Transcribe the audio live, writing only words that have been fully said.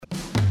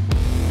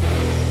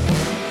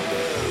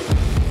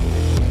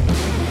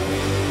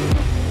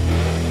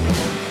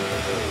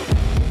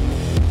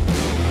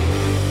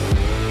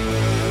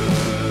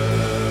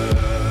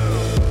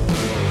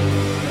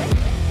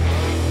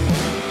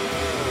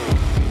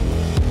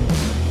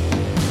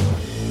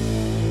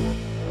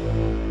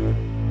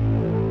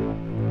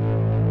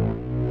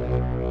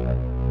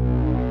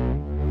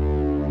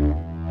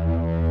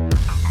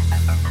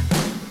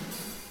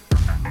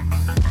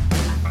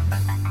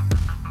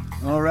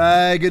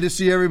right, good to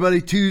see everybody.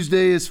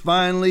 Tuesday is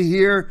finally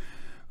here.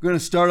 We're going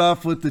to start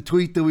off with the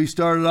tweet that we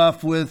started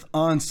off with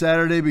on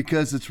Saturday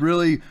because it's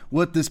really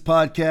what this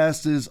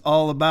podcast is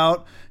all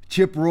about.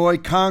 Chip Roy,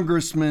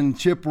 Congressman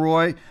Chip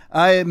Roy,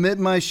 I admit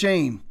my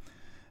shame.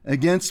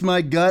 Against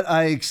my gut,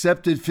 I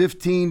accepted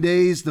 15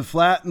 days to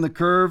flatten the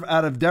curve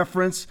out of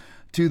deference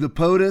to the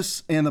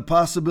POTUS and the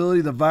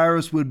possibility the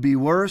virus would be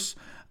worse.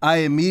 I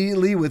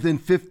immediately, within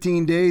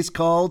 15 days,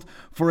 called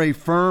for a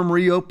firm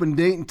reopen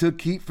date and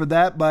took heat for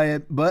that,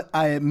 but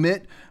I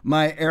admit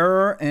my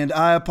error and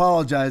I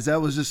apologize.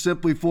 That was just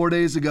simply 4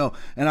 days ago.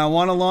 And I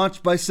want to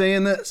launch by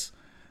saying this.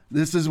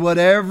 This is what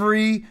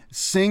every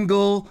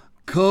single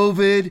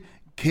COVID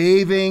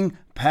caving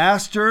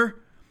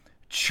pastor,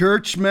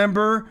 church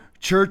member,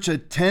 church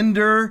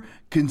attender,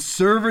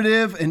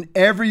 conservative, and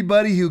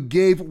everybody who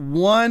gave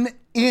 1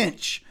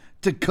 inch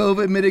to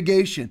COVID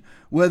mitigation,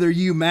 whether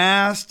you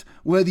masked,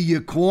 whether you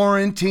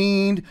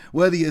quarantined,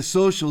 whether you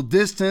social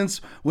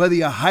distance, whether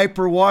you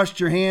hyper washed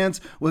your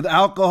hands with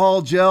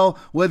alcohol gel,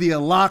 whether you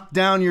locked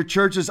down your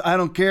churches, I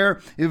don't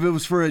care if it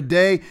was for a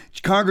day.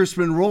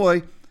 Congressman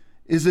Roy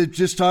is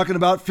just talking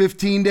about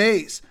 15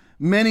 days.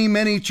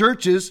 Many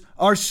churches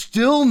are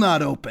still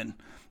not open.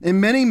 And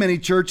many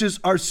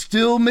churches are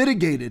still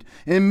mitigated.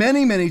 And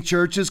many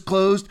churches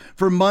closed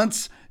for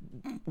months,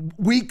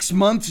 weeks,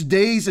 months,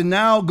 days, and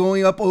now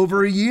going up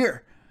over a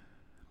year.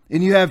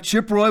 And you have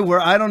Chip Roy,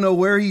 where I don't know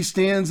where he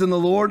stands in the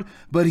Lord,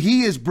 but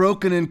he is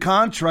broken and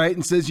contrite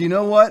and says, you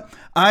know what?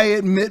 I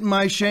admit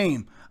my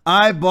shame.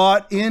 I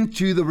bought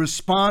into the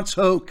response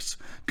hoax.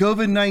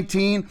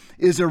 COVID-19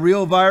 is a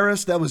real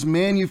virus that was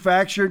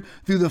manufactured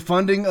through the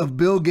funding of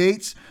Bill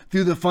Gates,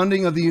 through the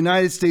funding of the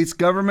United States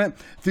government,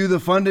 through the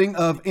funding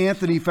of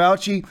Anthony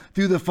Fauci,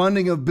 through the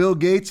funding of Bill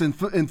Gates, and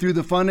through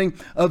the funding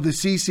of the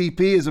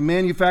CCP as a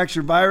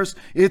manufactured virus.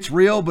 It's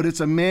real, but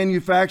it's a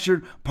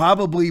manufactured,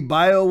 probably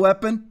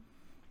bioweapon.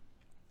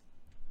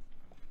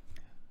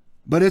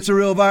 But it's a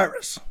real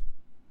virus.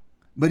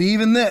 But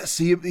even this,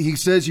 he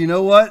says, you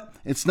know what?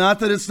 It's not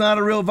that it's not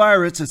a real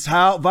virus. It's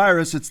how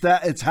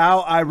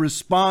I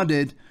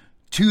responded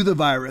to the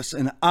virus.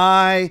 And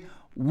I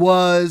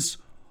was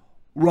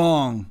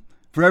wrong.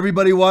 For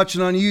everybody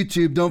watching on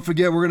YouTube, don't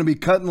forget, we're going to be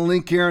cutting the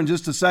link here in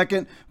just a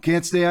second.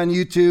 Can't stay on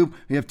YouTube.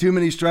 We have too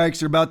many strikes.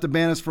 They're about to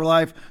ban us for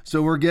life.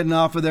 So we're getting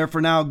off of there for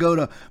now. Go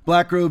to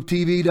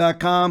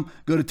blackrobetv.com.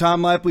 Go to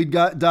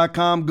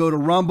tomlipely.com. Go to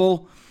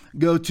Rumble.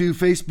 Go to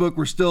Facebook.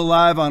 We're still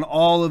live on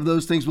all of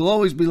those things. We'll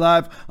always be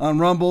live on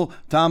Rumble.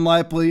 Tom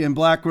Lipely and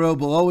Black Robe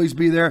will always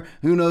be there.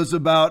 Who knows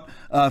about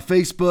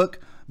Facebook?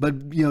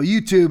 But, you know,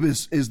 YouTube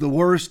is the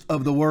worst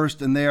of the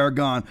worst, and they are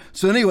gone.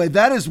 So anyway,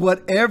 that is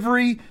what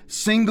every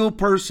single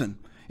person,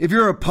 if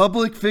you're a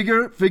public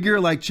figure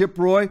like Chip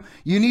Roy,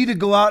 you need to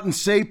go out and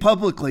say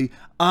publicly,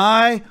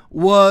 I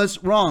was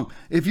wrong.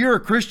 If you're a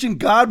Christian,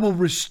 God will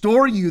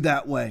restore you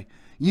that way.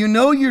 You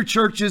know your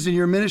churches and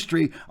your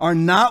ministry are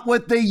not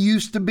what they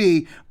used to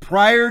be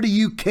prior to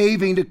you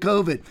caving to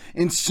COVID.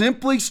 And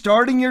simply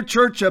starting your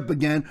church up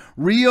again,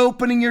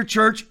 reopening your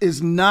church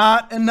is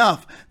not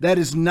enough. That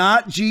is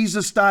not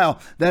Jesus style.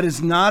 That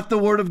is not the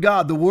Word of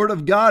God. The Word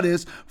of God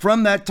is,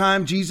 from that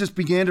time Jesus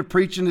began to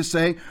preach and to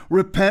say,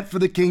 repent, for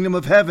the kingdom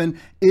of heaven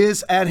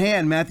is at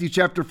hand. Matthew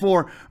chapter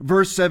 4,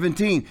 verse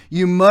 17.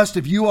 You must,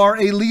 if you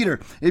are a leader,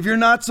 if you're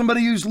not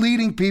somebody who's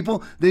leading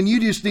people, then you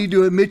just need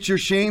to admit your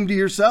shame to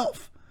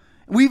yourself.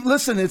 We've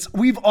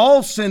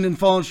all sinned and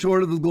fallen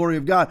short of the glory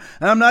of God.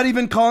 And I'm not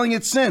even calling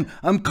it sin.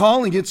 I'm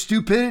calling it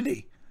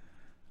stupidity.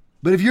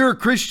 But if you're a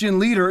Christian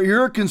leader,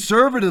 you're a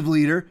conservative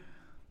leader,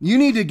 you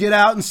need to get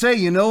out and say,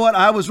 you know what?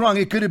 I was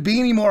wrong. Could it be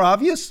any more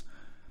obvious?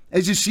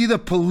 As you see the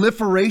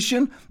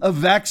proliferation of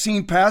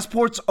vaccine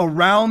passports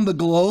around the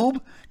globe,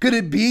 could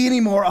it be any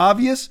more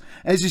obvious?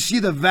 As you see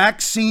the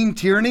vaccine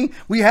tyranny,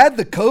 we had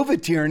the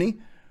COVID tyranny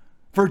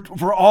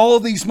for all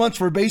of these months,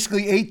 for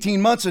basically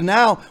 18 months. And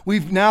now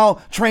we've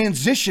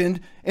transitioned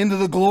into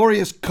the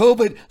glorious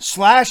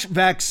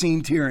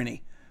COVID/vaccine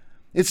tyranny.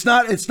 It's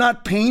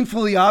not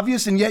painfully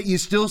obvious. And yet you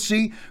still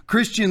see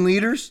Christian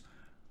leaders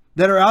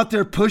that are out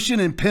there pushing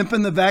and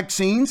pimping the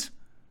vaccines.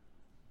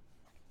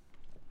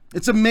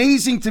 It's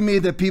amazing to me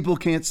that people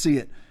can't see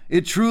it.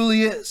 It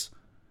truly is.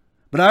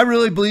 But I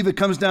really believe it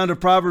comes down to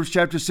Proverbs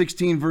chapter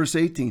 16, verse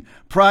 18.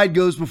 Pride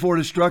goes before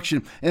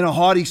destruction, and a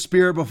haughty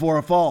spirit before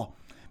a fall.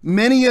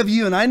 Many of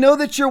you, and I know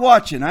that you're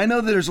watching, I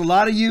know that there's a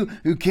lot of you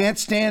who can't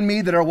stand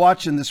me that are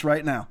watching this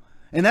right now.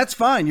 And that's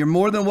fine. You're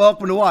more than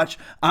welcome to watch.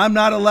 I'm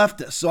not a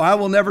leftist, so I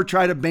will never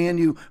try to ban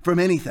you from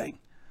anything.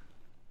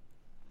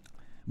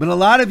 But a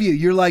lot of you,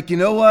 you're like, you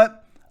know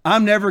what?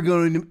 I'm never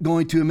going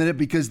to admit it,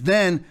 because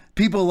then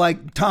people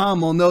like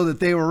Tom will know that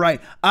they were right.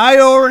 I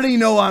already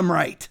know I'm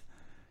right.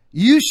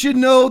 You should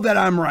know that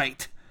I'm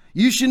right.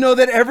 You should know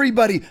that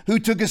everybody who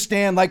took a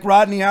stand, like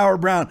Rodney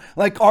Howard-Brown,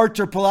 like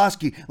Arthur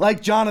Pulaski,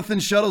 like Jonathan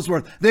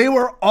Shuttlesworth, they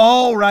were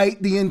all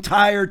right the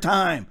entire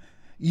time.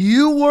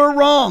 You were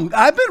wrong.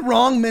 I've been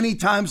wrong many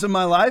times in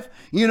my life.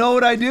 You know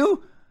what I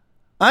do?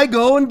 I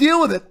go and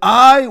deal with it.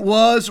 I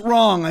was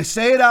wrong. I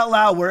say it out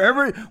loud.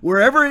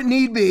 Wherever it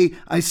need be,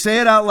 I say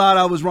it out loud.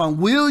 I was wrong.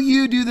 Will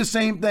you do the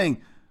same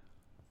thing?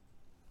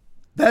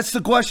 That's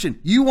the question.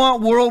 You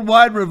want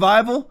worldwide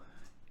revival?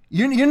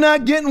 You're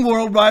not getting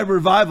worldwide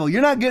revival.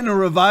 You're not getting a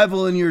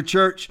revival in your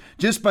church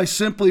just by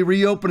simply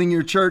reopening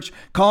your church,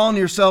 calling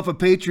yourself a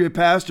patriot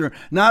pastor,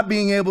 not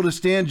being able to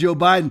stand Joe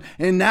Biden,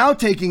 and now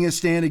taking a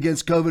stand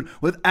against COVID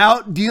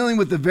without dealing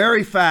with the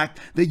very fact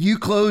that you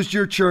closed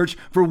your church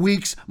for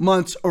weeks,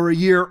 months, or a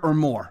year or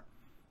more.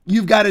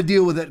 You've got to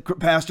deal with it,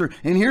 Pastor.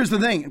 And here's the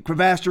thing,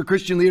 Pastor,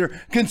 Christian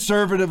leader,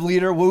 conservative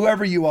leader,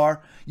 whoever you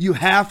are, you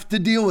have to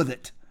deal with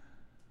it.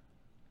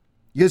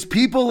 Because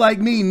people like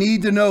me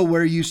need to know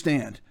where you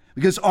stand.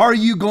 Because are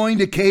you going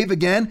to cave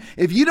again?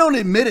 If you don't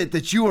admit it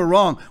that you are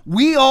wrong,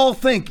 we all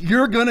think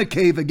you're going to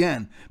cave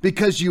again,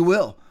 because you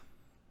will.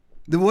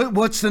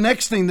 What's the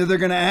next thing that they're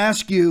going to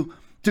ask you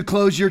to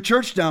close your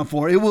church down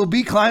for? It will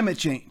be climate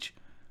change.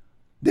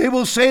 They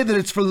will say that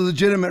it's for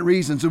legitimate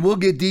reasons, and we'll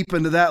get deep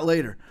into that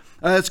later.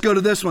 Let's go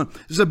to this one.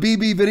 This is a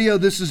BB video.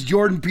 This is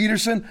Jordan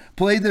Peterson.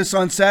 Played this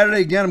on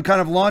Saturday. Again, I'm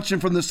kind of launching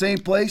from the same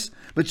place,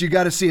 but you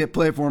got to see it.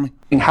 Play it for me.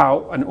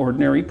 How an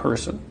ordinary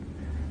person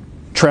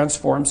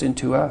transforms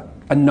into a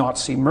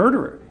Nazi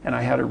murderer. And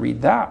I had to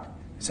read that. I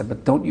said,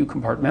 but don't you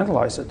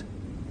compartmentalize it.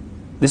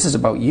 This is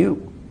about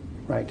you,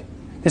 right?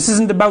 This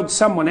isn't about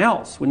someone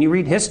else. When you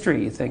read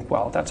history, you think,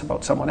 well, that's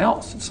about someone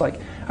else. It's like,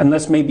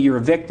 unless maybe you're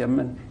a victim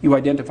and you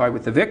identify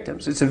with the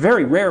victims. It's a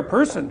very rare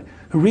person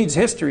who reads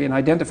history and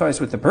identifies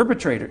with the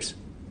perpetrators.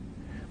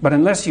 But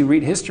unless you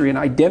read history and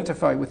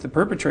identify with the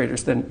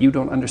perpetrators, then you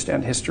don't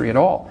understand history at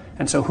all.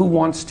 And so who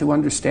wants to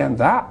understand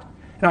that?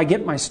 And I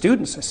get my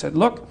students, I said,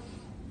 look,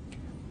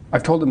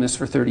 I've told them this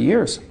for 30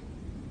 years.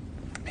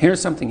 Here's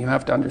something you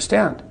have to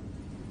understand.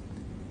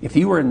 If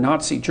you were in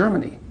Nazi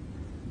Germany,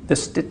 the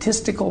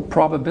statistical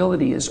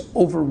probability is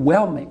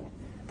overwhelming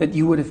that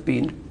you would have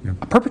been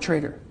a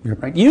perpetrator.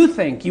 Right? You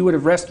think you would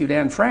have rescued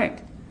Anne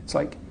Frank. It's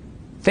like,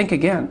 think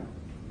again.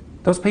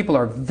 Those people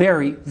are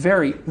very,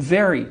 very,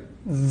 very,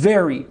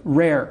 very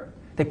rare.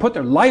 They put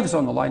their lives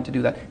on the line to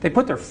do that. They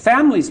put their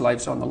families'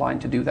 lives on the line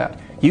to do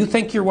that. You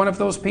think you're one of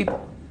those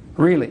people?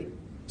 Really?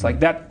 It's like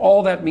that.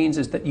 All that means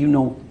is that you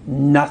know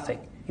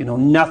nothing. You know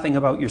nothing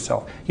about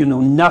yourself. You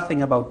know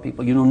nothing about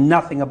people. You know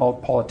nothing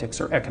about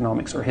politics or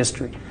economics or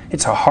history.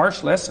 It's a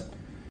harsh lesson.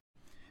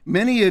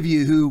 Many of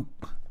you who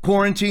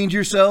quarantined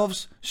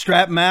yourselves,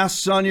 strapped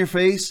masks on your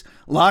face,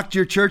 locked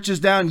your churches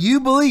down,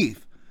 you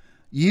believe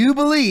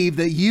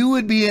that you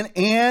would be an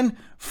Anne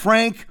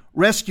Frank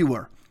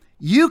rescuer.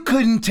 You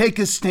couldn't take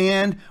a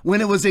stand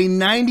when it was a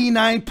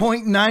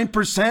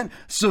 99.9%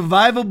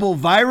 survivable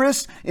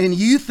virus, and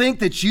you think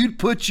that you'd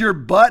put your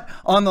butt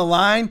on the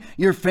line,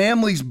 your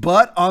family's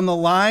butt on the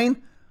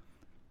line,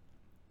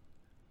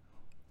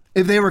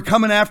 if they were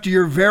coming after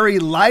your very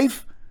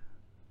life?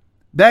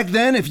 Back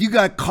then, if you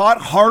got caught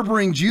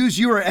harboring Jews,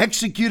 you were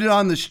executed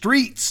on the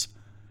streets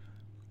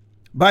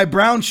by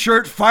brown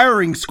shirt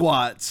firing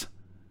squads.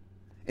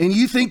 And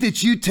you think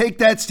that you take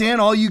that stand,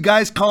 all you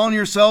guys calling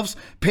yourselves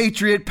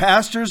patriot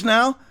pastors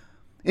now?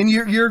 And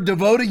you're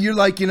devoted, you're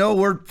like,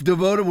 we're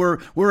devoted,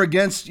 we're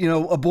against,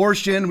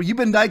 abortion. You've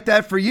been like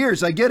that for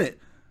years. I get it.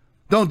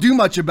 Don't do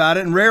much about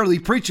it and rarely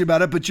preach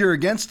about it, but you're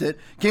against it.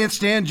 Can't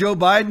stand Joe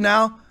Biden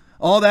now,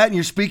 all that, and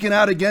you're speaking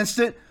out against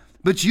it.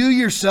 But you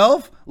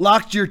yourself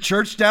locked your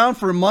church down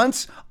for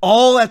months,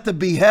 all at the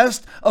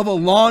behest of a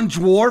lawn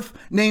dwarf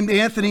named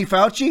Anthony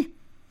Fauci.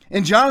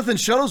 And Jonathan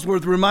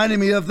Shuttlesworth reminded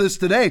me of this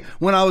today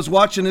when I was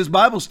watching his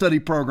Bible study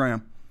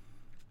program.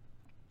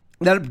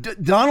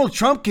 That Donald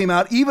Trump came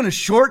out even a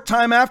short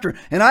time after,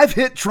 and I've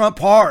hit Trump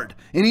hard,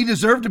 and he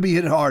deserved to be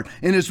hit hard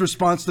in his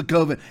response to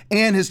COVID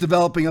and his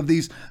developing of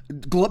these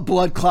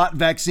blood clot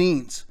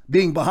vaccines,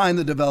 being behind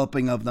the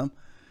developing of them.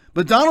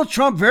 But Donald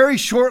Trump, very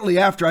shortly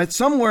after,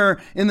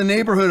 somewhere in the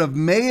neighborhood of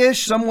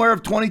May-ish, somewhere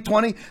of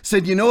 2020,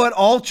 said, you know what,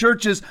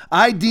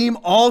 I deem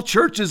all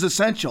churches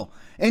essential.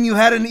 And you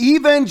had an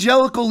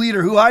evangelical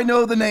leader who I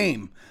know the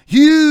name,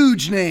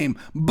 huge name,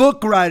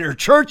 book writer,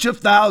 Church of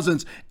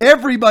Thousands,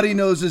 everybody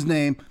knows his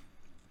name,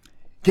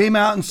 came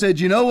out and said,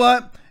 you know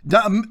what,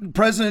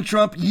 President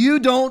Trump, you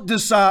don't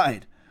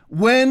decide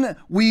when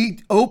we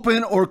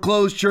open or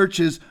close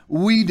churches,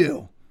 we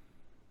do.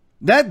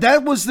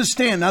 That was the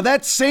stand. Now,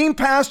 that same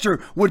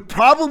pastor would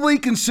probably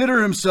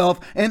consider himself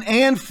an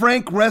Anne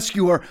Frank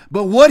rescuer,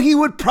 but what he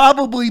would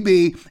probably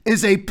be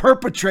is a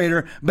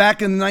perpetrator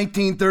back in the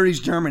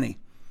 1930s Germany.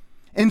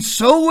 And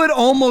so would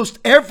almost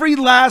every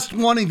last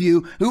one of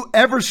you who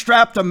ever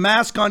strapped a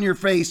mask on your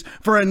face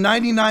for a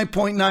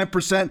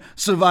 99.9%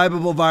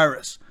 survivable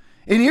virus.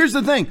 And here's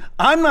the thing.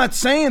 I'm not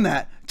saying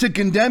that to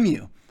condemn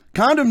you.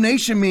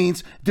 Condemnation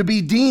means to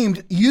be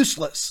deemed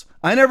useless.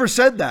 I never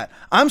said that.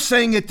 I'm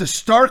saying it to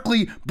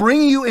starkly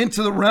bring you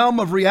into the realm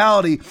of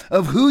reality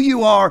of who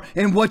you are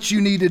and what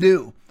you need to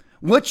do.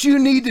 What you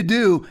need to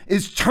do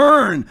is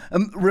turn.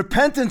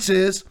 Repentance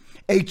is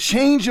a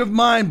change of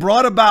mind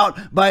brought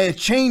about by a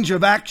change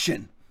of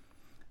action.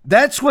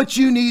 That's what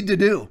you need to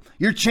do.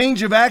 Your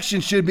change of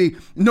action should be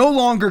no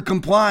longer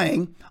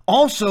complying.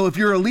 Also, if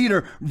you're a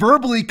leader,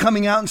 verbally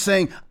coming out and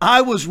saying,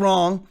 I was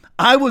wrong,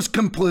 I was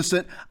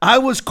complicit, I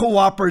was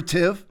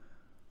cooperative,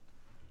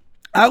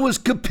 I was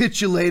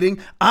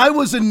capitulating, I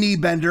was a knee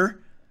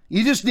bender.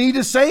 You just need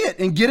to say it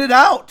and get it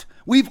out.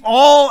 We've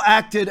all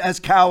acted as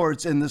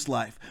cowards in this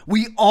life.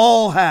 We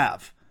all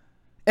have.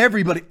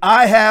 Everybody.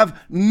 I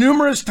have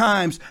numerous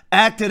times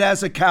acted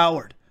as a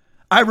coward.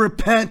 I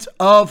repent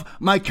of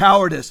my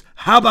cowardice.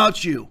 How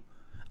about you?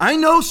 I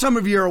know some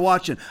of you are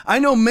watching. I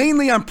know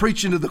mainly I'm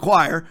preaching to the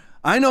choir.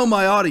 I know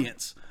my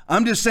audience.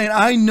 I'm just saying,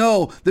 I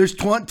know there's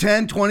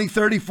 10, 20,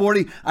 30,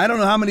 40, I don't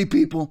know how many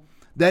people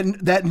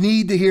that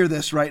need to hear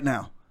this right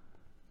now.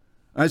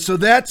 All right, so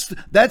that's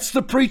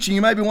the preaching.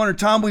 You might be wondering,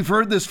 Tom, we've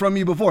heard this from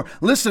you before.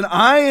 Listen,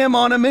 I am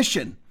on a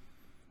mission.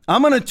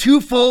 I'm on a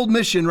twofold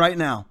mission right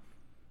now.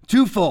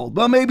 Twofold,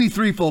 well, maybe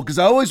threefold, because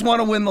I always want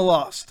to win the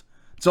lost.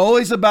 It's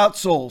always about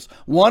souls.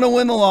 Want to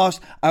win the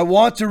lost. I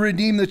want to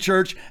redeem the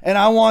church, and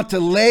I want to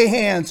lay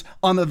hands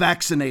on the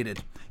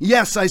vaccinated.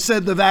 Yes, I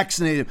said the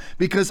vaccinated,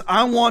 because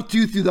I want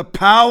to, through the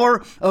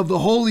power of the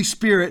Holy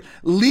Spirit,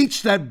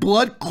 leach that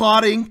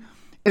blood-clotting,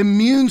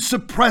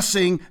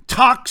 immune-suppressing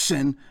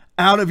toxin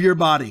out of your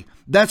body.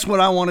 That's what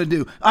I want to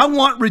do. I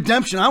want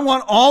redemption. I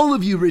want all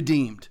of you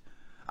redeemed.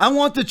 I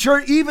want the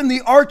church, even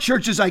our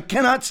churches I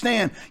cannot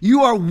stand.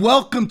 You are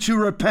welcome to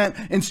repent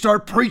and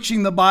start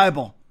preaching the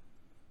Bible.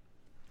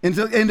 And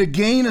to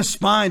gain a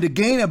spine, to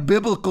gain a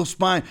biblical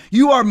spine.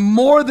 You are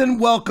more than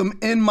welcome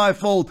in my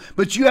fold,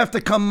 but you have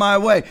to come my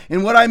way.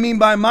 And what I mean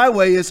by my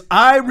way is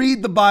I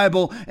read the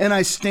Bible and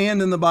I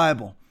stand in the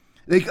Bible.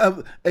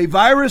 A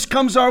virus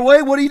comes our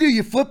way, what do?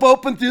 You flip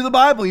open through the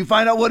Bible. You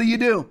find out, what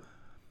do?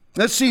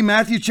 Let's see,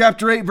 Matthew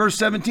chapter 8, verse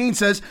 17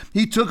 says,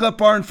 he took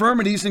up our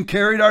infirmities and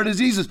carried our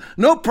diseases.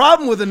 No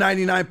problem with a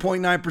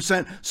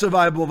 99.9%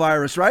 survivable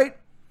virus, right?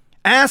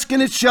 Ask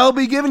and it shall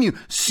be given you.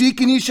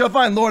 Seek and you shall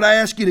find. Lord, I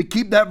ask you to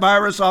keep that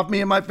virus off me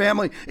and my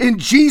family. In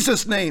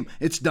Jesus' name,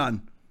 it's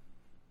done.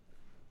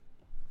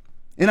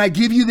 And I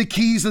give you the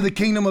keys of the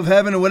kingdom of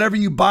heaven, and whatever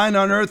you bind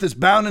on earth is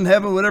bound in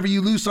heaven. Whatever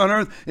you loose on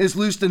earth is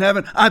loosed in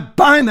heaven. I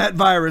bind that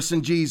virus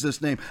in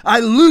Jesus' name. I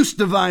loose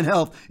divine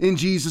health in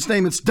Jesus'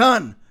 name. It's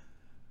done.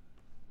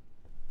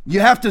 You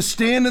have to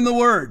stand in the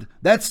word.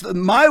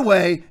 My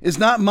way is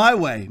not my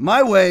way.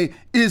 My way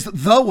is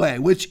the way,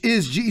 which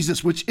is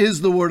Jesus, which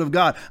is the word of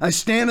God. I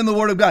stand in the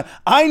word of God.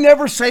 I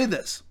never say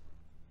this.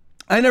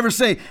 I never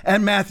say at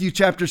Matthew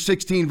chapter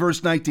 16,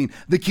 verse 19,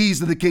 the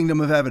keys of the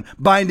kingdom of heaven,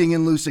 binding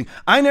and loosing.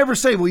 I never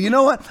say, well, you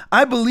know what?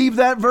 I believe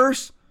that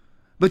verse,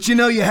 but you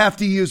have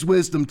to use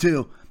wisdom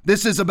too.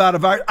 This is about a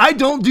virus. I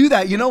don't do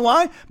that. You know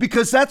why?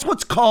 Because that's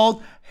what's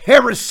called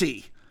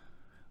heresy.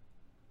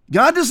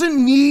 God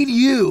doesn't need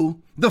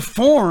you, the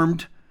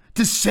formed,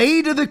 to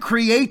say to the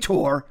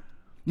Creator,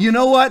 you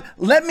know what?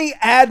 Let me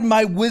add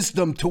my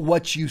wisdom to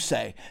what you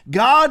say.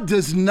 God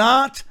does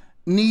not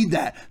need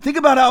that. Think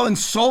about how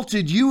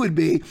insulted you would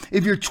be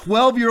if your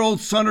 12-year-old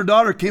son or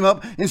daughter came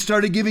up and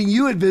started giving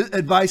you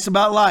advice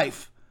about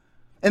life,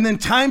 and then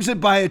times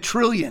it by 1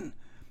 trillion.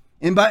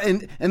 And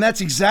that's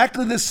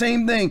exactly the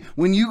same thing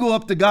when you go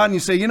up to God and you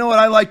say, you know what?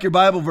 I like your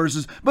Bible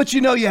verses, but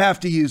you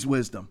have to use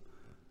wisdom.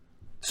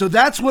 So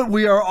that's what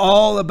we are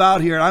all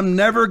about here. I'm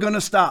never going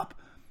to stop.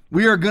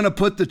 We are going to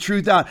put the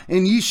truth out,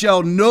 and ye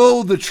shall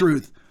know the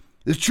truth.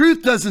 The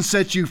truth doesn't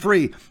set you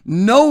free.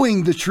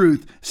 Knowing the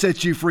truth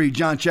sets you free.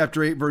 John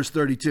chapter 8, verse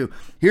 32.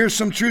 Here's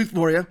some truth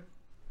for you.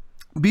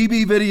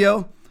 BB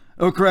video.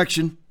 Oh,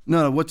 correction.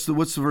 No, what's the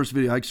first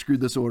video? I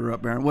screwed this order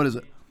up, Baron. What is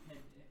it?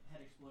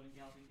 Head exploding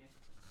galloping gay.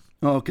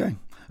 Oh, okay.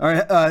 All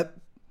right.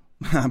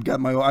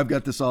 I've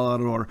got this all out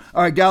of order.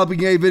 All right, galloping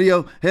gay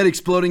video. Head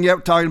exploding.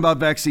 Yep, talking about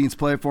vaccines.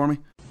 Play it for me.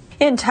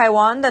 In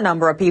Taiwan, the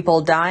number of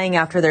people dying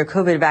after their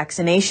COVID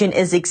vaccination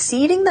is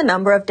exceeding the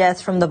number of deaths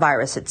from the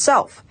virus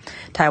itself.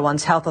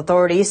 Taiwan's health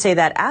authorities say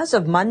that as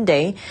of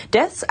Monday,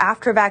 deaths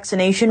after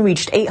vaccination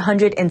reached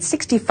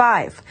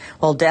 865,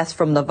 while deaths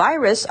from the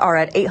virus are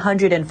at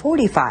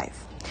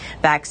 845.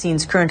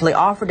 Vaccines currently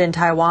offered in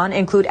Taiwan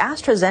include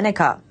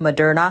AstraZeneca,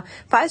 Moderna,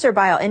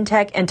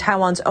 Pfizer-BioNTech, and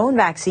Taiwan's own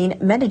vaccine,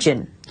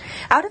 Medigen.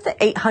 Out of the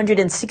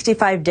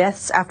 865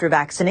 deaths after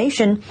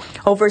vaccination,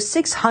 over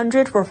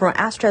 600 were from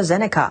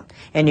AstraZeneca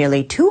and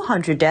nearly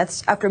 200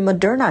 deaths after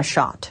Moderna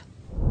shot.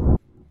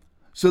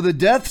 So the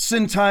deaths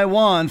in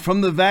Taiwan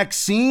from the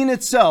vaccine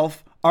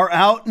itself are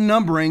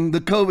outnumbering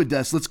the COVID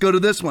deaths. Let's go to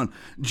this one.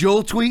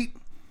 Joel tweet.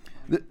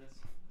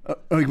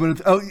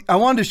 I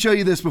wanted to show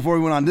you this before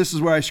we went on. This is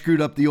where I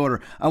screwed up the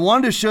order. I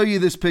wanted to show you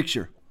this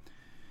picture.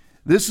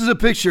 This is a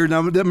picture.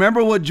 Now,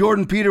 remember what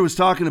Jordan Peter was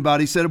talking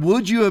about. He said,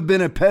 would you have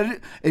been a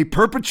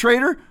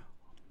perpetrator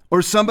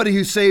or somebody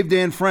who saved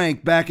Anne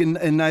Frank back in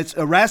nights,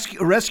 a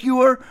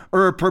rescuer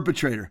or a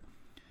perpetrator?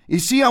 You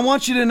see, I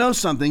want you to know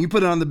something. You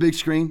put it on the big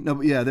screen.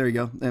 No, yeah, there you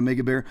go. And make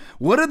it bigger.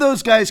 What are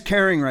those guys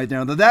carrying right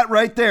now? That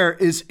right there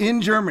is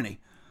in Germany.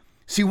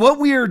 See, what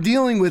we are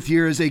dealing with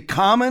here is a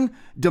common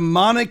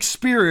demonic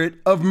spirit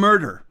of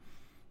murder.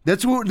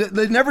 That's what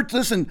they never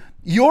listen.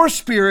 Your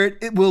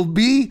spirit, will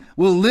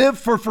live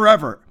for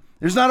forever.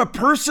 There's not a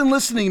person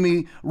listening to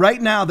me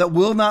right now that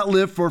will not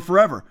live for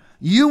forever.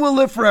 You will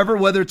live forever,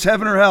 whether it's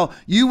heaven or hell.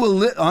 You will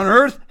live on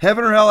earth,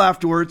 heaven or hell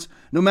afterwards.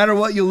 No matter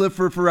what, you'll live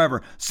for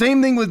forever.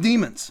 Same thing with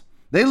demons.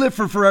 They live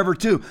for forever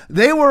too.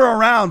 They were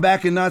around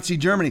back in Nazi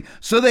Germany.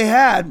 So they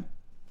had,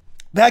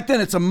 back then,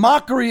 it's a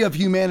mockery of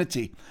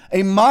humanity,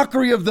 a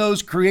mockery of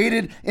those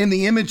created in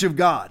the image of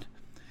God.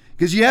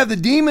 Because you have the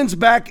demons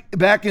back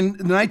in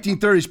the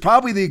 1930s,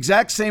 probably the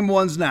exact same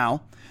ones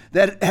now,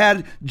 that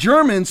had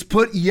Germans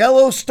put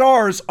yellow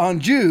stars on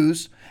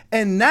Jews,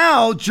 and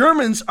now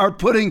Germans are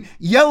putting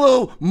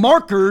yellow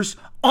markers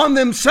on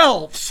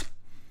themselves,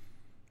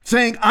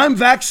 saying, I'm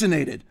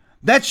vaccinated.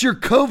 That's your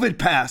COVID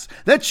pass.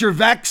 That's your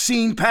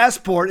vaccine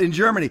passport in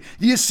Germany.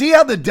 Do you see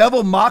how the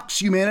devil mocks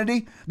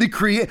humanity?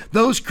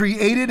 Those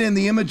created in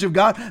the image of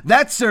God,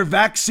 that's their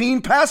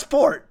vaccine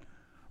passport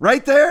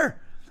right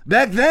there.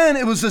 Back then,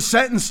 it was a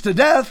sentence to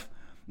death.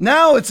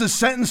 Now it's a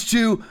sentence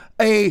to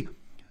a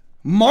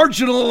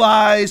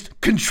marginalized,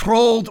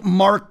 controlled,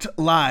 marked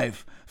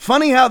life.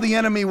 Funny how the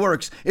enemy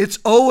works. It's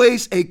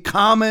always a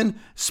common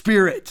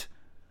spirit.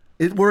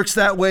 It works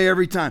that way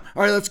every time.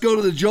 All right, let's go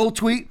to the Joel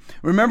tweet.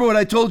 Remember what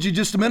I told you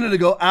just a minute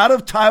ago. Out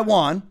of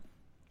Taiwan,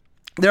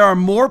 there are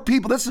more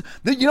people. That's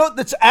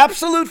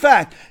absolute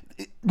fact.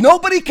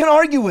 Nobody can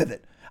argue with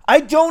it. I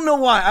don't know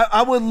why.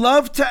 I would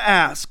love to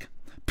ask.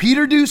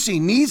 Peter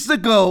Ducey needs to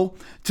go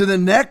to the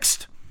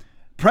next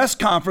press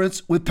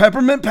conference with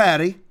Peppermint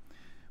Patty,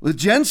 with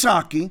Jen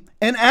Psaki,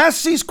 and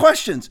ask these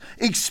questions.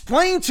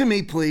 Explain to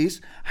me, please,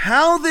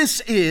 how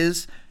this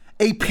is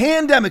a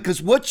pandemic,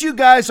 because what you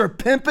guys are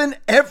pimping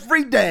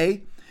every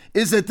day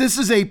is that this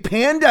is a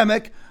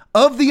pandemic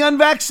of the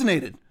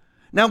unvaccinated.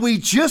 Now, we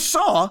just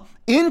saw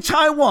in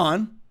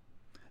Taiwan,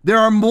 there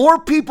are more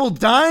people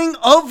dying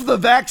of the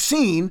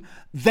vaccine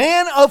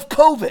than of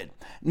COVID.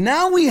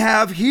 Now we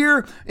have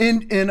here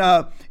in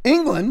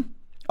England,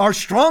 our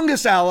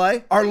strongest ally,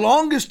 our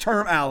longest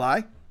term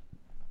ally.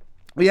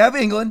 We have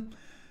England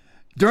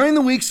during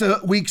the weeks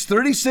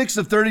 36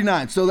 of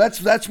 39. So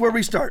that's where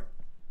we start.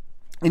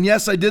 And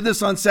yes, I did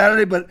this on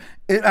Saturday, but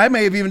I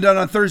may have even done it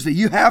on Thursday.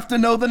 You have to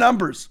know the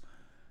numbers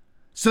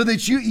so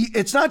that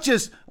it's not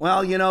just,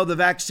 the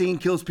vaccine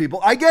kills people.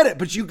 I get it,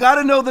 but you got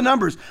to know the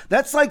numbers.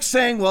 That's like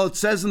saying, well, it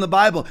says in the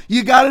Bible.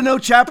 You got to know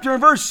chapter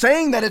and verse.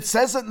 Saying that it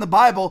says it in the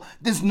Bible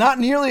is not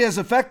nearly as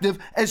effective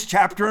as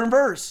chapter and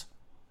verse.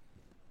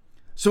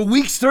 So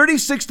weeks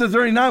 36 to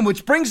 39,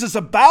 which brings us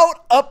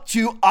about up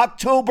to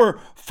October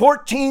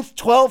 14th,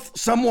 12th,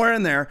 somewhere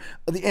in there,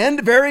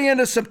 the very end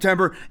of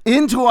September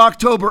into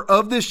October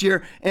of this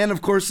year, and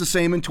of course the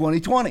same in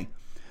 2020.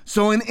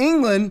 So in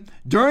England,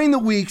 during the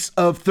weeks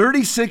of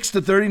 36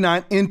 to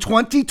 39 in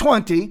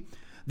 2020,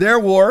 there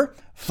were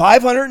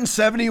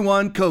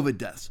 571 COVID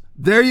deaths.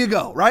 There you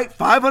go, right?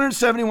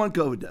 571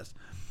 COVID deaths.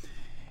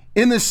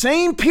 In the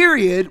same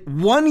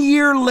period, 1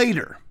 year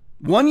later,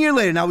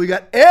 now we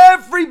got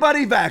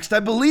everybody vaxxed. I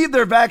believe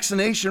their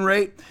vaccination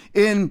rate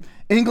in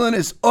England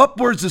is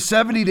upwards of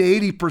 70 to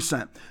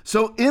 80%.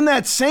 So in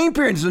that same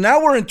period, so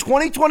now we're in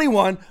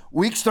 2021,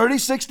 weeks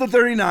 36 to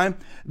 39,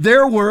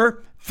 there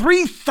were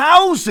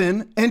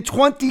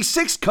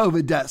 3,026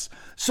 COVID deaths.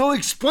 So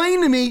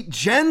explain to me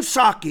Jen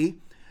Psaki,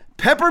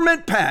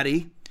 Peppermint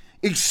Patty,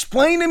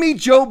 explain to me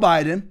Joe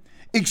Biden,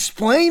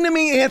 explain to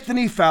me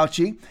Anthony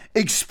Fauci,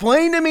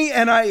 explain to me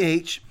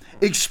NIH,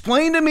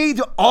 explain to me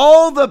to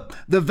all the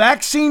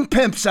vaccine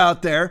pimps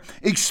out there,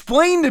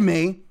 explain to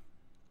me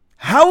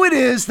how it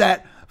is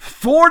that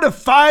 4 to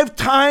 5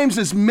 times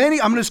as many,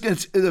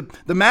 the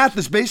math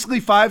is basically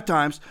 5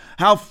 times,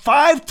 how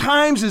 5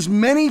 times as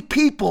many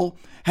people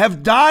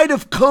have died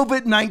of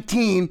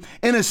COVID-19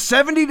 in a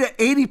 70 to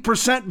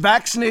 80%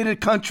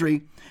 vaccinated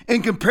country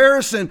in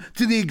comparison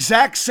to the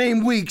exact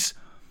same weeks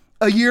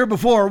a year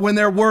before when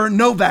there were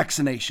no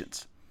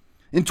vaccinations.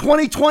 In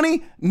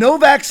 2020, no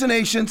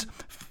vaccinations,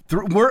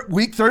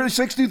 week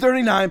 36 to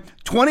 39,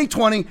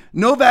 2020,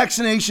 no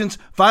vaccinations,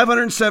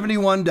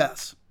 571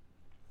 deaths.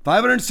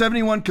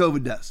 571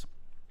 COVID deaths.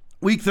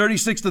 Week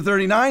 36 to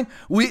 39,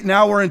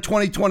 now we're in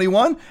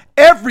 2021,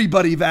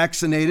 everybody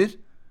vaccinated,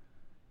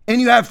 and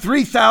you have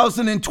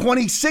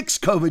 3,026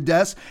 COVID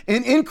deaths,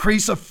 an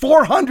increase of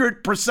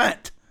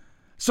 400%.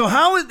 So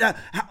how is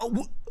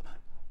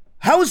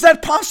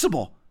that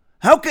possible?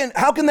 How can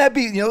that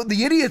be?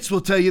 The idiots will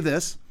tell you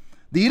this.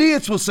 The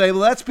idiots will say, well,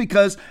 that's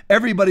because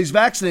everybody's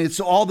vaccinated,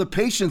 so all the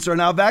patients are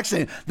now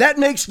vaccinated. That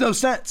makes no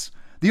sense.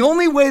 The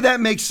only way that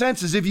makes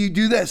sense is if you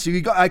do this.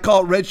 I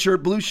call it red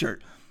shirt, blue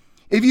shirt.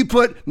 If you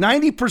put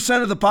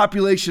 90% of the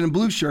population in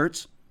blue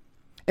shirts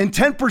and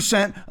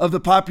 10% of the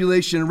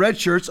population in red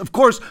shirts, of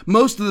course,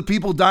 most of the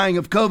people dying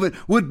of COVID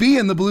would be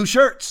in the blue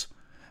shirts.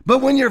 But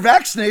when you're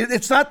vaccinated,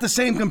 it's not the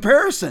same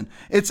comparison.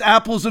 It's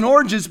apples and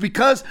oranges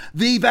because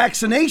the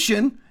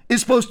vaccination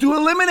is supposed to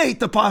eliminate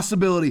the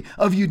possibility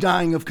of you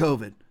dying of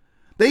COVID.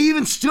 They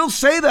even still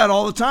say that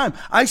all the time.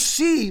 I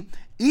see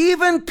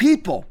even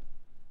people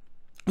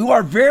who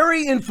are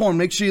very informed.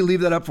 Make sure you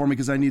leave that up for me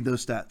because I need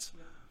those stats.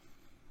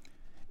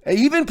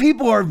 Even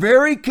people who are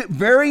very,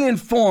 very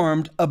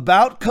informed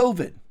about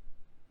COVID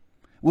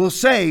will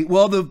say,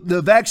 well,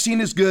 the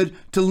vaccine is good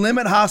to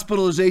limit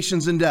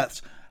hospitalizations and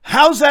deaths.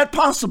 How's that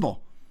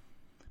possible?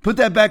 Put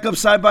that back up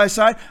side by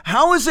side.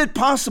 How is it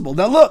possible?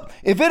 Now, look,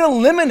 if it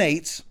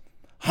eliminates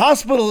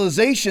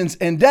hospitalizations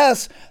and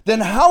deaths,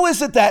 then how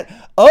is it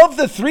that of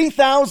the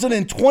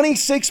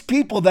 3,026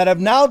 people that have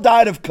now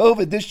died of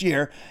COVID this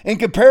year, in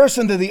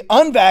comparison to the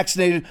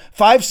unvaccinated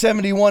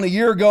 571 a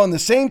year ago in the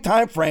same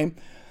time frame,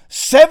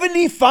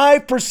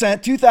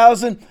 75%,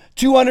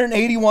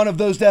 2,281 of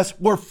those deaths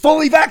were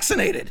fully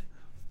vaccinated?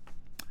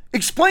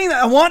 Explain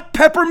that. I want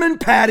Peppermint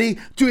Patty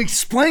to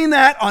explain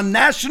that on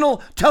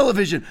national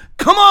television.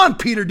 Come on,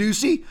 Peter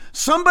Ducey.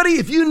 Somebody,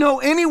 if you know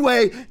any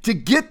way to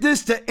get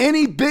this to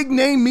any big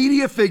name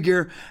media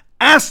figure,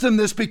 ask them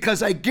this,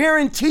 because I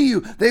guarantee you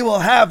they will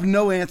have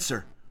no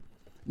answer.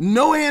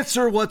 No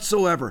answer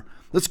whatsoever.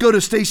 Let's go to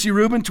Stacey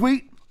Rubin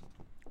tweet.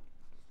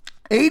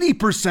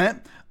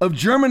 80% of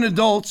German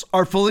adults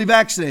are fully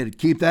vaccinated.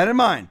 Keep that in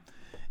mind.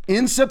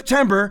 In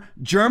September,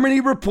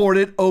 Germany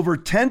reported over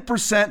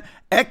 10%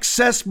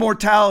 excess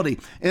mortality.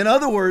 In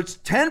other words,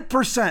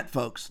 10%,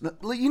 folks.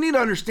 You need to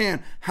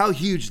understand how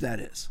huge that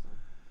is.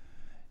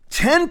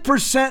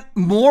 10%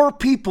 more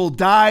people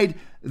died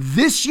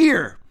this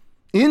year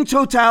in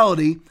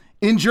totality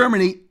in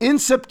Germany in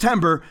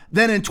September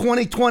than in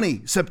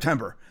 2020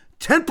 September.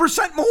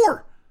 10%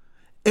 more.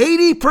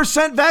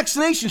 80%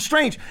 vaccination.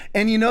 Strange.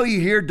 And you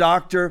hear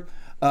Dr.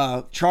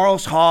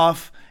 Charles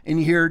Hoff and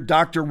you hear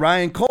Dr.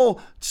 Ryan Cole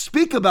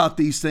speak about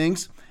these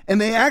things, and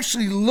they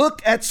actually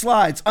look at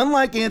slides.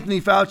 Unlike Anthony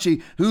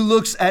Fauci, who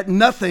looks at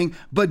nothing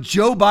but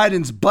Joe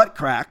Biden's butt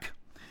crack,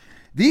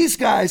 these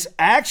guys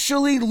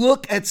actually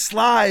look at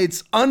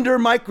slides under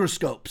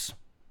microscopes.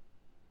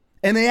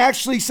 And they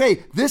actually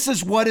say, this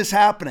is what is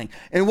happening.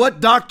 And what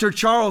Dr.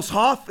 Charles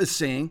Hoff is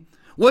saying,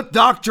 what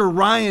Dr.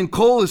 Ryan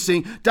Cole is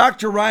saying,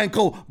 Dr. Ryan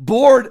Cole,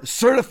 board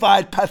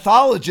certified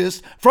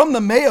pathologist from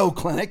the Mayo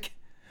Clinic,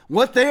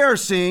 what they are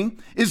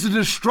seeing is the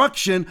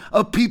destruction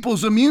of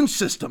people's immune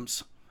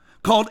systems,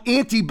 called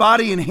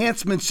antibody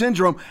enhancement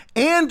syndrome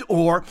and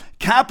or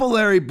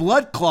capillary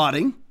blood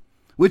clotting,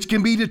 which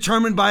can be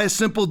determined by a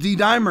simple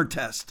D-dimer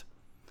test.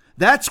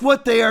 That's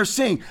what they are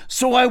seeing.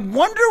 So I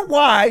wonder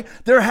why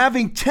they're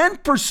having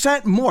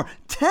 10%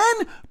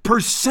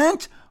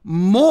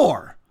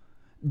 more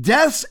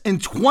deaths in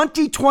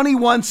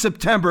 2021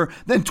 September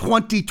than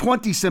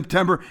 2020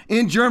 September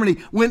in Germany,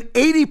 when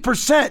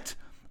 80%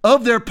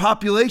 of their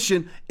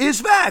population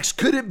is vaxxed.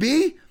 Could it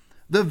be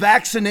the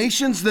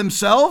vaccinations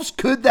themselves?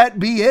 Could that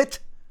be it?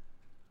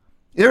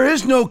 There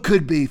is no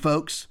could be,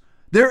 folks.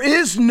 There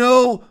is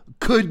no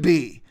could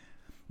be.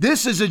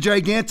 This is a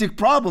gigantic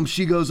problem,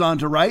 she goes on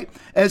to write,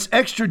 as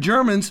extra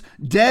Germans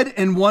dead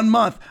in 1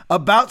 month.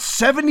 About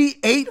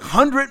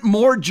 7,800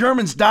 more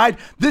Germans died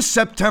this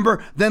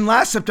September than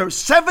last September.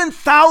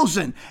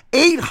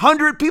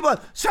 7,800 people.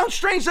 Sounds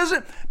strange,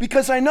 doesn't it?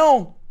 Because I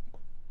know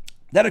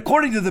that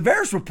according to the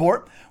VAERS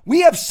report,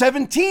 we have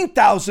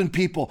 17,000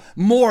 people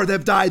more that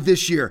have died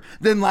this year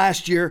than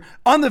last year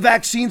on the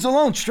vaccines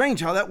alone.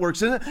 Strange how that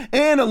works, isn't it?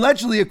 And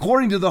allegedly,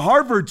 according to the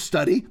Harvard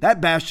study, that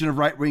bastion of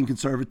right-wing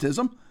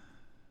conservatism,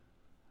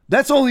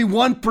 that's only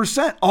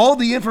 1%. All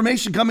the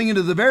information coming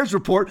into the VAERS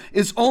report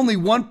is only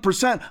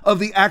 1% of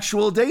the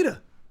actual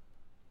data.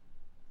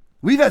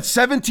 We've had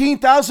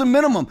 17,000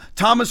 minimum.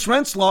 Thomas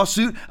Rent's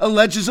lawsuit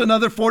alleges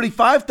another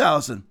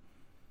 45,000.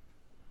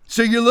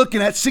 So you're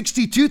looking at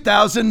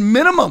 62,000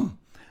 minimum.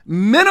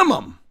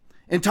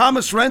 And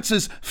Thomas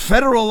Rentz's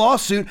federal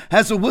lawsuit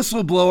has a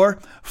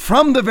whistleblower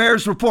from the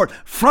VAERS report,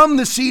 from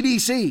the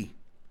CDC.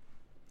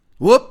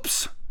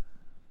 Whoops.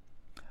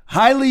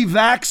 Highly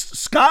vaxxed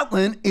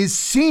Scotland is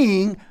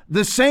seeing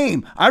the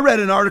same. I read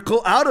an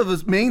article out of a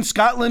main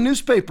Scotland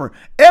newspaper.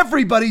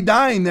 Everybody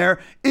dying there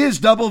is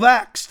double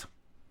vaxxed.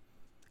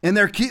 And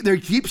they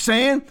keep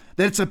saying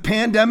that it's a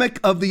pandemic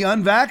of the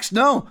unvaxxed.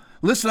 No.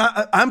 Listen,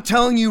 I'm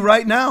telling you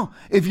right now,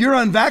 if you're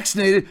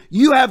unvaccinated,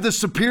 you have the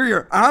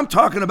superior, I'm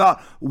talking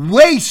about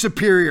way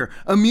superior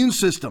immune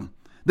system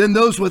than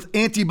those with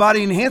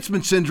antibody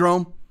enhancement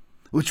syndrome,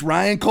 which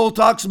Ryan Cole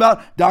talks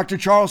about, Dr.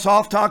 Charles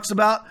Hoff talks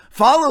about.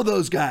 Follow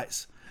those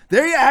guys.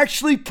 They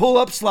actually pull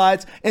up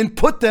slides and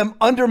put them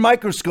under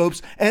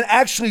microscopes and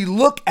actually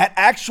look at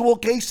actual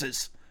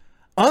cases.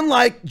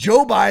 Unlike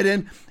Joe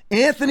Biden,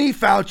 Anthony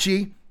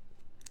Fauci,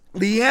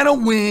 Leanna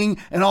Wing,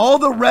 and all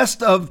the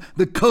rest of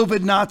the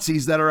COVID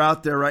Nazis that are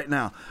out there right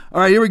now.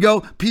 All right, here we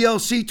go.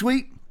 PLC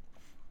tweet.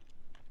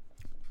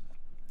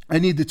 I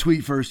need the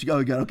tweet first. Oh,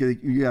 you got it. Okay,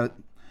 you got it.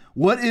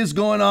 What is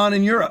going on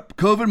in Europe?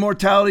 COVID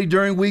mortality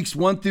during weeks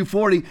 1 through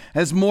 40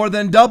 has more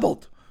than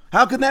doubled.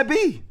 How can that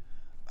be?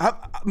 I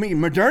mean,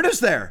 Moderna's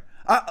there.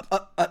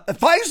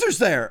 Pfizer's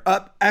there.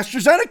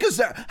 AstraZeneca's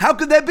there. How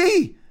could that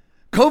be?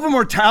 COVID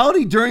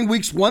mortality during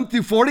weeks 1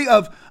 through 40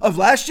 of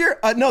last year?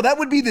 No, that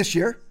would be this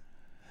year.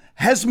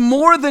 Has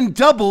more than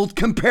doubled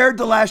compared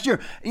to last year.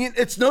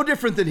 It's no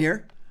different than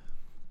here.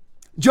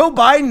 Joe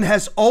Biden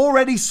has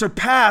already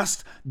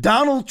surpassed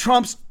Donald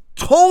Trump's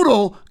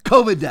total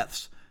COVID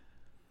deaths.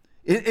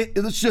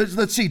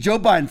 Let's see. Joe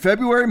Biden,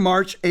 February,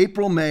 March,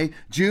 April, May,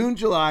 June,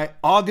 July,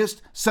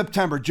 August,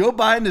 September. Joe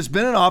Biden has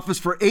been in office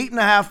for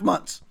 8.5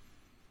 months.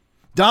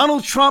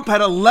 Donald Trump had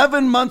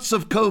 11 months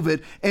of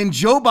COVID, and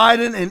Joe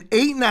Biden in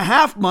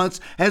 8.5 months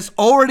has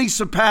already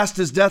surpassed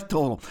his death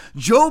total.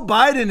 Joe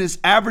Biden is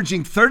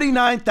averaging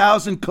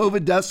 39,000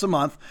 COVID deaths a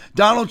month.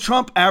 Donald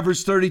Trump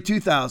averaged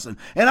 32,000.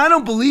 And I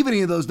don't believe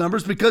any of those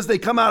numbers because they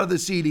come out of the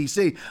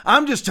CDC.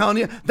 I'm just telling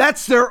you,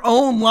 that's their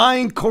own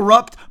lying,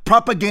 corrupt,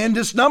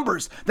 propagandist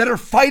numbers that are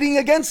fighting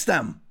against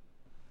them.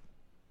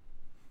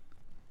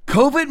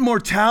 COVID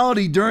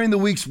mortality during the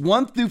weeks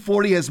 1 through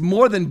 40 has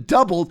more than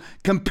doubled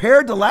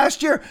compared to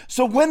last year.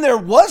 So when there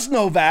was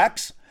no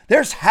vax,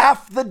 there's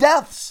half the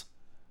deaths.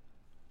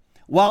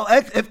 While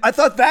if I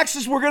thought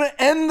vaxes were going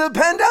to end the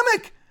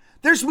pandemic,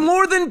 there's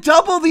more than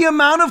double the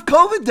amount of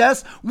COVID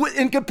deaths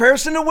in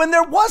comparison to when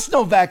there was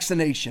no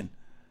vaccination.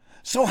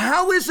 So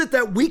how is it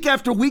that week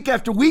after week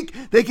after week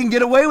they can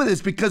get away with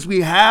this? Because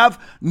we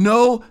have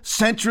no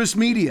centrist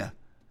media.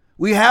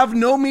 We have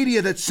no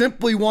media that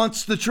simply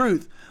wants the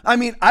truth. I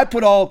mean, I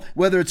put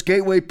whether it's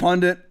Gateway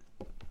Pundit,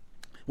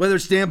 whether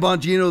it's Dan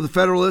Bongino, the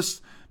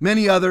Federalist,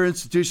 many other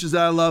institutions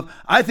that I love,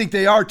 I think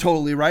they are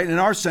totally right and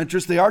are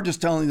centrist. They are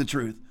just telling the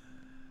truth.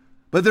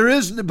 But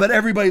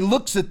everybody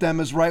looks at them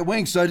as right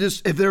wing. So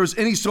if there was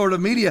any sort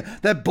of media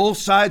that both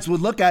sides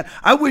would look at,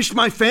 I wish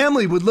my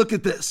family would look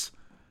at this.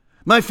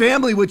 My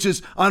family, which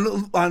is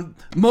on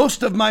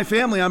most of my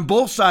family on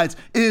both sides,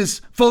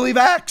 is fully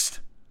vaxxed.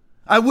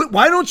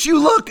 Why don't you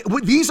look?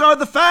 These are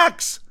the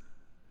facts.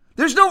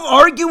 There's no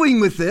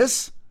arguing with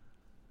this.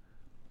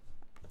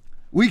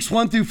 Weeks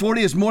 1 through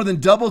 40 is more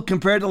than doubled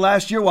compared to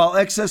last year, while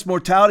excess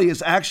mortality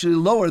is actually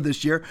lower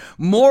this year.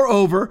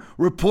 Moreover,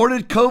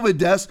 reported COVID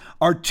deaths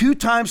are 2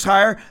 times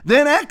higher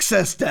than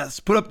excess deaths.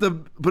 Put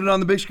it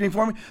on the big screen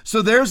for me.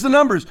 So there's the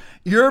numbers.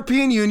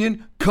 European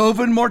Union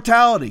COVID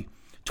mortality.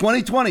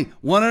 2020,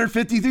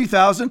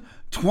 153,000.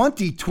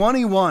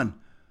 2021,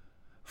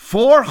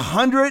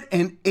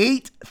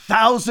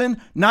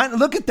 408,000.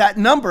 Look at that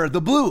number,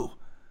 the blue.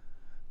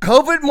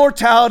 COVID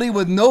mortality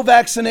with no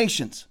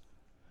vaccinations.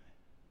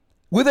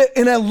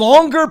 In a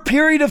longer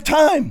period of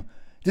time.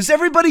 Does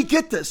everybody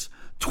get this?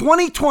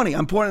 2020,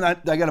 I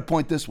got to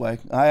point this way.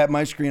 I have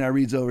my screen, I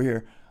reads over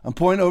here. I'm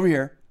pointing over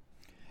here.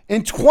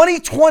 In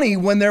 2020,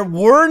 when there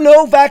were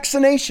no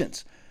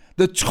vaccinations,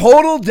 the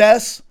total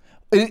deaths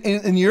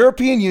in the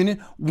European Union,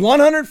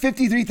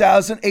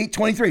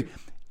 153,823.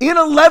 In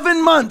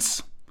 11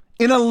 months,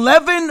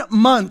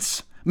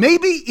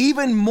 maybe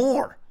even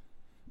more.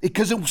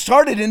 Because it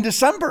started in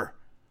December.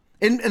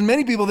 And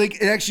many people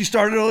think it actually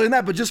started earlier than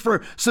that, but just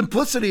for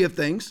simplicity of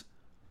things,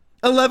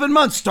 11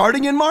 months,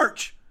 starting in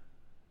March.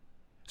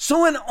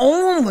 So in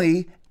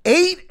only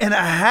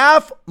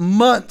 8.5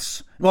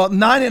 months, well,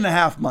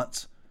 9.5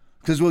 months,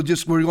 because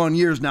we're going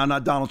years now,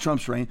 not Donald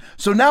Trump's reign.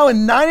 So now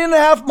in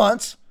 9.5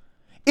 months,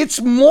 it's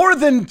more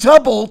than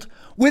doubled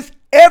with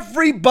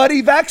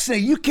everybody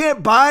vaccinated. You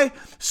can't buy,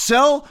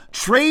 sell,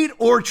 trade,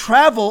 or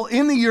travel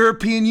in the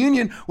European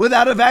Union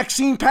without a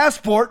vaccine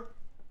passport,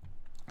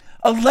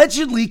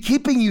 allegedly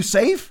keeping you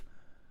safe.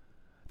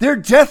 Their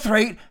death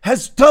rate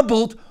has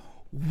doubled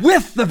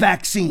with the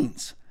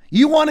vaccines.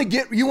 You want to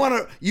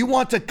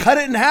cut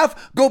it in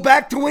half? Go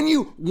back to when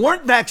you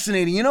weren't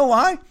vaccinating. You know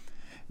why?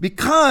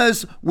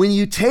 Because when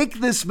you take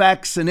this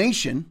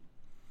vaccination,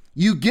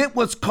 you get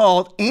what's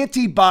called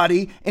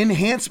antibody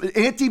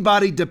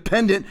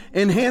dependent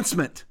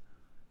enhancement.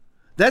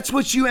 That's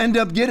what you end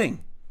up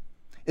getting.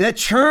 That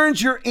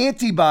churns your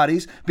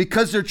antibodies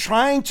because they're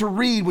trying to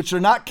read, which they're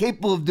not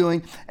capable of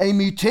doing, a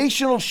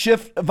mutational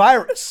shift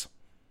virus.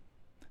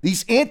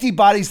 These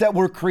antibodies that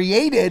were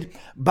created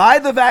by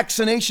the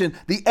vaccination,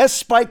 the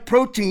S-spike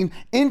protein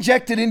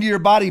injected into your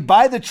body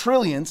by the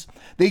trillions,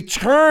 they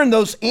turn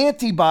those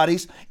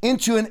antibodies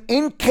into an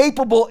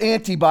incapable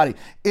antibody.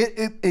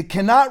 It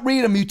cannot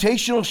read a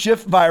mutational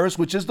shift virus,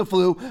 which is the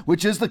flu,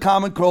 which is the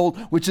common cold,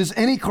 which is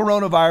any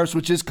coronavirus,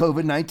 which is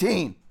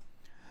COVID-19.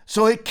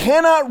 So it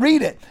cannot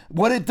read it.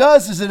 What it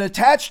does is it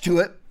attaches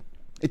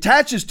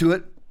to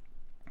it.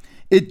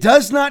 It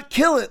does not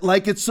kill it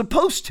like it's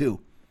supposed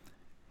to.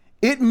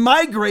 It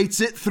migrates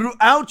it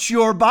throughout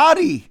your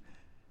body.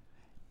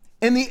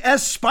 And the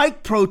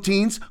S-spike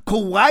proteins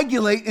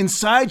coagulate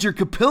inside your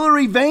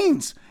capillary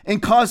veins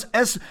and cause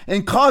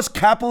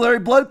capillary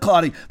blood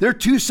clotting. They're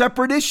 2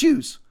 separate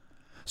issues.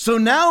 So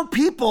now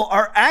people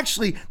are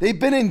they've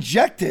been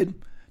injected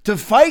to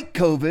fight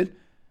COVID,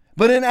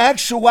 but in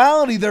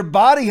actuality, their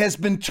body has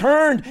been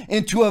turned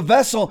into a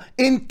vessel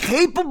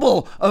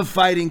incapable of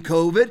fighting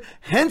COVID.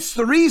 Hence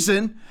the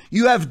reason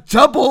you have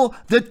double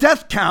the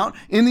death count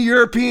in the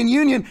European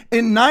Union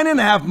in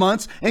 9.5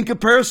 months in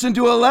comparison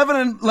to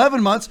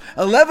 11 months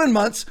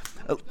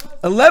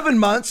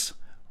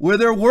where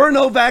there were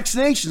no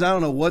vaccinations. I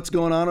don't know what's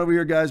going on over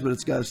here, guys, but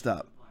it's got to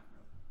stop.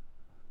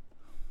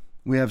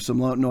 We have some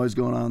noise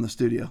going on in the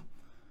studio.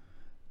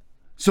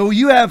 So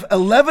you have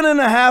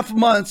 11.5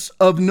 months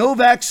of no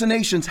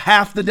vaccinations,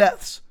 half the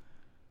deaths.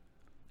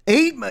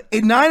 11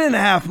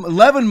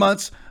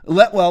 months,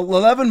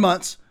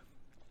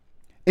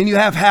 and you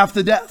have half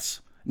the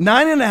deaths.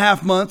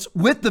 9.5 months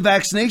with the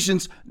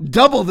vaccinations,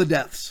 double the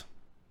deaths.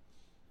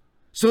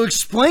 So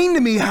explain to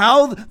me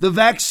how the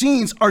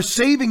vaccines are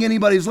saving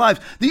anybody's lives.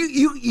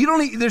 You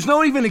don't. There's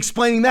no even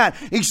explaining that.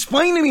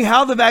 Explain to me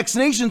how the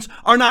vaccinations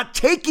are not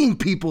taking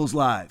people's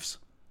lives.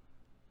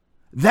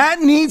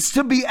 That needs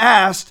to be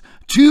asked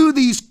to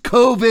these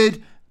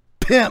COVID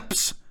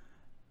pimps.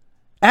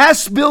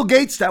 Ask Bill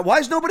Gates that. Why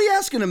is nobody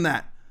asking him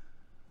that?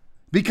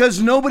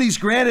 Because nobody's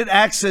granted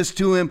access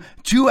to him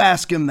to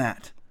ask him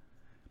that.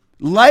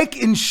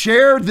 Like and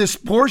share this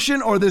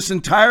portion or this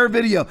entire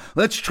video.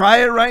 Let's try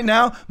it right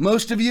now.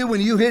 Most of you,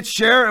 when you hit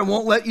share, it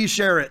won't let you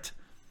share it.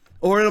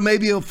 Or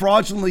it'll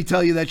fraudulently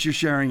tell you that you're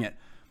sharing it.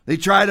 They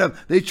try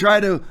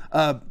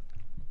to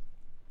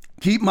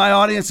keep my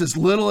audience as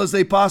little as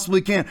they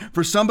possibly can.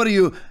 For somebody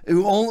who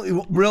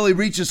only really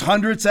reaches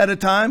hundreds at a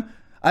time,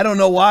 I don't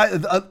know why.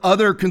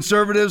 Other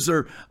conservatives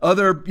or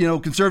other,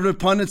 conservative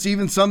pundits,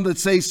 even some that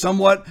say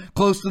somewhat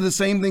close to the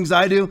same things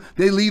I do,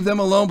 they leave them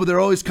alone, but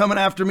they're always coming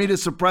after me to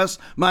suppress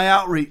my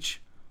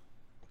outreach.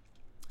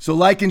 So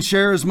like and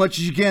share as much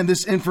as you can.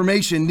 This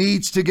information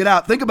needs to get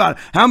out. Think about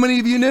it. How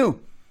many of you knew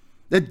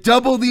that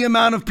double the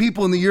amount of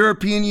people in the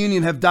European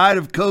Union have died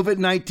of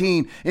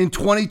COVID-19 in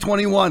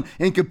 2021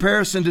 in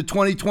comparison to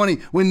 2020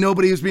 when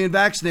nobody was being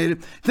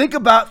vaccinated? Think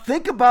about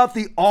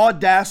the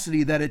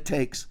audacity that it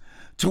takes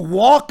to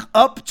walk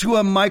up to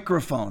a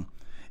microphone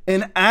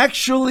and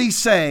actually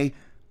say,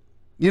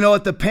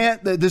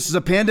 this is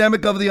a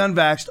pandemic of the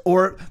unvaxxed,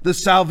 or the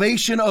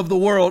salvation of the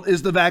world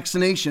is the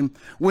vaccination,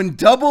 when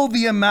double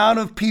the amount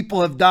of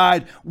people have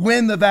died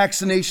when the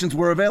vaccinations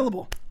were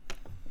available.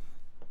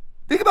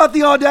 Think about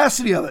the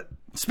audacity of it.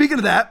 Speaking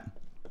of that,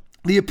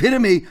 the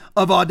epitome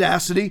of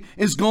audacity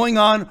is going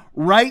on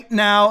right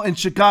now in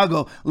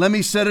Chicago. Let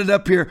me set it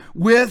up here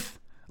with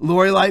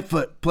Lori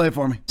Lightfoot. Play it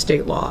for me.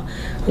 State law.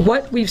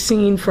 What we've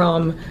seen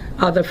from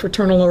the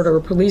Fraternal Order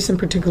of Police, and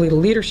particularly the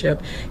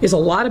leadership, is a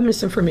lot of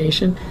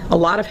misinformation, a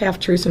lot of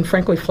half-truths, and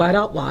frankly flat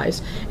out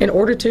lies in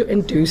order to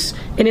induce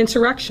an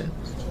insurrection.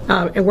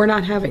 And we're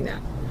not having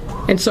that.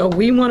 And so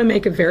we want to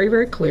make it very,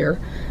 very clear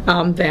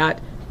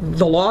that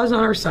the law is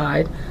on our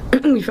side.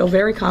 We feel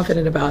very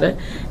confident about it.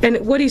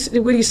 And what he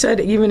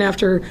said, even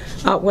after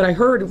what I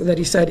heard that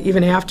he said,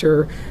 even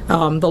after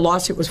the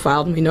lawsuit was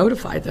filed and we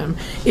notified them,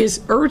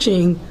 is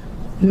urging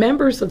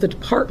members of the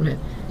department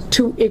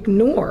to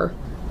ignore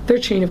their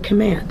chain of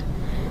command.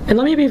 And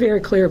let me be very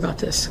clear about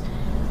this.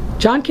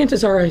 John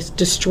Quintazar has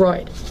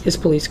destroyed his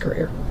police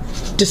career,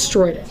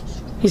 destroyed it.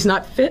 He's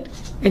not fit,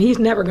 and he's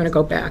never going to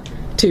go back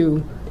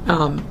to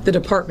the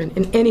department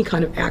in any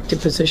kind of active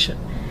position.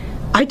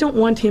 I don't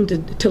want him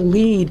to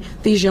lead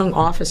these young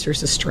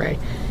officers astray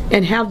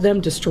and have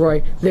them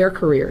destroy their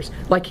careers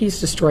like he's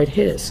destroyed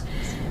his.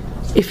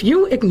 If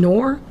you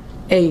ignore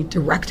a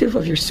directive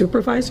of your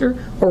supervisor,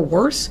 or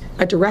worse,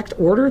 a direct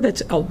order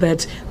that's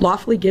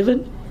lawfully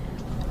given,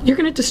 you're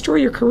going to destroy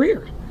your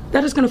career.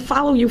 That is going to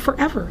follow you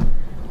forever.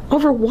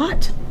 Over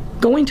what?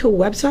 Going to a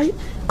website,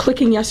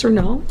 clicking yes or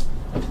no,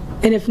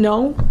 and if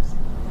no,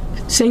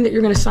 saying that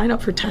you're going to sign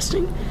up for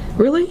testing?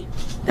 Really?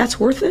 That's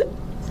worth it?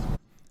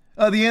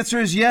 The answer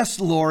is yes,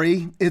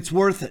 Lori, it's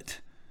worth it.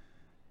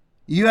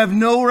 You have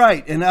no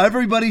right, and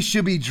everybody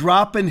should be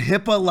dropping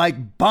HIPAA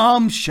like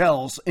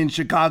bombshells in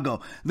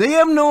Chicago. They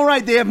have no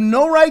right. They have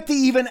no right to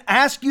even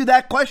ask you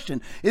that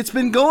question. It's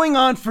been going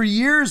on for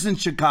years in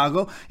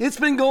Chicago. It's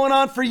been going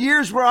on for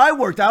years where I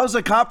worked. I was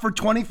a cop for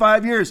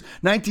 25 years,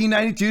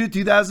 1992 to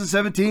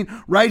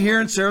 2017, right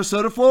here in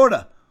Sarasota,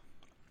 Florida.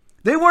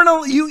 They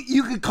weren't,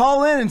 you could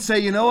call in and say,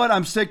 you know what,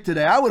 I'm sick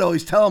today. I would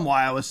always tell them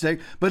why I was sick,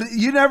 but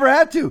you never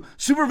had to.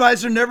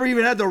 Supervisor never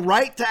even had the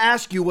right to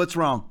ask you what's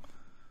wrong.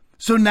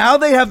 So now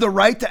they have the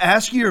right to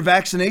ask you your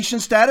vaccination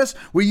status,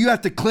 where you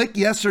have to click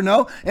yes or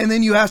no, and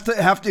then you have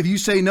to if you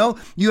say no,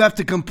 you have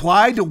to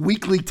comply to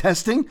weekly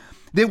testing,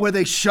 where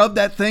they shove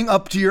that thing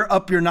up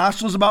your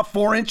nostrils about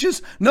 4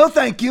 inches. No,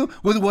 thank you,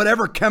 with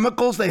whatever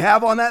chemicals they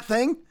have on that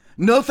thing.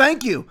 No,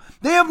 thank you.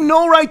 They have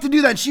no right to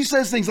do that. She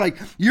says things like,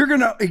 you're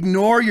going to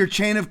ignore your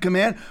chain of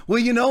command. Well,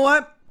 you know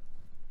what?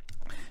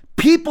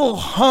 People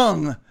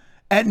hung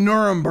at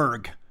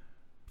Nuremberg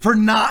for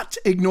not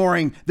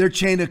ignoring their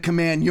chain of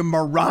command, you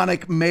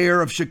moronic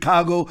mayor of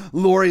Chicago,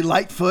 Lori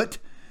Lightfoot.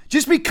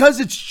 Just because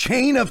it's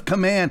chain of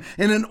command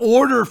and an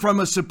order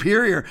from a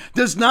superior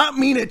does not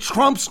mean it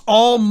trumps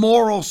all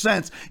moral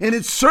sense. And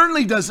it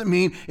certainly doesn't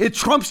mean it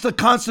trumps the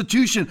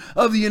Constitution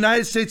of the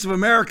United States of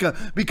America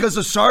because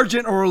a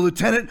sergeant or a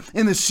lieutenant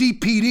in the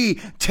CPD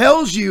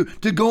tells you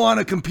to go on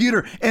a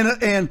computer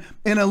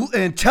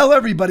and tell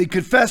everybody,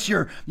 confess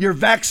your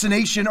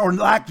vaccination or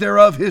lack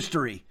thereof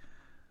history.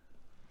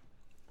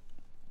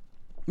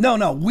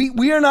 No,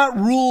 we are not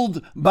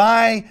ruled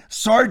by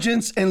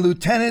sergeants and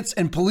lieutenants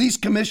and police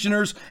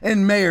commissioners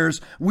and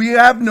mayors. We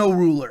have no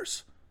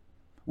rulers.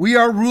 We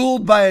are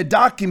ruled by a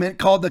document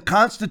called the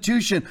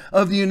Constitution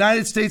of the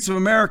United States of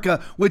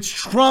America, which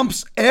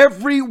trumps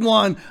every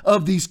one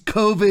of these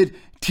COVID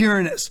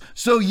tyrannists.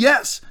 So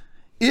yes,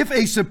 If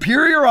a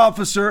superior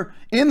officer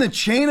in the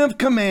chain of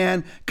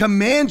command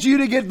commands you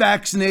to get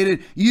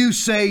vaccinated, you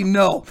say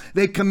no.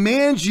 They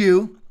command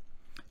you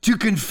to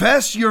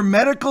confess your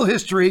medical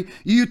history.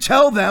 You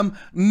tell them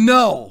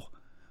no.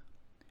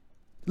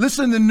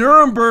 Listen, the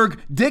Nuremberg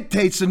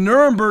dictates, the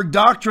Nuremberg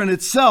doctrine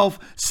itself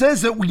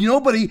says that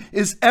nobody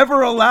is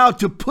ever allowed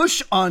to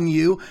push on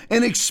you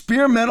an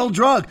experimental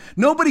drug.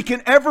 Nobody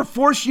can ever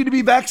force you to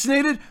be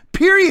vaccinated,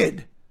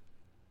 period.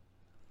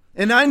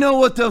 And I know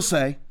what they'll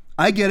say.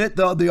 I get it.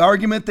 The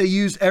argument they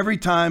use every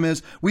time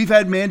is we've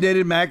had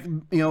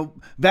mandated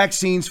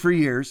vaccines for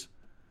years.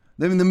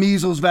 I mean, the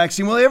measles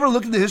vaccine. Will they ever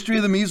look at the history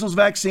of the measles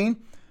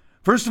vaccine?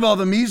 First of all,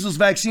 the measles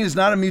vaccine is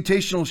not a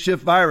mutational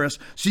shift virus,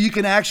 so you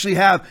can actually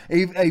have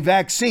a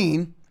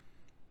vaccine,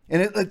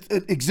 and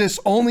it exists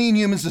only in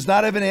humans, does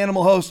not have an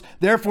animal host,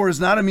 therefore is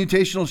not a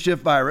mutational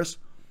shift virus.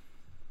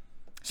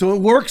 So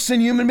it works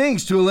in human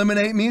beings to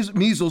eliminate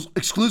measles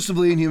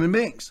exclusively in human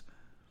beings.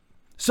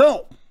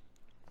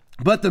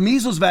 But the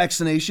measles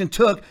vaccination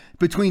took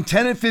between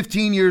 10 and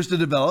 15 years to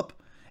develop,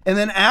 and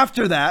then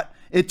after that,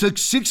 it took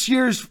 6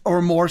 years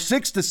or more,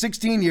 6 to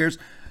 16 years,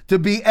 to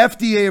be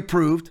FDA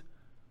approved.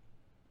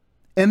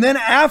 And then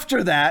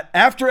after that,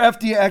 after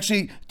FDA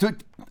actually took,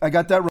 I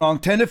got that wrong,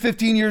 10 to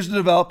 15 years to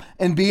develop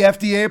and be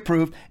FDA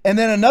approved, and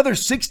then another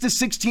 6 to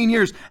 16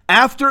 years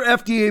after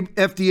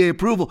FDA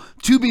approval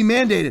to be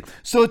mandated.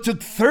 So it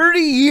took 30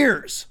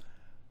 years,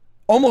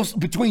 almost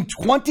between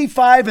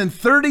 25 and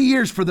 30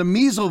 years for the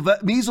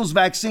measles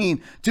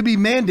vaccine to be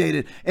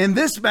mandated. And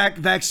this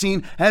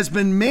vaccine has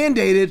been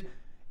mandated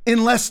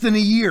in less than a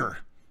year.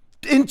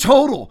 In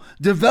total,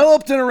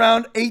 developed in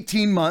around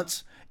 18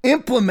 months,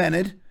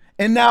 implemented,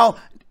 and now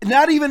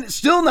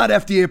still not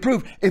FDA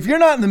approved. If you're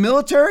not in the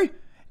military,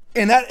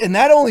 and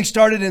that only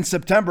started in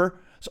September,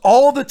 so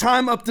all the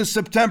time up to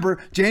September,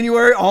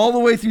 January, all the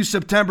way through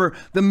September,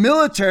 the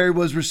military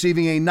was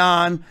receiving a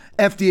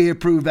non-FDA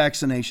approved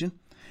vaccination.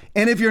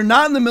 And if you're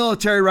not in the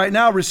military right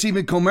now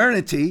receiving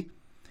Comirnaty,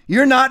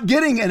 you're not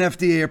getting an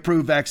FDA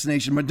approved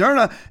vaccination.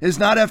 Moderna is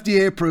not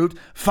FDA approved.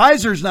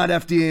 Pfizer's not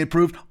FDA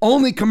approved.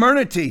 Only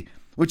Comirnaty,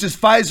 which is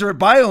Pfizer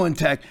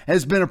BioNTech,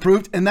 has been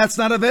approved, and that's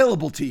not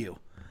available to you.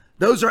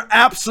 Those are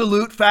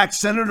absolute facts.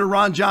 Senator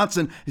Ron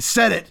Johnson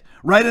said it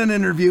right in an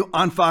interview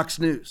on Fox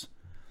News.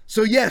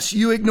 So yes,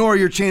 you ignore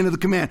your chain of the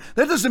command.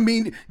 That doesn't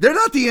mean they're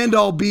not the end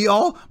all be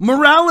all.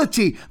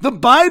 Morality, the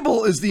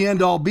Bible is the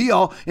end all be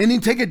all. And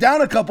you take it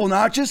down a couple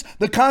notches,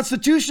 the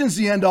Constitution's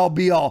the end all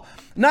be all.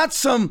 Not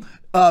some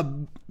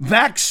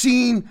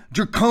vaccine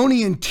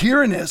draconian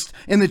tyrannist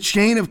in the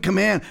chain of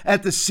command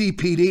at the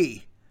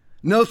CPD.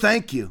 No,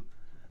 thank you.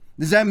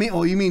 Does that mean,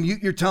 you mean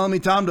you're telling me,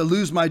 Tom, to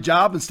lose my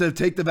job instead of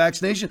take the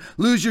vaccination?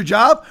 Lose your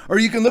job? Or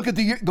you can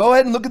go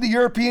ahead and look at the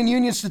European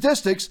Union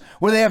statistics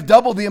where they have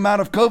double the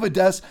amount of COVID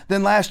deaths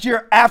than last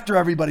year after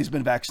everybody's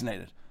been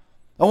vaccinated.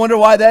 I wonder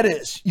why that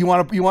is. You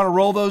want to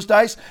roll those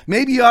dice?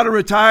 Maybe you ought to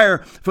retire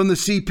from the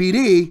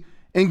CPD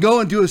and go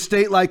into a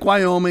state like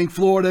Wyoming,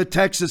 Florida,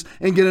 Texas,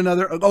 and get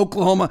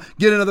Oklahoma,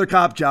 get another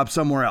cop job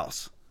somewhere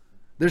else.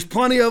 There's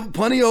plenty of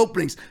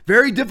openings.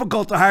 Very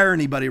difficult to hire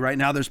anybody right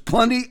now. There's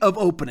plenty of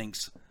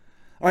openings.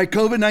 All right,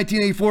 COVID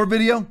 1984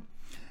 video.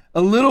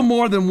 A little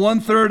more than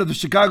 1/3 of the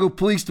Chicago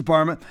Police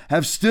Department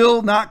have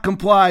still not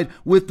complied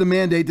with the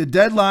mandate. The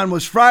deadline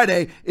was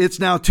Friday. It's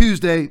now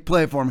Tuesday.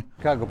 Play it for me.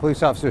 Chicago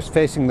police officers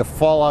facing the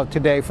fallout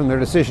today from their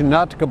decision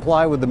not to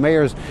comply with the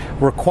mayor's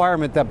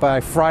requirement that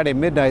by Friday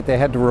midnight they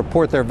had to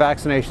report their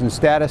vaccination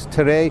status.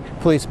 Today,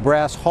 police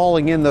brass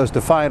hauling in those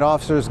defiant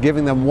officers,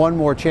 giving them one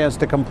more chance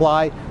to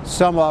comply.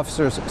 Some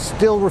officers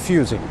still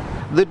refusing.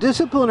 The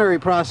disciplinary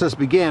process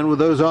began with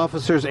those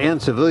officers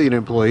and civilian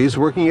employees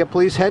working at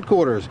police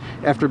headquarters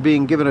after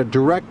being given a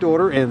direct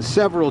order and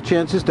several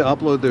chances to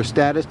upload their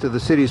status to the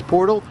city's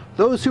portal.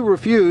 Those who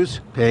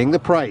refuse paying the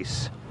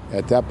price.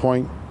 At that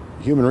point,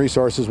 Human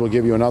Resources will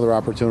give you another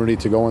opportunity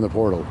to go in the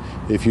portal.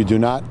 If you do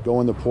not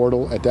go in the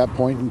portal at that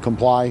point and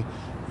comply,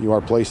 you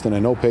are placed in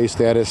a no-pay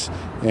status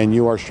and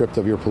you are stripped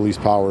of your police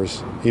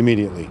powers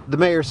immediately. The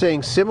mayor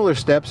saying similar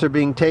steps are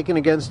being taken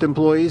against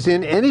employees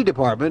in any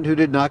department who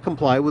did not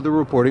comply with the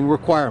reporting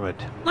requirement.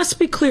 Let's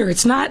be clear,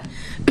 it's not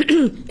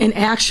an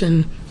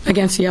action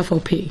against the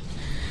FOP.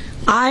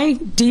 I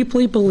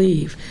deeply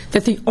believe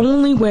that the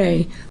only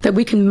way that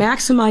we can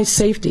maximize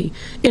safety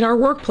in our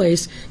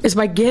workplace is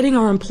by getting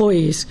our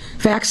employees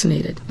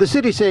vaccinated. The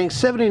city saying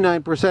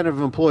 79% of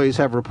employees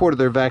have reported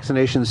their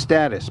vaccination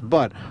status,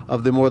 but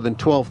of the more than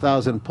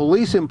 12,000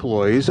 police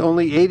employees,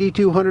 only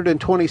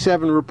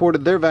 8,227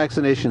 reported their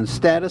vaccination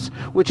status,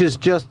 which is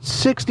just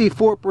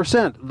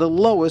 64%, the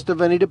lowest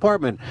of any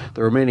department.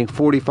 The remaining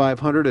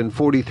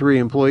 4,543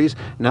 employees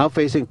now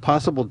facing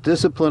possible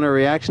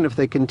disciplinary action if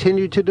they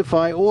continue to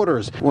defy orders.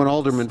 One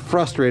alderman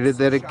frustrated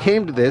that it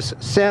came to this,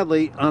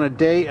 sadly, on a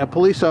day a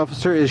police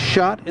officer is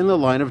shot in the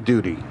line of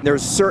duty.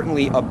 There's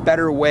certainly a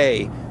better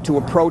way to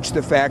approach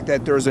the fact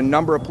that there's a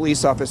number of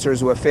police officers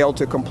who have failed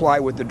to comply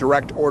with the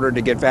direct order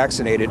to get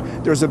vaccinated.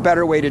 There's a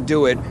better way to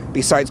do it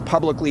besides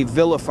publicly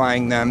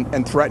vilifying them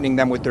and threatening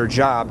them with their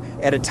job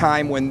at a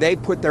time when they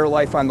put their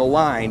life on the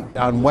line.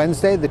 On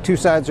Wednesday, the two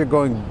sides are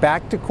going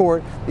back to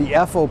court, the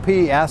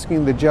FOP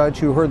asking the judge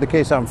who heard the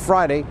case on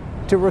Friday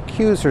to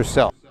recuse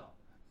herself.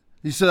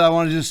 He said, I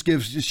want to just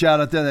give a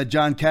shout out there that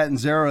John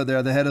Catanzaro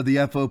there, the head of the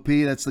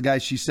FOP, that's the guy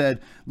she said,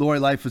 Lori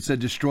Lightfoot said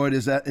destroyed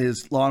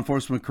his law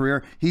enforcement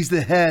career. He's the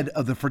head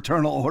of the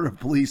Fraternal Order of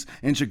Police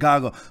in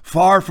Chicago,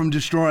 far from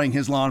destroying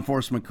his law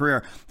enforcement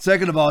career.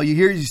 Second of all,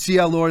 you see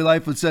how Lori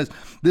Lightfoot says,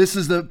 this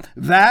is the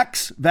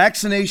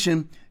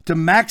vaccination to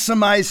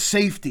maximize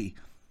safety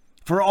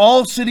for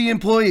all city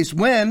employees.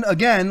 When,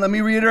 again, let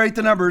me reiterate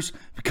the numbers,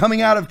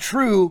 coming out of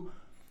true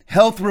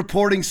health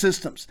reporting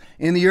systems.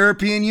 In the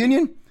European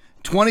Union,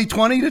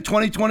 2020 to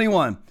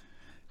 2021.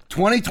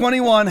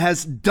 2021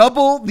 has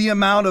double the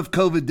amount of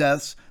COVID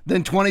deaths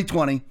than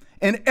 2020,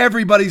 and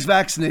everybody's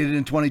vaccinated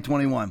in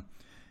 2021.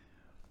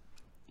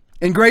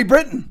 In Great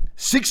Britain,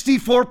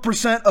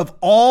 64% of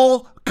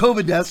all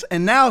COVID deaths,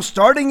 and now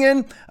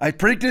I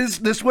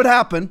predicted this would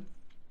happen,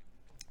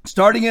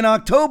 starting in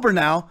October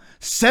now,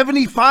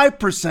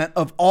 75%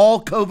 of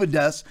all COVID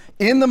deaths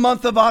in the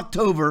month of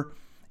October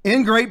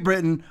in Great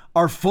Britain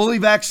are fully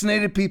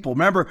vaccinated people.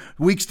 Remember,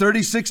 weeks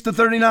 36 to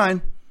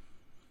 39.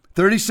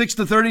 36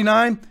 to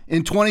 39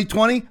 in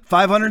 2020,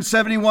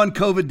 571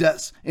 COVID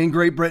deaths in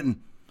Great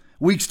Britain.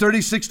 Weeks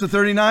 36 to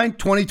 39,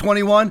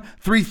 2021,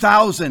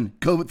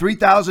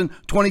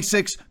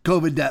 3,026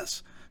 COVID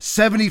deaths.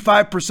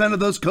 75%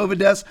 of those COVID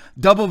deaths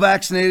double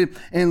vaccinated.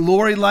 And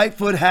Lori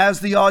Lightfoot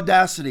has the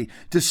audacity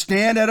to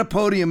stand at a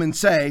podium and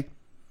say,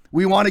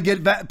 we want to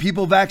get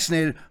people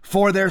vaccinated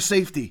for their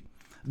safety.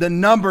 The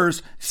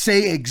numbers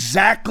say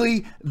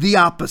exactly the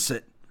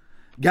opposite.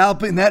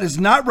 Galloping, that is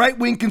not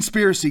right-wing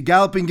conspiracy.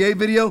 Galloping Gay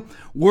video,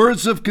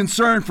 words of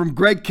concern from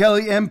Greg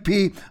Kelly,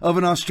 MP of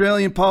an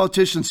Australian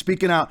politician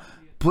speaking out.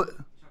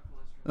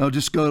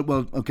 Just go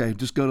to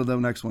the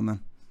next one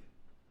then.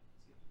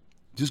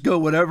 Just go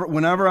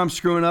whenever I'm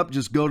screwing up,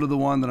 just go to the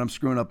one that I'm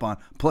screwing up on.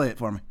 Play it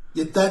for me.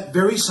 Yet that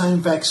very same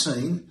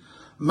vaccine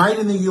made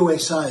in the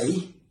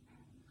USA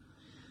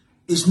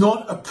is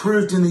not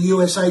approved in the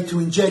USA to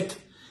inject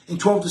in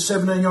 12 to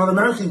 17-year-old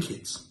American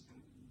kids.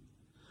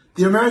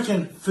 The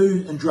American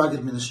Food and Drug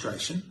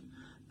Administration,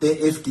 their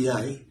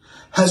FDA,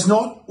 has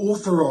not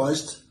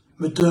authorised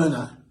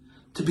Moderna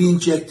to be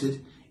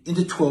injected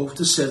into 12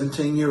 to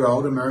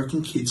 17-year-old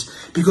American kids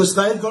because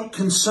they've got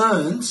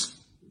concerns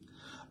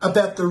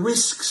about the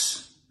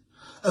risks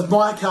of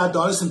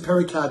myocarditis and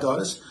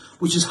pericarditis,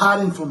 which is heart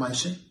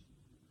inflammation.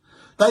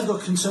 They've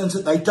got concerns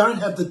that they don't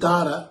have the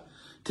data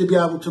to be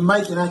able to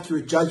make an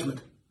accurate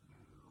judgment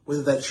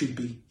whether that should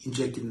be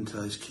injected into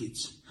those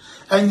kids.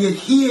 And yet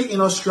here in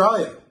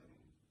Australia,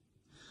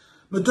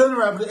 Moderna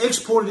are able to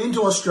export it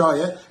into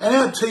Australia, and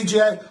our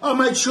TGA, oh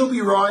mate, she'll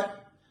be right,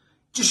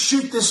 just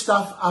shoot this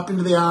stuff up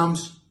into the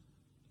arms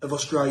of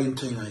Australian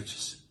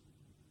teenagers.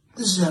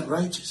 This is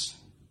outrageous.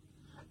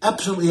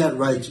 Absolutely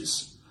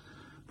outrageous.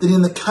 That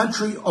in the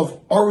country of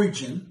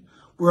origin,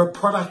 where a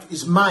product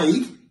is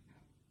made,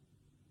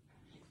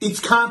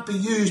 it can't be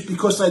used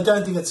because they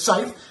don't think it's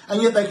safe,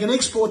 and yet they can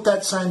export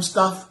that same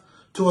stuff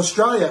to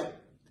Australia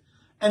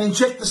and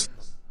inject the...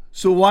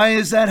 So why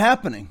is that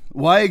happening?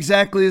 Why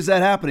exactly is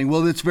that happening?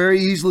 Well, it's very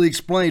easily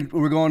explained.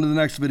 We're going to the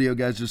next video,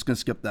 guys. Just going to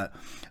skip that.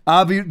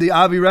 The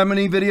Avi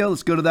Remini video,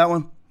 let's go to that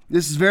one.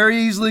 This is very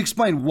easily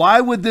explained.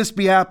 Why would this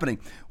be happening?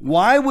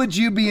 Why would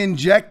you be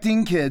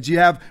injecting kids? You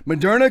have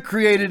Moderna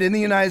created in the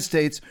United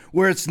States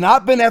where it's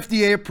not been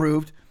FDA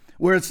approved,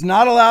 where it's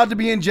not allowed to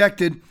be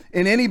injected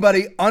in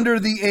anybody under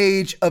the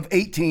age of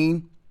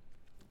 18.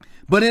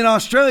 But in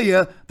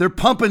Australia, they're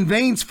pumping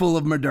veins full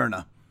of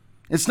Moderna.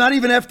 It's not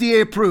even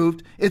FDA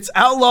approved. It's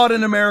outlawed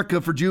in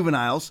America for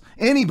juveniles.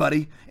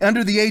 Anybody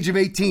under the age of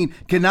 18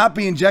 cannot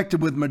be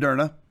injected with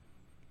Moderna.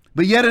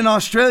 But yet in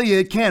Australia,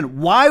 it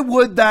can. Why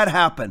would that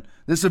happen?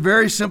 This is a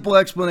very simple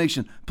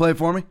explanation. Play it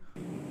for me.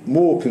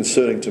 More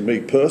concerning to me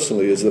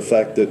personally is the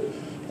fact that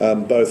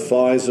both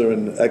Pfizer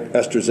and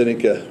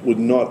AstraZeneca would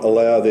not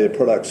allow their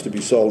products to be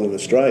sold in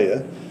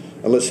Australia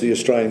unless the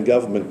Australian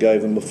government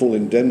gave them a full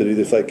indemnity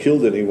that if they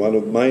killed anyone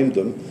or maimed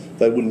them,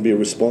 they wouldn't be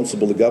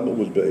responsible, the government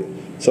would be.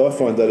 So I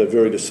find that a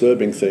very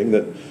disturbing thing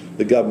that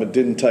the government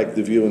didn't take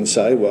the view and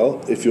say,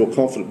 well, if you're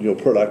confident in your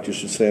product, you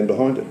should stand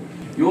behind it.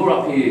 You're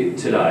up here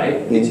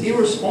today. It's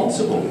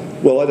irresponsible.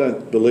 Well, I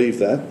don't believe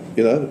that,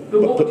 you know.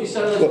 But what would you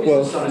say to those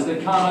business owners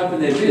that can't open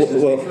their business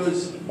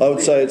because I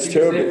would say it's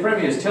terrible. Their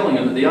Premier's telling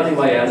them that the only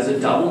way out is a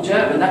double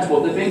jab, and that's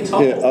what they're being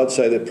told. Yeah, I'd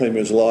say their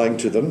Premier's lying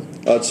to them.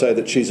 I'd say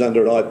that she's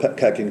under an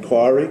IPAC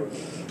inquiry,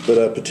 that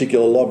a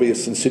particular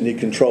lobbyist in Sydney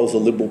controls the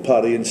Liberal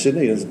Party in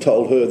Sydney and has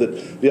told her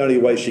that the only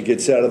way she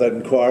gets out of that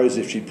inquiry is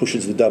if she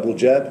pushes the double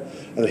jab,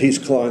 and his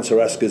clients are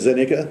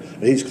AstraZeneca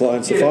and his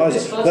clients are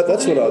Pfizer.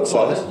 That's what I'd say.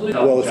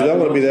 Well, if you don't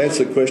want me to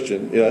answer the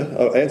question, you know,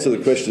 I'll answer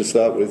the question to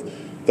start with.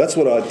 That's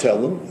what I'd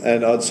tell them,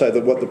 and I'd say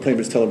that what the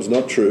Premier's telling them is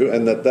not true,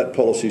 and that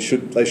policy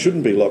they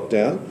shouldn't be locked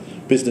down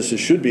businesses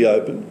should be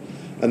open,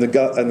 and the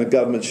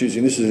government's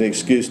using this as an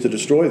excuse to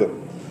destroy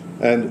them.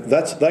 And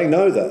they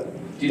know that.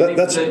 Do you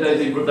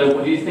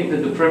think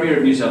that the Premier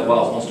of New South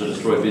Wales wants to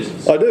destroy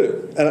business? I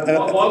do.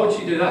 Why would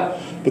she do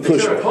that? Because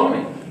it's her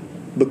economy.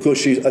 Because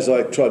she's, as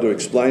I tried to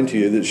explain to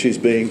you, that she's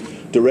being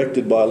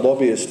directed by a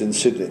lobbyist in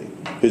Sydney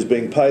who's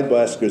being paid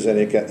by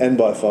AstraZeneca and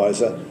by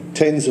Pfizer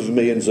tens of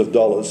millions of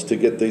dollars to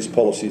get these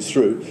policies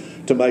through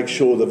to make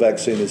sure the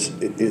vaccine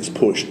is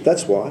pushed.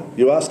 That's why.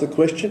 You asked the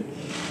question,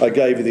 I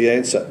gave you the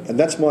answer. And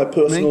that's my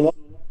personal knowledge.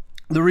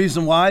 The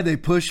reason why they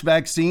push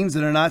vaccines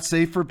that are not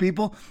safe for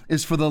people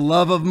is for the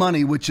love of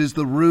money, which is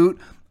the root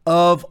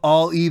of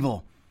all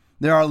evil.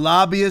 There are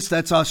lobbyists,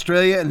 that's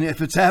Australia, and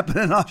if it's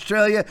happening in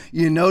Australia,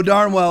 you know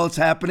darn well it's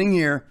happening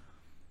here.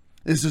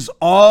 This is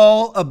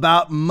all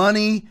about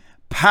money,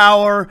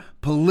 power,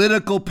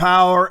 political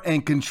power,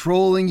 and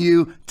controlling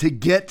you to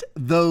get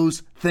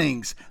those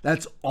things.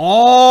 That's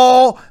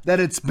all that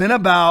it's been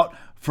about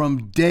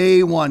from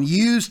day one.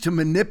 Used to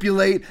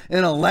manipulate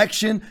an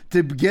election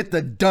to get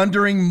the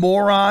dundering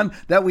moron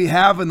that we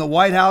have in the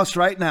White House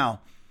right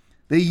now.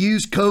 They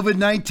use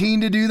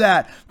COVID-19 to do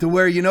that, to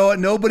where, you know what,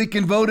 nobody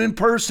can vote in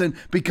person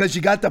because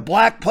you got the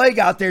black plague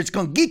out there. It's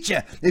going to get you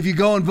if you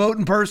go and vote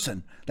in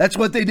person. That's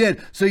what they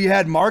did. So you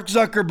had Mark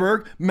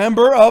Zuckerberg,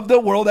 member of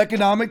the World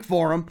Economic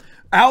Forum,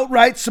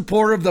 outright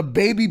supporter of the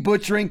baby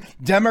butchering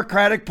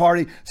Democratic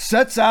Party,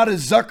 sets out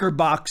his Zucker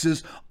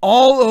boxes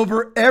all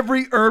over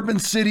every urban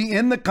city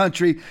in the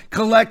country,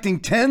 collecting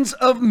tens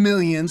of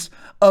millions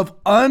of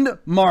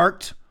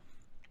unmarked,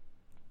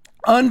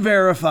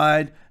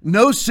 unverified,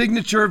 no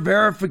signature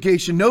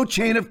verification, no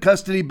chain of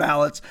custody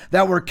ballots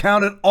that were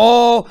counted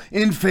all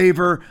in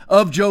favor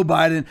of Joe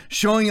Biden,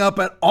 showing up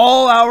at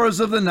all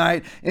hours of the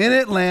night in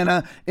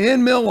Atlanta,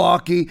 in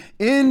Milwaukee,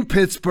 in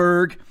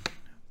Pittsburgh,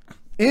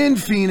 in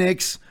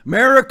Phoenix,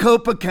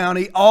 Maricopa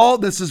County. All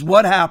this is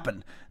what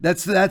happened.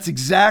 That's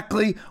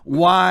exactly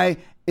why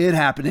it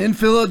happened. In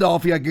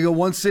Philadelphia, I could go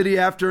one city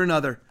after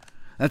another.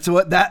 That's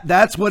what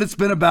it's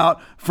been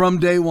about from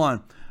day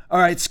one. All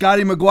right,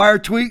 Scotty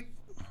McGuire tweet.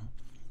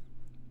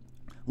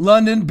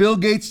 London, Bill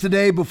Gates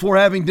today before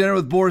having dinner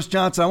with Boris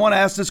Johnson. I want to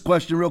ask this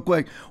question real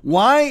quick.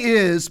 Why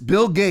is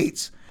Bill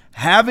Gates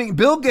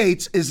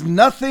is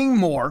nothing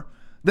more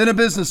than a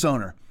business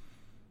owner.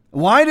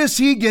 Why does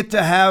he get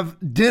to have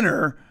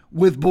dinner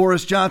with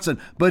Boris Johnson?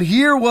 But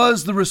here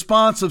was the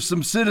response of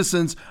some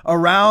citizens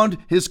around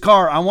his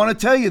car. I want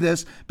to tell you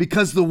this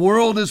because the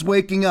world is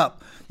waking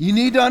up. You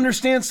need to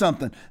understand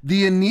something.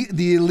 The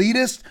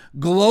elitist,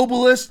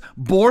 globalist,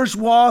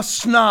 bourgeois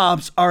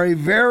snobs are a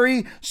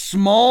very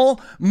small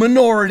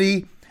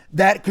minority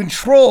that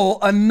control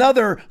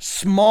another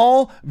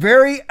small,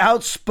 very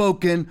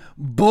outspoken,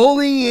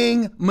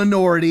 bullying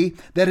minority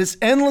that is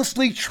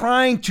endlessly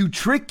trying to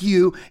trick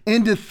you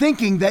into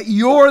thinking that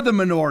you're the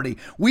minority.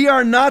 We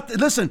are not.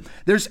 Listen,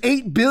 there's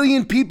 8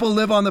 billion people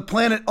live on the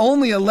planet,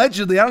 only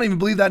allegedly, I don't even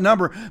believe that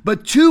number,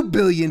 but 2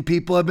 billion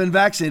people have been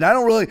vaccinated. I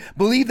don't really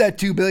believe that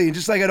 2 billion,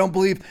 just like I don't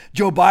believe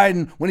Joe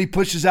Biden when he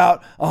pushes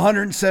out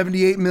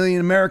 178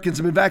 million Americans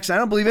have been vaccinated.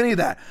 I don't believe any of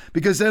that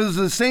because those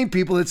are the same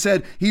people that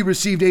said he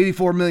received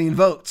 84 million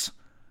votes.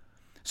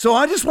 So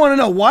I just want to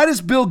know, why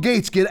does Bill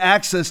Gates get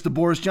access to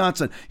Boris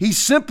Johnson? He's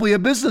simply a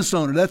business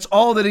owner. That's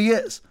all that he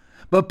is.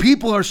 But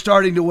people are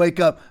starting to wake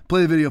up.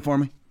 Play the video for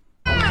me.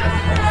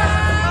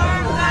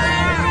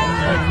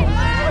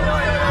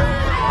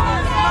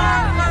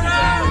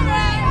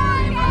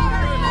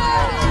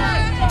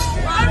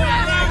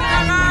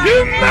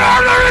 You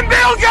murdering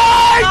Bill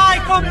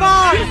Gates! Come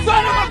on! You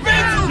son of a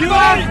bitch! You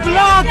have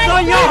blood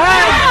on your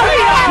hands!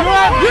 You have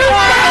blood!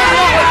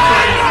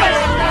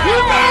 You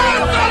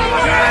murdered son of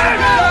a bitch!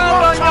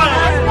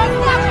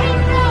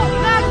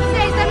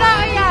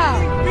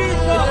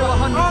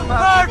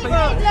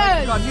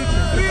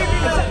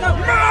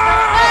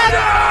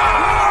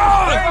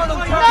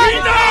 We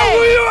know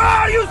who you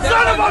are, you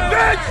son of a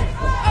bitch!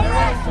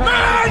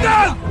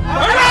 Murder!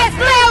 Arrest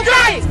Bill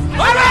Gates!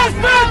 Arrest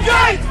Bill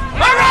Gates!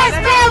 Arrest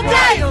Bill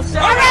Gates!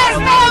 Arrest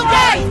Bill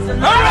Gates!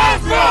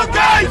 Arrest Bill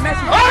Gates!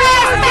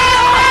 Arrest Bill Gates!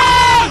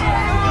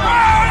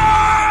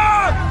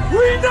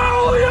 We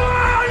know who you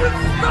are, you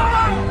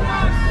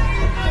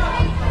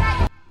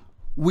son!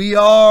 We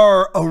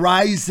are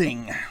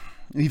arising.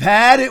 We've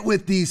had it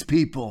with these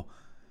people.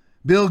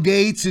 Bill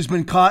Gates, who's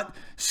been caught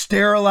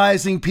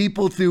sterilizing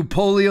people through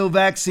polio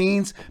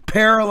vaccines,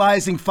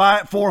 paralyzing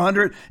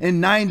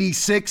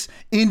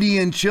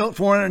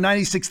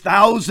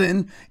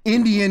 496,000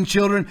 Indian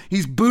children.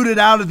 He's booted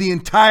out of the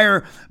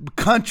entire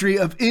country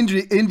of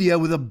India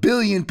with 1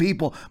 billion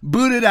people.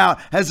 Booted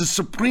out, has a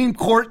Supreme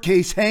Court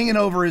case hanging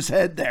over his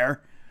head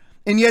there.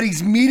 And yet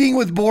he's meeting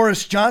with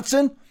Boris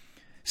Johnson.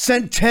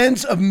 Sent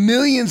tens of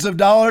millions of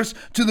dollars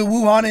to the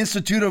Wuhan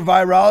Institute of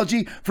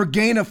Virology for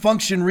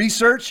gain-of-function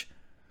research.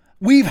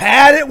 We've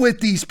had it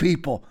with these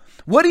people.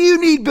 What do you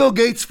need Bill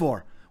Gates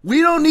for?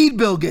 We don't need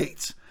Bill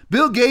Gates.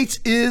 Bill Gates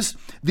is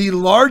the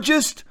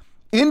largest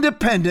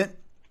independent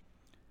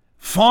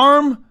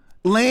farm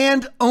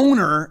land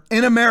owner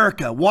in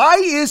America. Why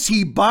is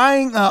he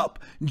buying up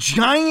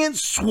giant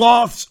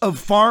swaths of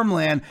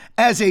farmland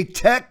as a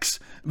tech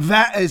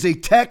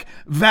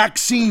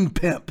vaccine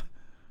pimp.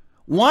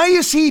 Why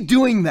is he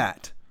doing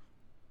that?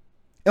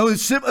 It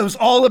was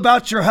all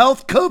about your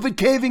health. COVID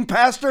caving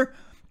pastor,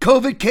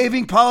 COVID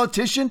caving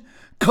politician,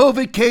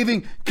 COVID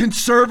caving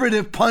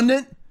conservative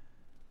pundit.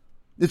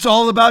 It's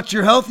all about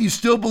your health. You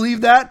still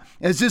believe that?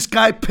 As this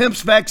guy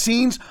pimps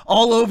vaccines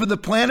all over the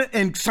planet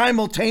and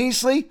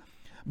simultaneously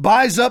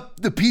buys up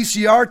the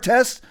PCR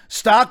test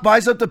stock,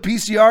 buys up the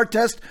PCR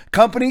test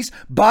companies,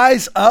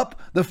 buys up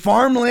the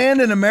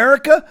farmland in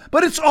America.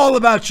 But it's all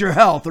about your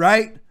health,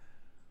 right?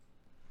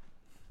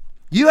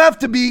 You have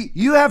to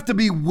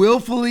be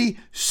willfully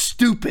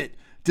stupid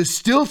to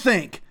still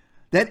think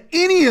that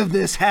any of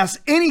this has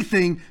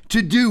anything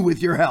to do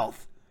with your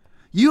health.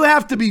 You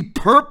have to be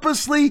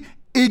purposely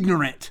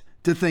ignorant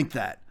to think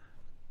that.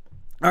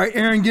 All right,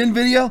 Aaron Ginn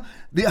video.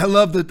 I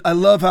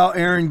love how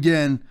Aaron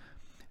Ginn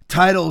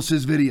titles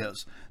his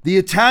videos. The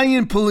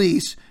Italian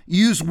police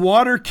use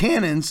water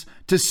cannons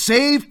to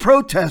save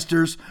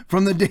protesters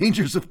from the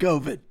dangers of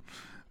COVID.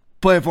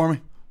 Play it for me.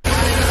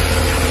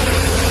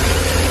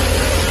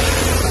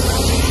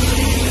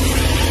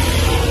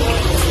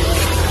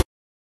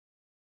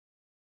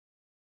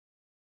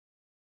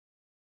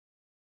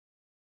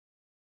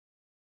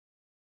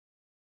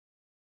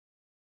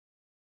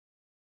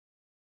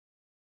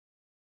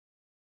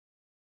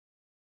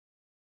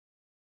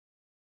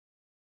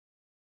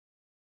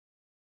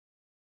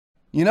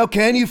 You know,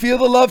 can you feel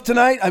the love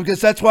tonight?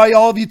 Because that's why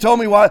all of you told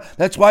me why.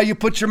 That's why you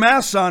put your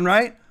masks on,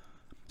 right?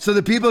 So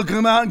that people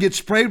come out and get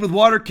sprayed with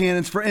water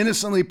cannons for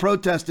innocently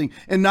protesting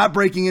and not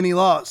breaking any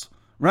laws,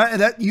 right?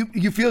 That you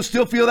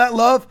still feel that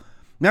love?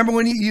 Remember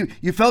when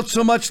you felt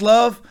so much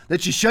love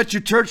that you shut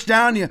your church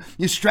down,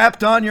 you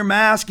strapped on your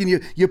mask and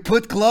you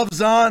put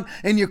gloves on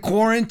and you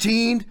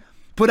quarantined?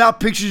 Put out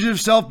pictures of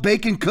yourself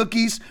baking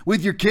cookies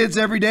with your kids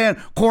every day on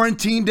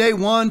quarantine day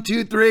 1,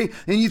 2, 3,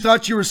 and you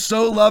thought you were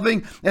so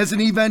loving as an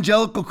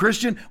evangelical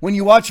Christian when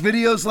you watch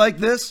videos like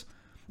this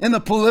and the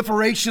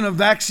proliferation of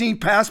vaccine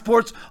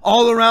passports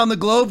all around the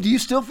globe. Do you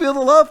still feel the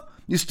love?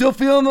 You still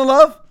feeling the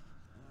love?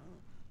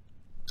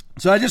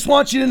 So I just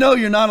want you to know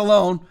you're not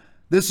alone.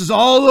 This is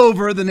all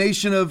over the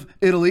nation of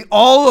Italy,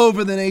 all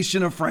over the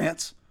nation of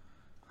France,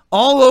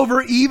 all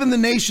over even the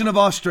nation of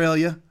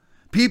Australia.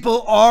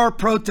 People are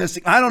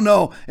protesting. I don't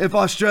know if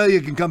Australia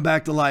can come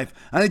back to life.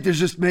 I think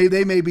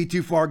they may be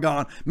too far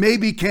gone.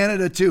 Maybe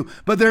Canada too.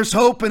 But there's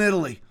hope in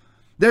Italy.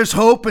 There's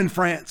hope in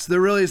France.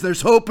 There really is.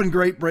 There's hope in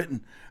Great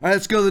Britain. All right,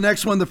 let's go to the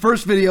next one. The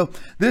first video.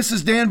 This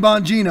is Dan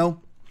Bongino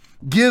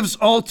gives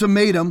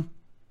ultimatum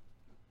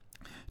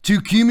to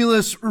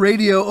Cumulus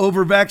Radio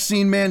over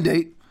vaccine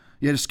mandate.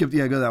 Go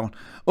that one.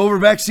 Over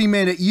vaccine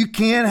mandate. You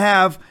can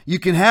have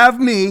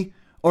me,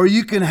 or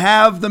you can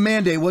have the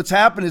mandate. What's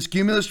happened is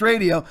Cumulus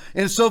Radio,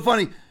 and it's so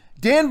funny.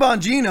 Dan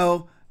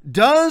Bongino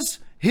does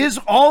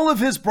all of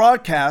his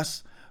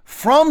broadcasts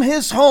from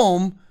his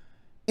home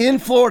in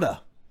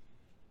Florida.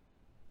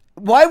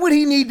 Why would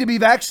he need to be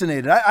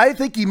vaccinated? I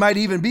think he might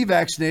even be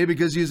vaccinated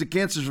because he's a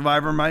cancer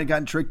survivor and might have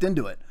gotten tricked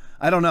into it.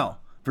 I don't know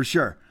for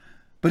sure.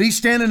 But he's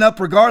standing up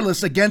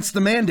regardless against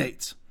the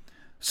mandates.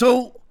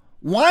 So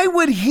why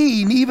would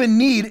he even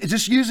need,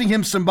 just using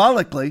him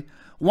symbolically,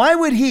 why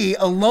would he,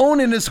 alone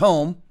in his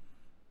home,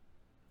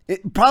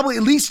 probably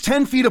at least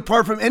 10 feet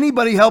apart from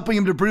anybody helping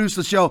him to produce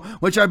the show,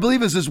 which I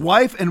believe is his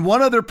wife and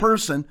one other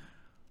person.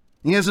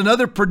 He has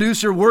another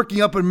producer working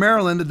up in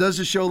Maryland that does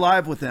the show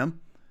live with him.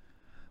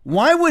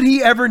 Why would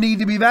he ever need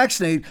to be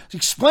vaccinated?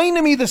 Explain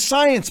to me the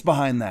science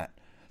behind that.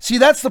 See,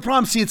 that's the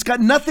problem. See, it's got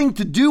nothing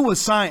to do with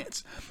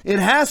science. It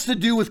has to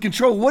do with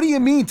control. What do you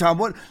mean, Tom?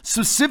 What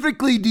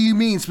specifically do you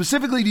mean?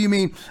 Specifically, do you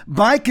mean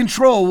by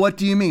control? What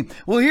do you mean?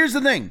 Well, here's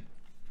the thing.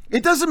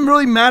 It doesn't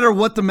really matter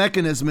what the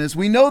mechanism is.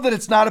 We know that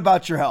it's not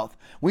about your health.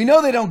 We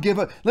know they don't give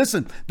a...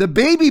 Listen, the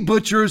baby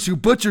butchers who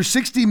butcher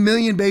 60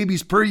 million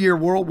babies per year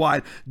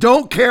worldwide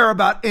don't care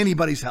about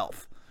anybody's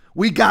health.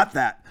 We got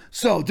that.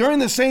 So during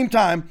the same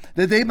time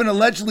that they've been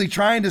allegedly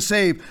trying to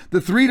save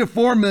the 3 to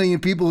 4 million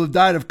people who have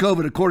died of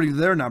COVID, according to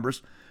their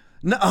numbers,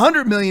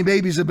 100 million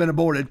babies have been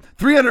aborted.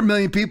 300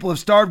 million people have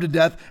starved to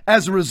death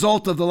as a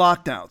result of the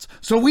lockdowns.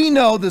 So we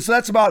know this.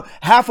 That's about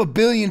 500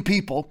 million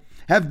people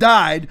have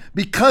died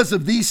because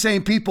of these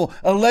same people.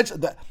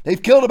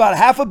 They've killed about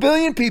 500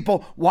 million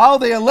people while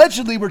they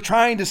allegedly were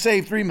trying to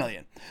save 3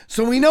 million.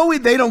 So we know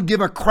they don't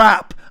give a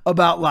crap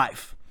about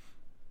life.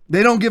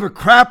 They don't give a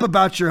crap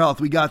about your health.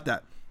 We got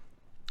that.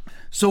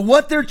 So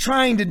what they're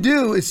trying to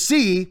do is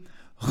see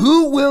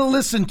who will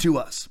listen to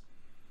us.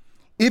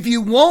 If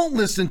you won't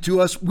listen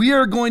to us, we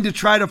are going to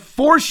try to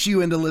force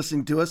you into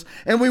listening to us,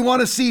 and we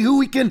want to see who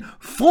we can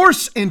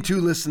force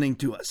into listening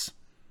to us.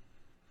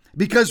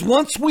 Because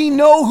once we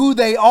know who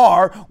they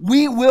are,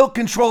 we will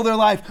control their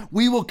life.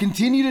 We will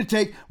continue to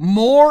take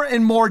more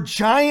and more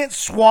giant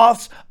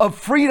swaths of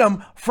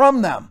freedom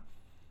from them.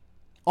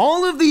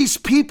 All of these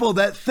people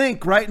that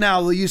think right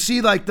now, you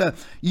see like the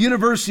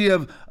University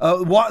of,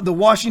 the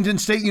Washington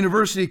State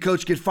University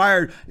coach get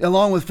fired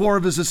along with 4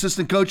 of his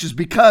assistant coaches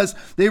because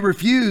they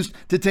refused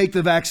to take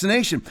the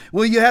vaccination.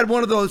 Well, you had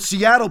one of those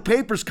Seattle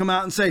papers come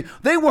out and say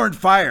they weren't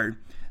fired.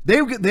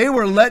 They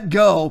were let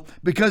go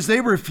because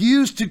they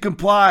refused to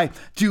comply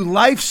to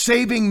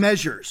life-saving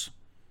measures.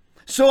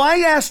 So I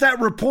asked that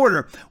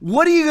reporter,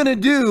 what are you going to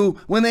do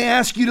when they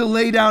ask you to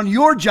lay down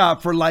your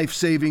job for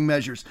life-saving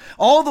measures?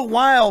 All the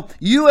while,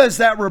 you as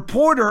that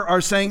reporter are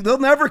saying, they'll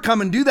never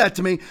come and do that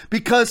to me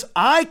because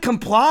I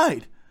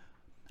complied.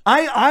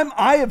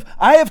 I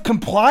have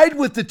complied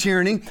with the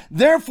tyranny.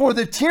 Therefore,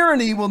 the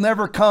tyranny will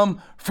never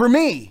come for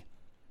me.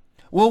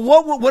 Well,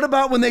 what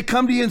about when they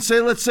come to you and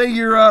say, let's say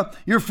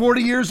you're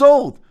 40 years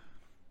old.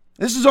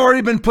 This has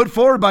already been put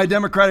forward by a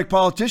Democratic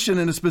politician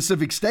in a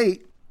specific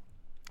state.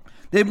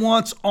 It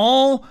wants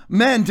all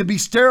men to be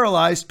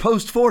sterilized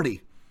post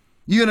 40.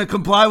 You going to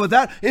comply with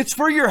that? It's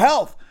for your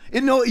health.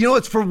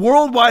 It's for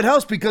worldwide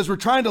health because we're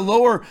trying to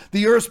lower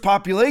the Earth's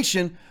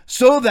population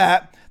so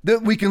that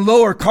we can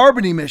lower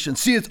carbon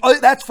emissions. See,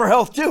 that's for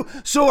health too.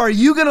 So are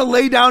you going to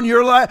lay down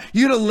your life?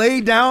 You going to lay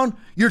down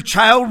your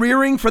child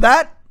rearing for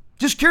that?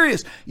 Just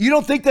curious. You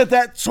don't think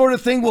that sort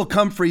of thing will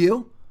come for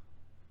you?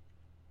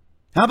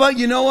 How about,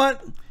 you know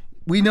what?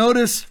 We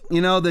notice,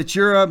 that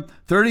you're a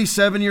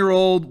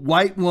 37-year-old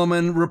white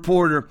woman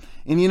reporter,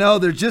 and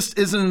there just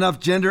isn't enough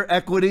gender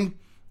equity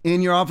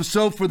in your office.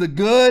 So for the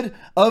good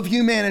of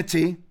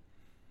humanity,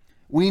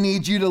 we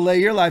need you to lay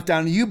your life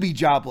down and you be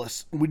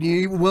jobless. Would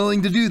you be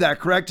willing to do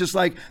that, correct? Just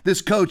like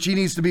this coach, he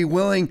needs to be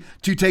willing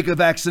to take a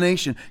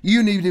vaccination.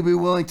 You need to be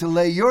willing to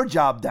lay your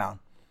job down.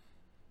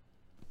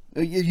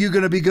 You're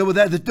going to be good with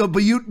that,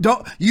 but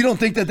you don't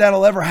think that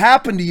that'll ever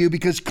happen to you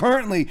because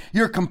currently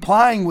you're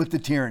complying with the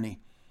tyranny.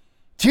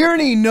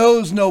 Tyranny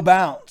knows no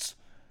bounds.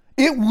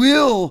 It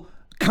will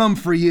come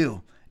for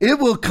you. It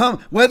will come,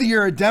 whether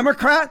you're a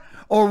Democrat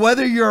or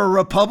whether you're a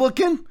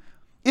Republican,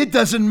 it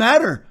doesn't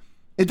matter.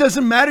 It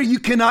doesn't matter. You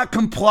cannot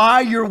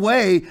comply your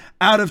way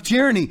out of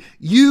tyranny.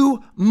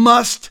 You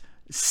must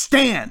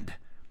stand.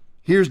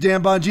 Here's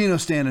Dan Bongino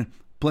standing.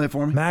 Play it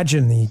for me.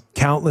 Imagine the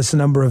countless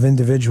number of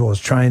individuals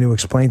trying to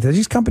explain to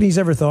these companies.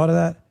 Ever thought of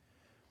that?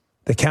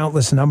 The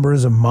countless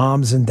numbers of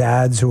moms and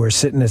dads who are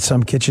sitting at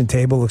some kitchen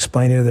table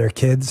explaining to their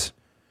kids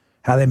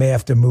how they may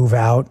have to move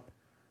out,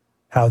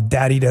 how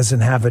daddy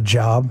doesn't have a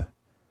job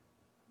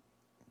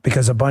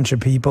because a bunch of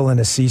people in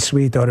a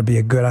C-suite thought it'd be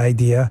a good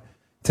idea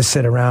to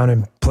sit around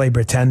and play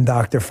pretend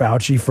Dr.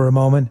 Fauci for a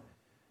moment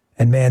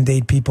and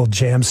mandate people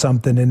jam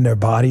something in their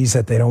bodies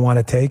that they don't want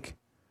to take.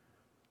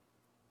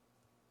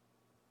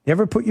 You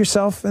ever put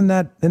yourself in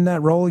that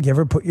role? You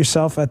ever put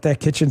yourself at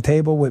that kitchen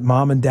table with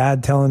mom and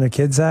dad telling their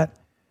kids that?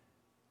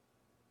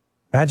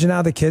 Imagine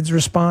how the kids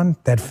respond,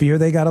 that fear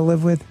they got to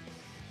live with.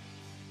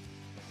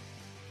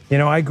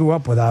 I grew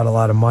up without a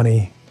lot of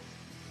money.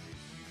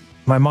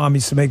 My mom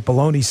used to make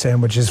bologna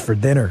sandwiches for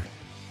dinner.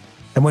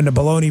 And when the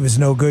bologna was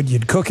no good,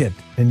 you'd cook it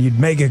and you'd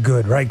make it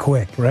good right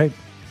quick, right?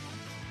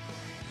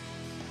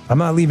 I'm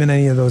not leaving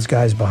any of those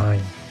guys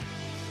behind.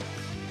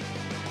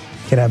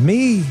 You can have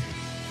me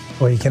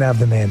or you can have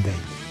the mandate.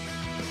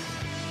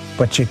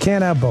 But you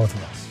can't have both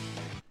of us.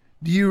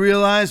 Do you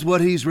realize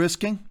what he's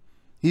risking?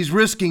 He's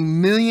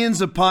risking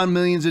millions upon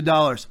millions of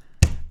dollars.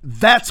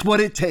 That's what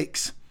it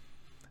takes.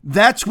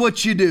 That's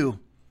what you do.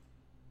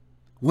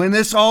 When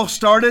this all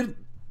started,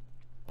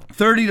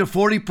 30 to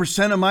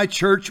 40% of my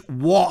church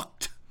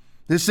walked.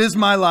 This is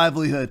my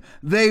livelihood.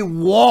 They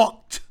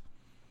walked.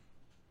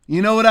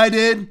 You know what I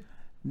did?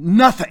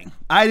 Nothing.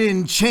 I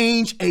didn't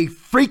change a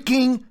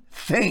freaking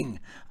thing.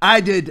 I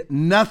did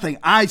nothing.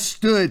 I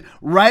stood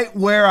right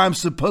where I'm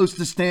supposed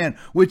to stand,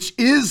 which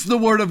is the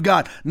Word of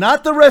God.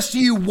 Not the rest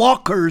of you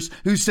walkers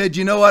who said,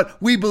 you know what,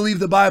 we believe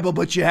the Bible,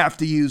 but you have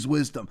to use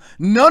wisdom.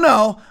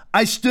 No,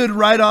 I stood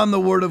right on the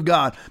Word of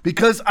God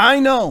because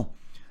I know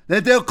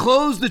that they'll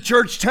close the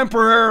church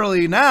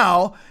temporarily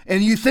now,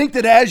 and you think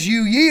that as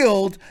you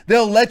yield,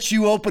 they'll let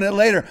you open it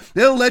later.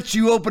 They'll let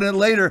you open it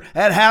later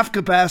at half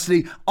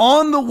capacity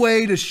on the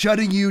way to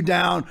shutting you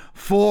down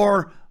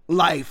for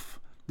life.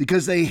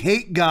 Because they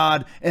hate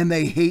God and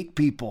they hate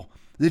people.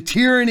 The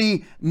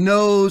tyranny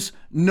knows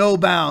no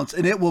bounds,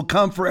 and it will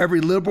come for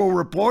every liberal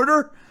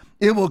reporter.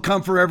 It will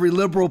come for every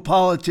liberal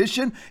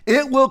politician.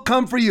 It will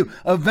come for you.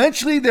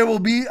 Eventually, there will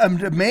be a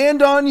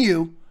demand on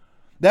you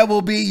that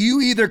will be you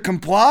either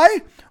comply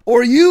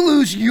or you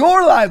lose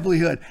your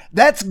livelihood.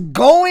 That's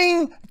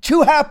going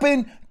to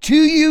happen to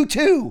you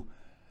too.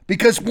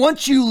 Because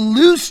once you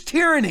lose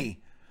tyranny,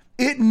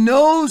 it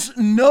knows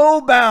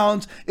no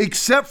bounds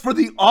except for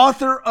the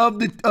author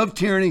of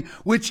tyranny,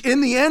 which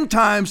in the end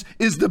times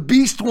is the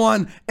beast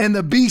one and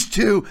the beast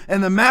two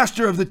and the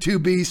master of the two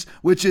beasts,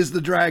 which is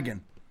the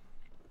dragon.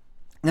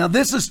 Now,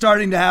 this is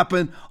starting to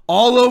happen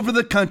all over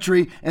the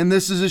country, and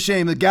this is a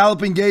shame. The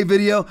galloping gay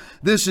video,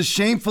 this is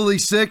shamefully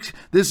sick.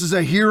 This is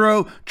a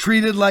hero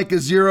treated like a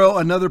zero,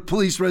 another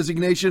police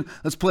resignation.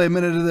 Let's play a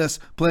minute of this.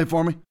 Play it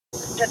for me.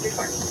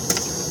 10-4.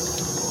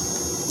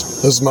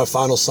 This is my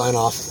final sign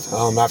off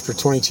after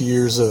 22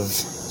 years of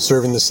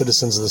serving the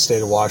citizens of the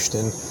state of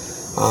Washington,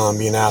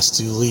 being asked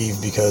to leave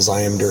because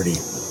I am dirty.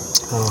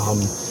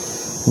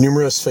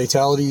 Numerous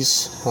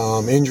fatalities,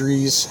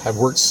 injuries. I've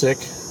worked sick.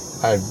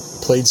 I've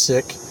played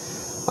sick.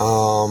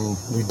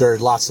 We've buried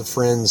lots of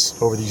friends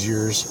over these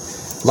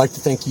years. I'd like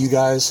to thank you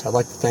guys. I'd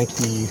like to thank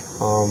the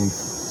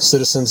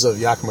citizens of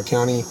Yakima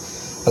County,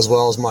 as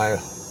well as my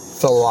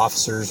fellow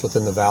officers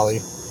within the Valley.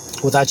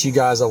 Without you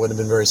guys, I wouldn't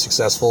have been very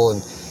successful,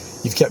 and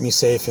you've kept me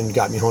safe and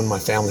got me home to my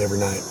family every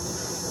night.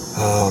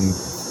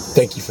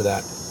 Thank you for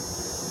that.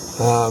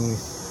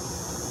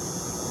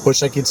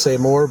 Wish I could say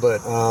more, but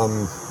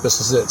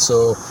this is it.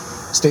 So,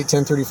 State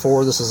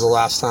 1034, this is the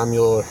last time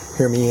you'll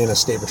hear me in a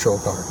state patrol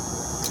car.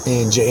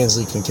 And Jay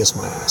Inslee can kiss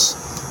my ass.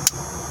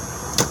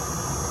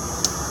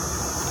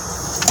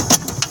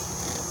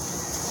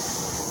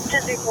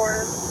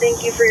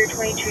 Thank you for your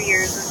 22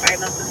 years and 5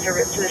 months of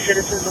service to the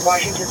citizens of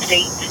Washington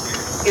State.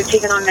 You've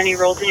taken on many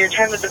roles in your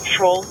time with the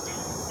patrol.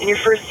 In your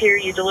first year,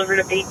 you delivered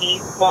a baby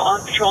while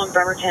on patrol in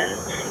Bremerton.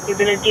 You've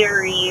been a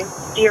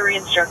DRE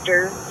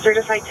instructor,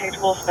 certified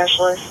technical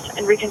specialist,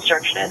 and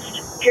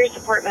reconstructionist, peer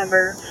support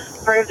member,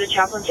 part of the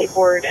chaplaincy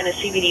board, and a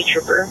CBD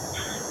trooper.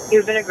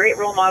 You've been a great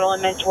role model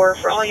and mentor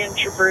for all young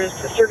troopers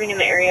serving in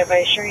the area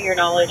by sharing your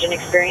knowledge and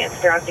experience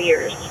throughout the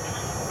years.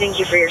 Thank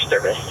you for your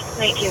service.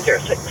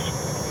 1906.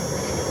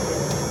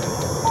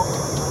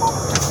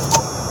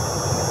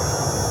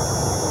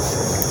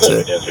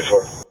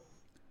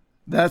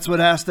 That's what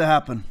has to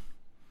happen.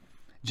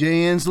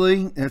 Jay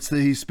Inslee,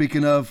 he's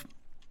speaking of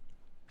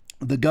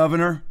the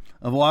governor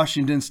of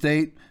Washington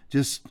State,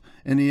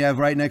 and you have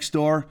right next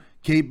door,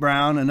 Kate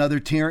Brown,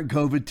 another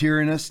COVID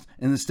tyrannist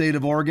in the state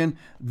of Oregon.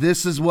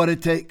 This is what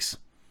it takes.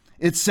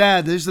 It's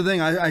sad. This is the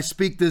thing. I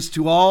speak this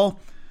to all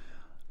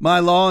my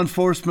law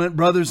enforcement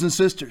brothers and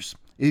sisters.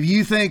 If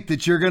you think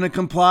that you're going to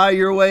comply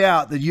your way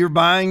out, that you're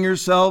buying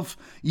yourself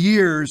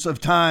years of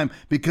time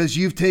because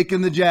you've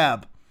taken the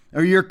jab,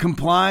 or you're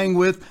complying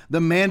with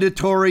the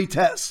mandatory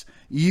tests,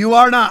 you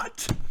are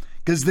not.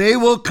 Because they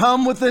will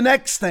come with the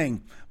next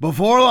thing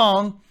before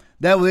long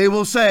that they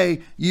will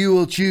say, you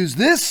will choose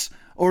this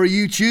or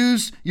you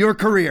choose your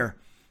career.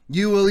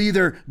 You will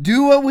either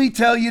do what we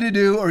tell you to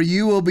do or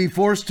you will be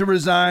forced to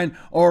resign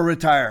or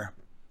retire.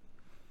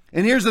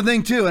 And here's the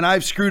thing too, and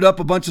I've screwed up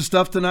a bunch of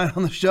stuff tonight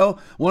on the show.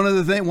 One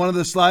of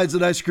the slides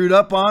that I screwed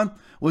up on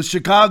was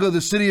Chicago.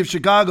 The city of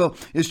Chicago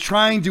is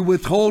trying to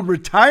withhold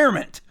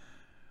retirement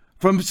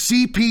from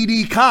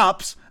CPD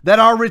cops that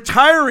are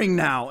retiring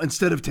now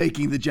instead of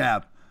taking the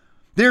jab.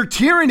 Their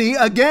tyranny,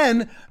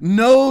 again,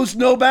 knows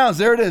no bounds.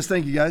 There it is.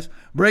 Thank you, guys.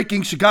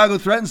 Breaking Chicago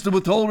threatens to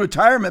withhold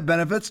retirement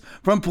benefits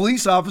from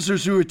police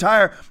officers who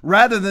retire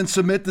rather than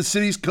submit the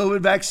city's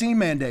COVID vaccine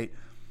mandate.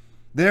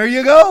 There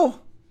you go.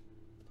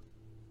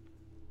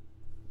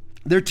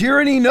 Their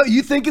tyranny,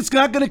 you think it's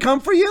not going to come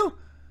for you?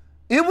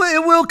 It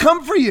will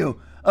come for you.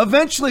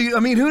 Eventually, I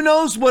mean, who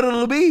knows what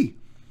it'll be?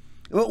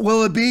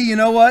 Will it be, you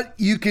know what?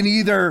 You can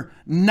either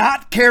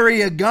not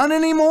carry a gun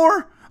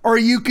anymore or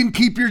you can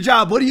keep your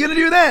job. What are you going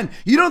to do then?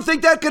 You don't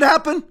think that could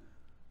happen?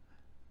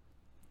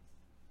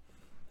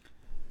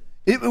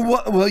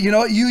 Well, you know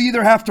what? You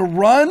either have to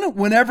run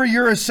whenever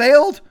you're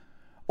assailed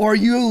or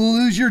you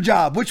lose your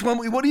job. Which one?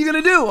 What are you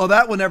going to do? Oh,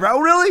 that one never. Oh,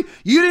 really?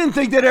 You didn't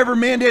think they'd ever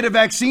mandate a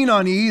vaccine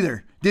on you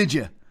either, did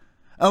you?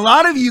 A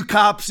lot of you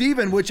cops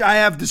even, which I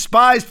have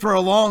despised for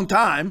a long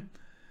time,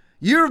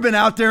 you've been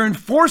out there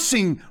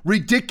enforcing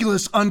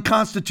ridiculous,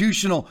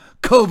 unconstitutional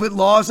COVID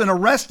laws and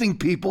arresting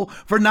people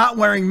for not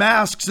wearing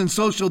masks and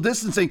social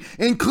distancing,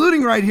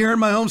 including right here in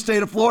my home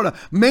state of Florida,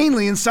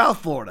 mainly in South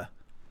Florida.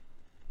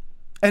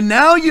 And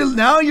now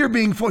you're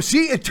being forced.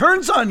 See, it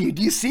turns on you.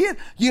 Do you see it?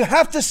 You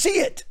have to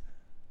see it.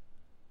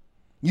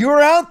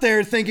 You're out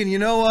there thinking, you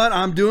know what?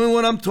 I'm doing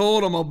what I'm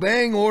told. I'm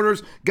obeying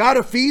orders. Got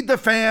to feed the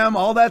fam,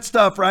 all that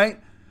stuff, right?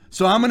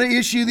 So I'm going to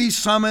issue these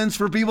summons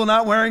for people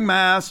not wearing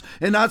masks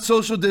and not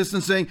social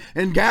distancing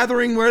and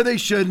gathering where they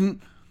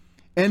shouldn't.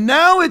 And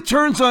now it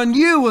turns on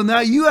you, and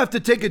now you have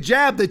to take a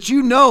jab that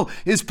you know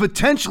is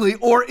potentially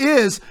or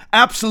is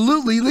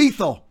absolutely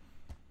lethal.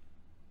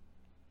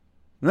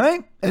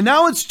 Right? And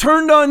now it's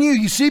turned on you,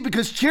 you see,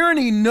 because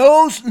tyranny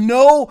knows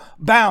no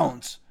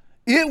bounds.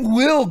 It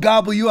will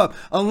gobble you up.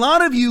 A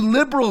lot of you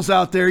liberals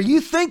out there,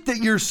 you think that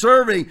you're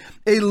serving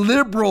a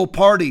liberal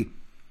party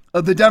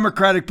of the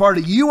Democratic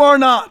Party. You are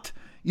not.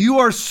 You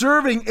are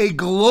serving a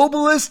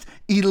globalist,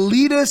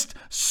 elitist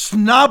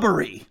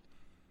snobbery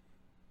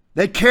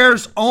that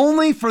cares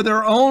only for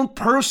their own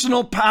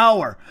personal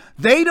power.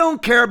 They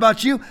don't care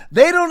about you.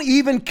 They don't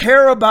even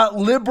care about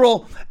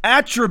liberal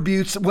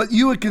attributes, what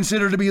you would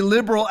consider to be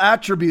liberal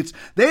attributes.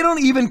 They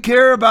don't even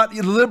care about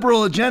the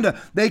liberal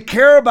agenda. They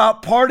care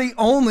about party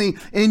only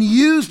and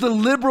use the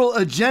liberal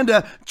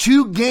agenda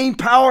to gain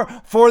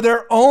power for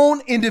their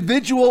own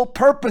individual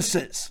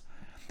purposes.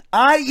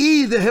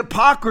 I.e. the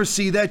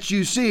hypocrisy that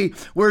you see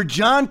where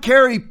John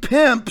Kerry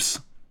pimps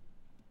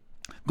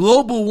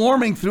global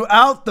warming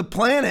throughout the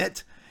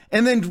planet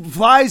and then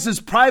flies his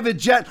private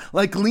jet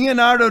like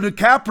Leonardo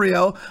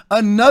DiCaprio,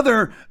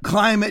 another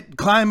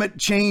climate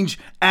change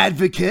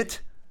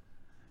advocate,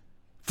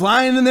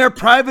 flying in their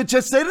private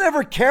jets. They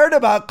never cared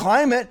about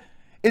climate.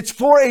 It's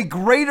for a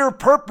greater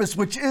purpose,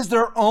 which is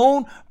their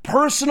own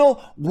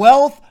personal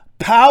wealth,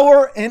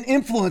 power, and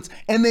influence.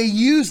 And they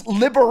use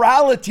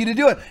liberality to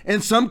do it.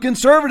 And some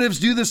conservatives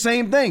do the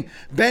same thing.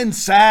 Ben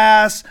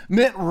Sasse,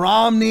 Mitt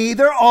Romney,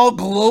 they're all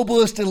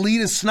globalist,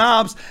 elitist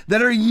snobs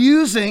that are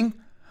using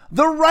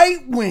the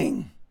right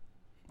wing.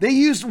 They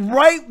use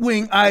right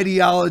wing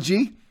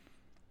ideology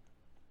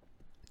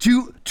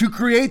to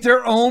create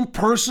their own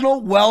personal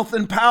wealth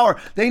and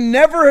power. They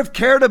never have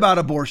cared about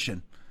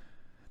abortion.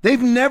 They've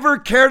never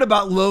cared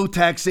about low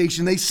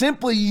taxation. They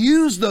simply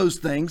use those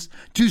things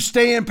to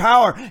stay in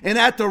power. And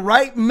at the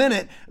right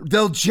minute,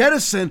 they'll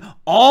jettison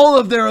all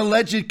of their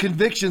alleged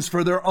convictions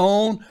for their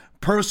own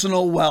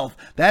personal wealth.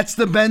 That's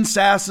the Ben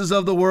Sasses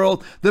of the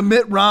world, the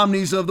Mitt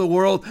Romneys of the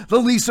world, the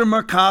Lisa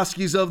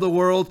Murkowskis of the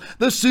world,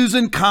 the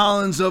Susan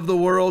Collins of the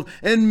world,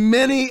 and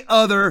many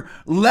other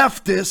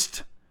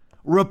leftist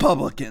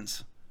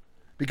Republicans.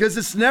 Because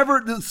it's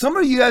never, some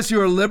of you guys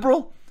who are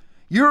liberal,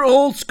 you're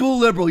old school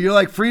liberal. You're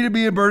like free to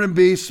be a bird and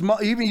beast.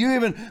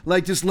 Even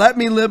like just let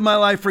me live my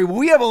life free. Well,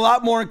 we have a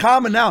lot more in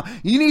common now.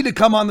 You need to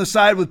come on the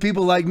side with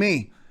people like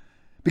me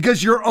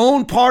because your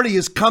own party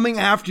is coming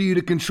after you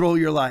to control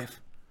your life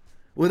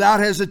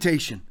without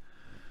hesitation.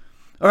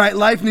 All right,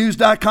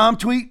 lifenews.com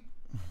tweet.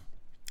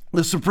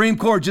 The Supreme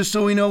Court, just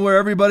so we know where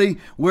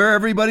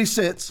everybody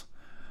sits.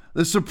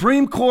 The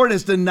Supreme Court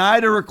has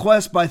denied a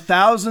request by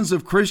thousands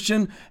of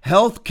Christian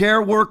health care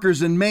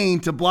workers in Maine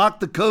to block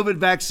the COVID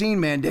vaccine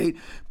mandate.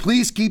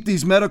 Please keep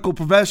these medical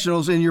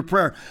professionals in your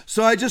prayer.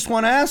 So I just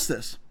want to ask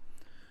this.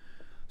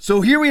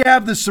 So here we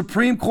have the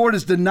Supreme Court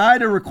has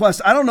denied a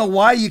request. I don't know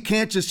why you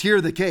can't just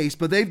hear the case,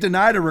 but they've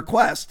denied a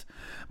request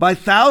by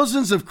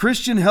thousands of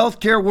Christian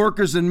health care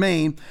workers in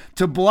Maine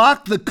to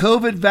block the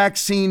COVID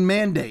vaccine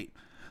mandate.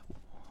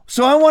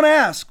 So I want to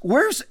ask,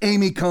 where's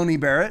Amy Coney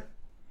Barrett?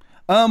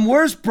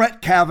 Where's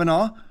Brett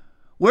Kavanaugh?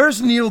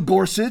 Where's Neil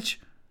Gorsuch?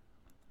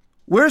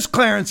 Where's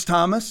Clarence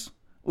Thomas?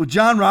 Well,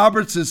 John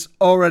Roberts is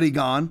already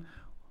gone.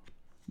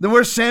 Then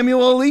where's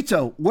Samuel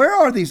Alito? Where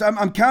are these?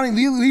 I'm counting,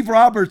 leave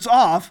Roberts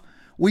off.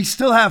 We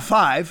still have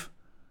 5.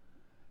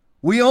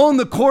 We own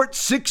the court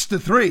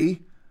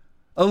 6-3,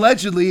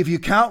 allegedly, if you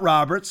count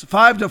Roberts,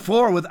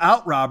 5-4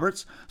 without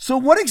Roberts. So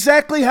what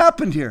exactly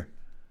happened here?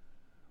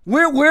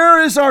 Where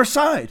is our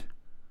side?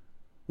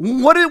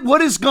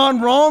 What has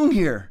gone wrong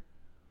here?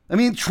 I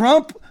mean,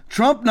 Trump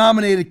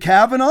nominated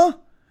Kavanaugh,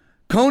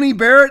 Coney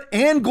Barrett,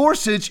 and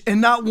Gorsuch,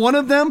 and not one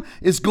of them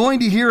is going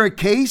to hear a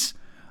case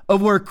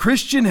of where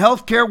Christian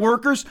healthcare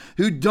workers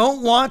who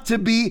don't want to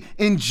be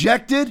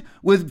injected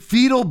with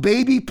fetal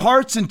baby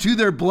parts into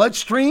their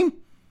bloodstream,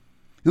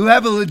 who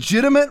have a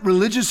legitimate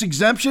religious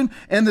exemption,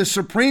 and the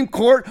Supreme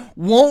Court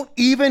won't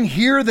even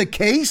hear the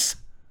case.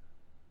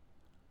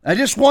 I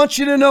just want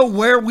you to know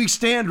where we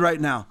stand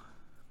right now.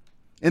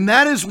 And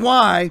that is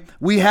why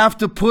we have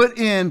to put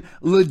in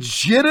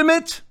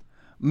legitimate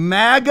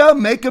MAGA,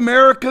 Make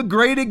America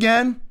Great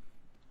Again,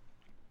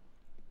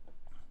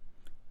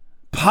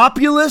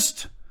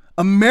 populist,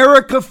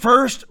 America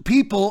First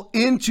people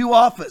into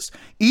office.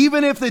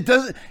 Even if,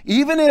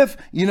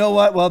 you know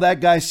what, well, that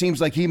guy seems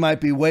like he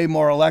might be way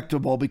more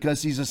electable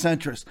because he's a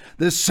centrist.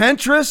 The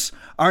centrists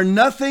are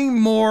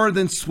nothing more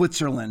than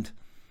Switzerland.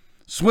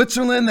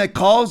 Switzerland that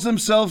calls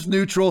themselves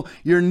neutral.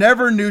 You're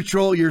never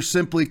neutral. You're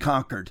simply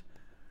conquered.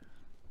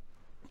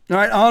 All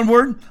right,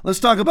 onward.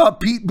 Let's talk about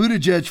Pete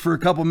Buttigieg for a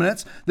couple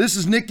minutes. This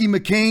is Nikki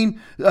McCain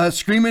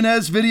screaming at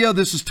his video.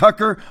 This is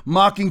Tucker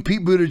mocking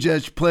Pete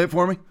Buttigieg. Play it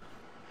for me.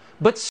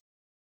 But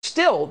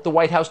still, the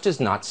White House does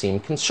not seem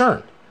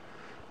concerned.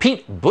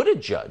 Pete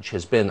Buttigieg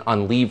has been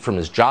on leave from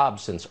his job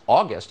since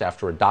August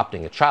after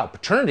adopting a child.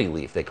 Paternity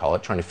leave, they call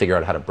it, trying to figure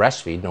out how to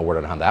breastfeed. No word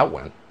on how that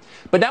went.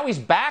 But now he's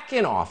back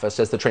in office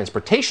as the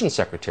transportation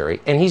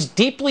secretary, and he's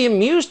deeply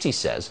amused, he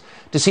says,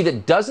 to see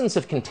that dozens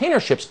of container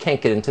ships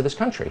can't get into this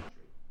country.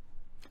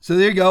 So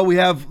there you go. We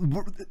have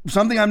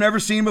something I've never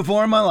seen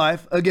before in my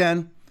life.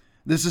 Again,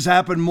 this has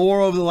happened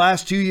more over the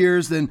last 2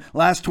 years than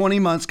last 20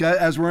 months,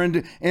 as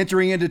we're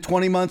entering into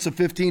 20 months of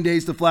 15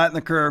 days to flatten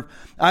the curve.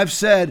 I've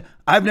said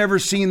I've never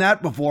seen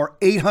that before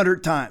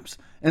 800 times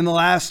in the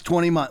last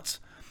 20 months.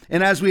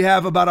 And as we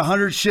have about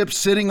 100 ships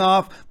sitting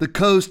off the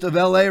coast of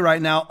LA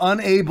right now,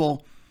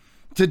 unable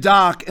to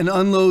dock and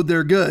unload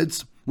their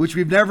goods, which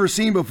we've never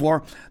seen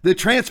before, the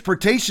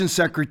transportation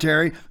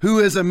secretary, who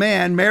is a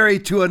man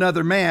married to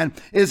another man,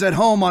 is at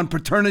home on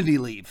paternity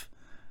leave.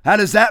 How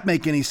does that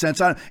make any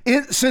sense?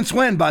 Since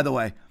when, by the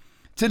way?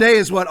 Today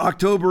is what,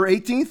 October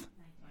 18th?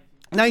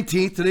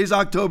 19th. Today's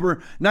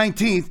October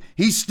 19th.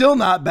 He's still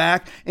not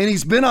back, and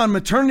he's been on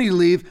maternity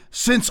leave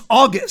since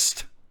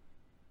August.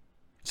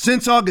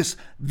 Since August.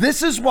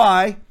 This is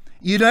why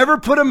you never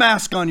put a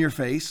mask on your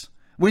face.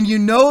 when you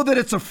know that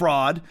it's a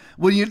fraud,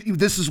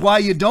 this is why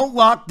you don't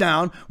lock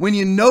down. When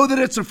you know that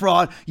it's a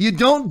fraud, you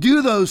don't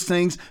do those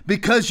things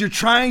because you're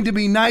trying to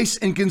be nice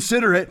and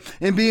considerate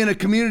and being a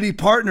community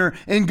partner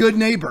and good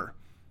neighbor.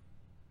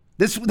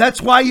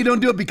 That's why you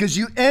don't do it, because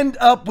you end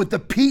up with the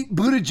Pete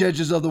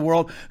Buttigieg's of the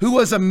world, who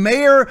was a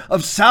mayor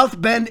of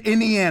South Bend,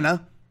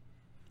 Indiana.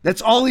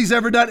 That's all he's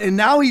ever done. And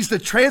now he's the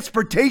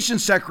transportation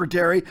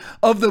secretary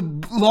of the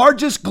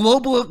largest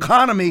global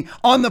economy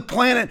on the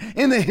planet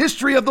in the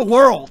history of the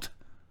world.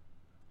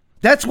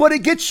 That's what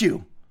it gets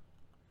you.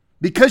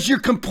 Because your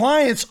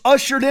compliance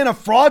ushered in a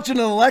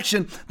fraudulent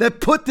election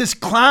that put this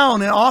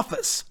clown in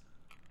office.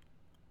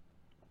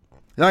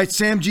 All right,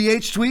 Sam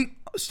GH tweet,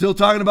 still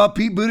talking about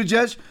Pete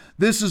Buttigieg.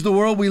 This is the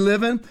world we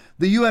live in.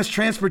 The U.S.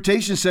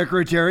 Transportation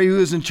Secretary, who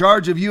is in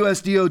charge of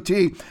U.S. DOT,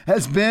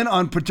 has been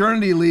on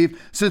paternity leave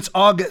since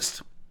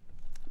August.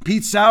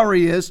 Pete's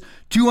salary is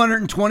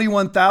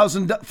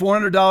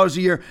 $221,400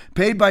 a year,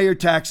 paid by your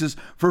taxes.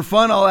 For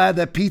fun, I'll add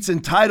that Pete's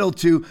entitled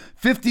to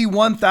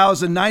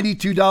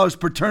 $51,092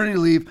 paternity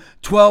leave,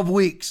 12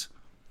 weeks.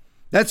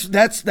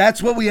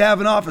 That's what we have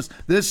in office.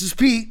 This is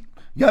Pete.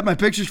 You got my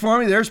pictures for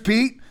me? There's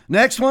Pete.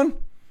 Next one.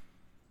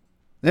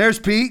 There's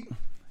Pete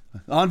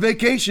on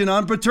vacation,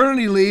 on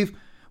paternity leave,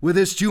 with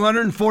his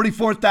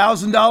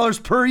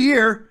 $244,000 per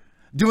year,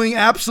 doing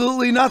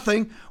absolutely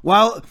nothing,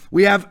 while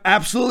we have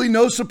absolutely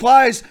no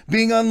supplies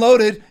being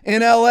unloaded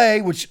in LA,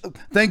 which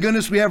thank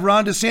goodness we have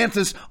Ron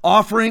DeSantis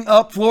offering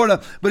up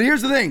Florida. But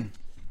here's the thing,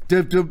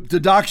 to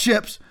dock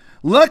ships.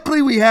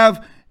 Luckily, we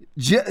have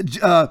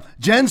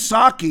Jen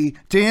Psaki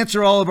to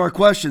answer all of our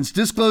questions.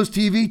 Disclosed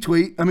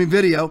TV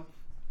video.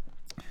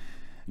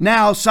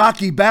 Now,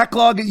 Psaki,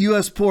 backlog at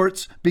U.S.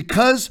 ports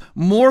because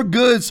more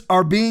goods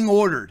are being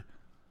ordered.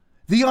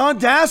 The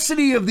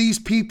audacity of these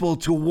people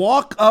to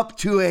walk up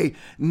to a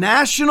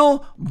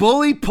national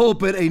bully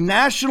pulpit, a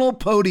national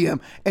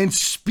podium, and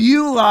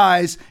spew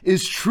lies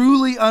is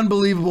truly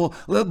unbelievable.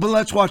 But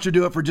let's watch her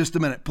do it for just a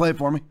minute. Play it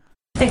for me.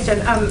 Thanks,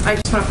 Jen. I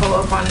just want to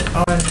follow up on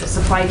the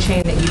supply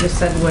chain that you just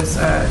said was,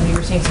 you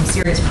were seeing some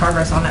serious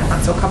progress on that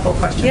front. So a couple of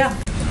questions. Yeah.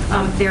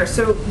 There.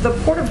 So the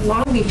Port of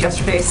Long Beach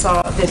yesterday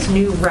saw this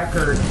new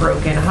record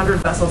broken, 100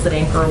 vessels at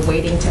anchor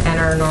waiting to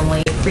enter.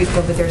 Normally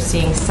pre-COVID they're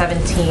seeing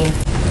 17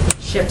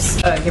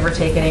 ships, give or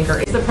take, at anchor.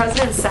 Is the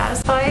president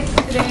satisfied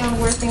today on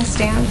where things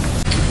stand?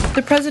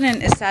 The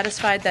president is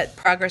satisfied that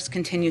progress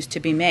continues to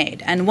be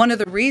made. And one of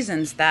the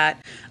reasons that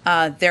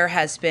there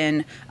has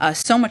been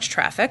so much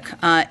traffic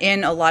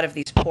in a lot of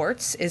these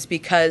ports is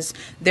because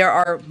there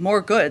are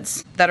more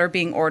goods that are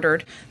being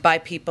ordered by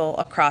people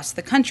across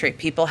the country.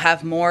 People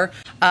have more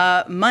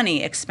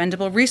money,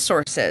 expendable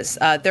resources,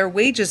 their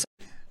wages.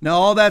 Now,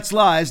 all that's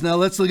lies. Now,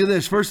 let's look at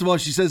this. First of all,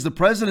 she says the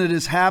president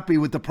is happy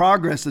with the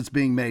progress that's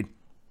being made.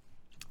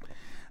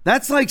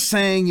 That's like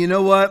saying, you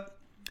know what?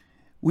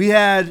 We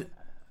had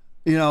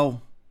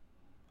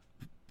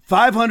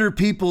 500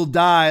 people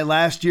die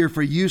last year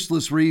for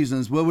useless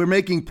reasons. Well, we're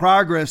making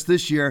progress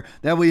this year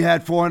that we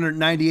had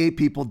 498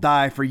 people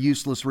die for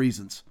useless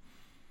reasons.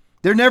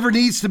 There never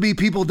needs to be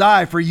people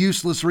die for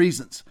useless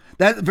reasons.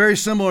 That's very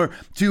similar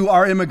to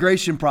our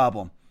immigration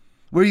problem,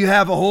 where you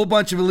have a whole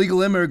bunch of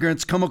illegal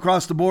immigrants come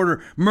across the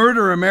border,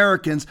 murder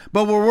Americans,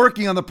 but we're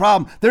working on the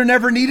problem. There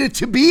never needed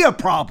to be a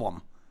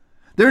problem.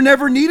 There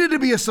never needed to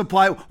be a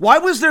supply. Why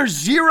was there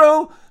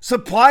zero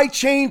supply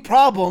chain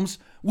problems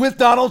with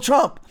Donald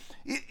Trump?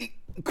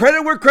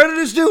 Credit where credit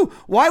is due.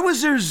 Why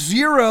was there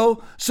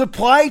zero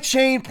supply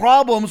chain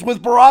problems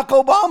with Barack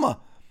Obama,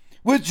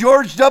 with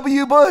George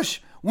W. Bush,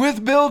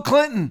 with Bill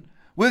Clinton,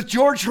 with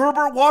George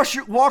Herbert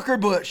Walker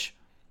Bush,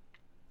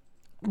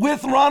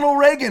 with Ronald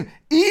Reagan,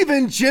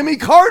 even Jimmy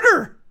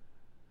Carter?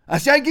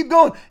 I keep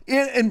going.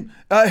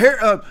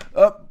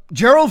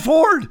 Gerald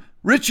Ford,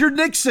 Richard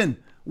Nixon.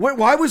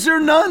 Why was there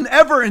none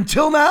ever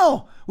until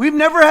now? We've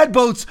never had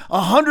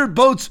 100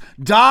 boats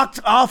docked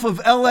off of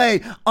LA,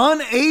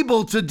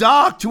 unable to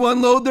dock to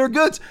unload their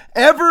goods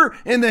ever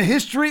in the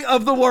history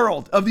of the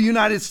world, of the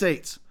United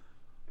States.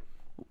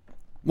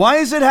 Why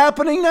is it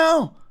happening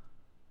now?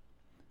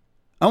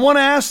 I want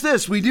to ask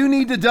this. We do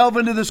need to delve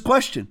into this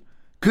question.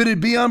 Could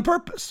it be on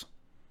purpose?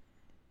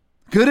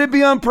 Could it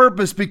be on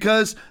purpose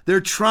because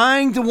they're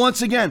trying to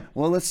once again,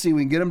 well, let's see,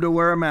 we can get them to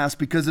wear a mask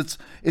because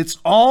it's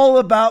all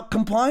about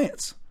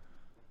compliance.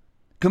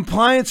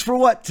 Compliance for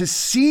what? To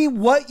see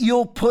what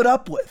you'll put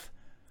up with.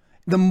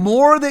 The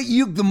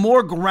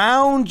more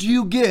ground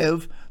you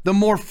give, the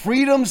more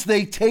freedoms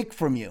they take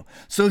from you.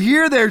 So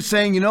here they're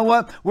saying, you know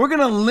what? We're going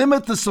to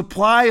limit the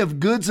supply of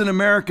goods in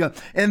America.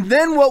 And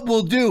then what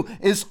we'll do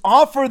is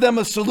offer them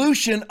a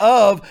solution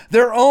of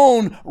their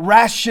own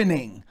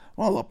rationing.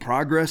 Well, the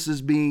progress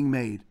is being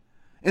made.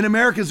 And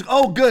Americans,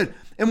 oh, good.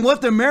 And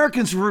what the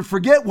Americans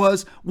forget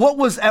was what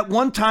was at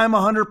one time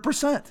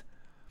 100%.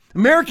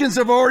 Americans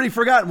have already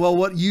forgotten, well,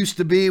 what used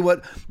to be,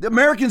 what the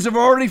Americans have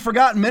already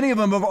forgotten. Many of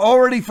them have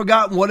already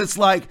forgotten what it's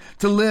like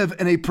to live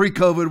in a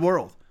pre-COVID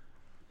world.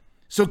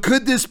 So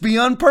could this be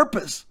on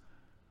purpose?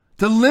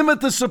 to limit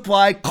the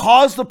supply,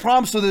 cause the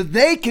problem so that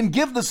they can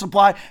give the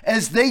supply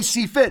as they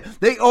see fit.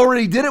 They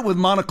already did it with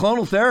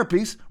monoclonal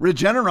therapies,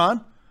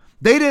 Regeneron.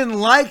 They didn't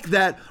like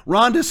that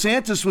Ron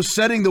DeSantis was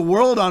setting the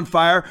world on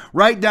fire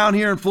right down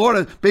here in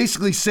Florida,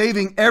 basically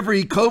saving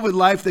every COVID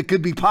life that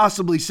could be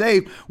possibly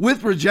saved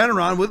with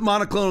Regeneron, with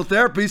monoclonal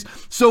therapies.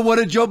 So what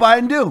did Joe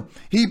Biden do?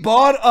 He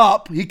bought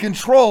up, he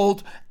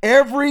controlled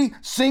every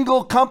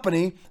single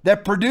company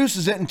that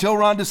produces it until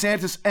Ron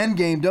DeSantis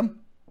endgamed them.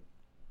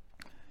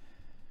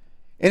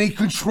 And he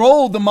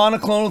controlled the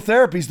monoclonal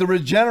therapies, the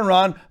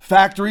Regeneron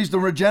factories, the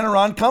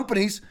Regeneron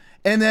companies.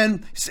 And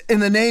then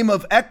in the name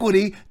of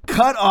equity,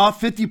 cut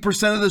off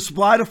 50% of the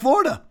supply to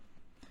Florida.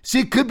 See,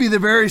 it could be the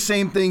very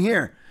same thing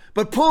here.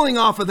 But pulling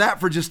off of that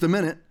for just a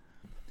minute,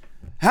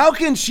 how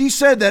can she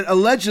said that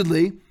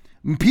allegedly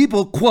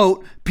people,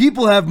 quote,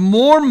 people have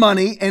more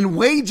money and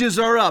wages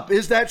are up?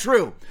 Is that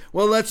true?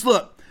 Well, let's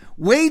look.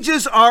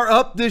 Wages are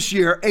up this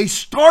year, a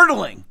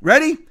startling,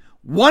 ready?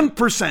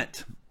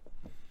 1%.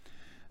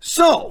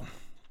 So,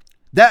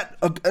 that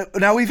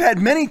now we've had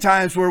many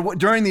times where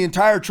during the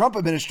entire Trump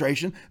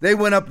administration, they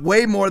went up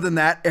way more than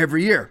that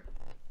every year.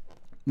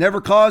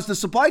 Never caused a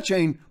supply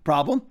chain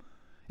problem.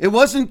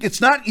 It's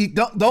not,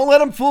 don't let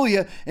them fool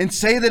you and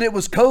say that it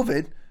was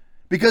COVID,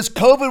 because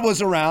COVID was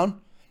around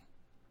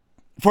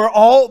for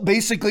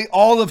basically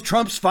all of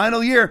Trump's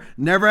final year.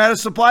 Never had a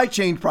supply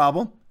chain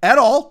problem at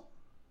all.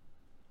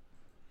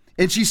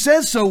 And she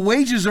says so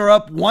wages are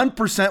up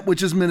 1%,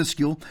 which is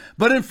minuscule,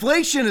 but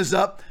inflation is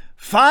up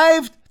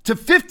 5 to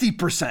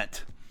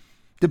 50%,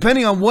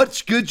 depending on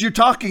what goods you're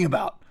talking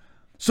about.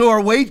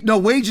 So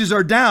wages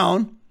are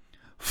down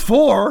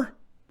 4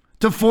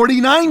 to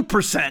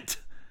 49%.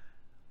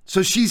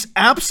 So she's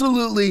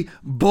absolutely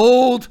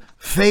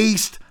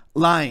bold-faced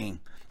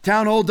lying.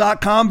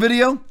 Townhall.com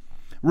video.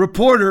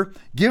 Reporter,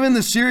 given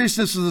the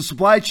seriousness of the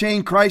supply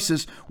chain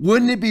crisis,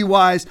 wouldn't it be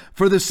wise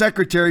for the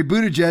Secretary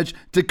Buttigieg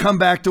to come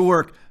back to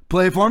work?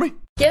 Play it for me.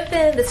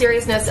 Given the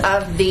seriousness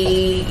of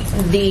the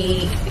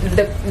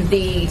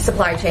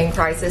supply chain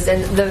crisis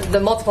and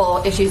the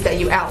multiple issues that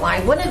you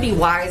outlined, wouldn't it be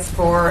wise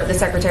for the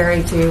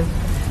Secretary to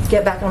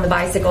get back on the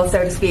bicycle,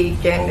 so to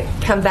speak, and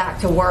come back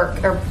to work?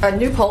 A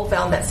new poll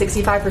found that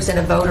 65%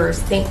 of voters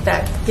think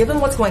that, given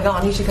what's going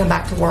on, he should come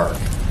back to work.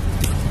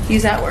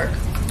 He's at work.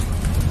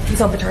 He's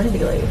on paternity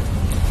leave.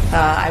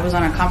 I was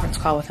on a conference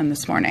call with him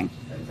this morning.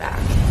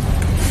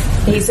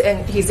 He's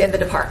in the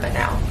department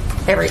now,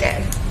 every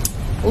day.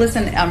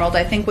 Listen, Emerald,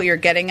 I think what you're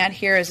getting at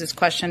here is this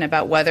question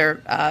about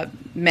whether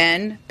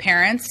men,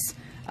 parents,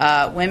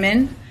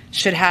 women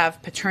should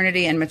have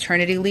paternity and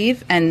maternity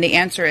leave. And the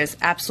answer is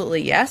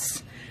absolutely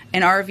yes,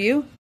 in our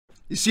view.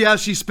 You see how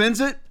she spins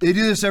it? They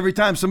do this every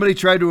time. Somebody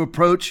tried to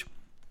approach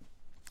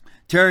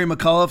Terry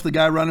McAuliffe, the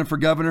guy running for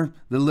governor,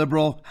 the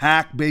liberal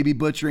hack, baby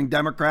butchering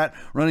Democrat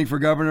running for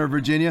governor of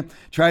Virginia,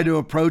 tried to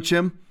approach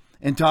him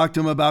and talk to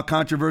him about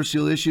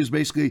controversial issues.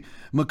 Basically,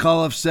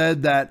 McAuliffe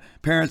said that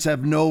parents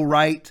have no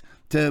right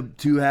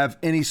to have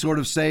any sort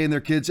of say in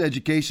their kids'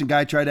 education.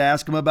 Guy tried to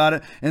ask him about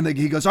it, and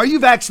he goes, "Are you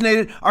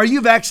vaccinated? Are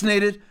you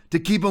vaccinated?" to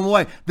keep him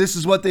away. This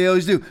is what they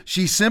always do.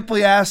 She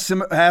simply asks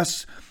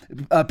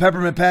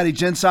Peppermint Patty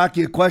Jen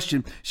Psaki a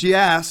question. She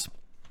asks,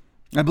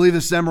 I believe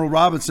this is Emerald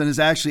Robinson is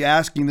actually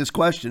asking this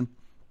question,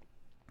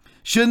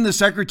 shouldn't the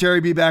Secretary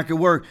be back at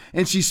work?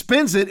 And she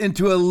spins it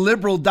into a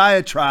liberal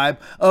diatribe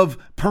of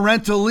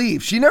parental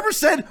leave. She never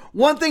said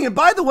one thing. And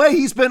by the way,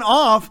 he's been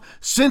off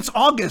since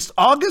August,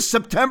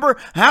 September,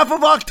 half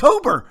of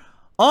October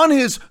on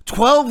his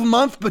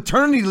 12-month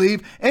paternity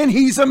leave, and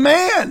he's a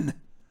man.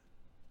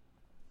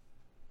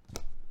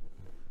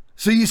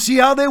 So you see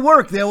how they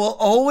work. They will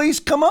always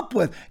come up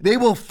with, they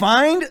will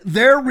find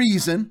their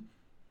reason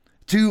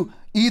to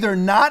either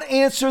not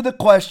answer the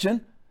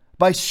question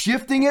by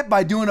shifting it,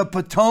 by doing a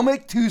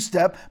Potomac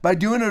two-step, by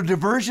doing a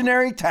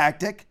diversionary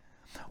tactic,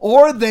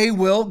 or they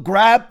will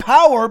grab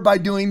power by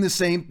doing the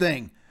same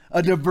thing.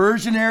 A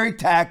diversionary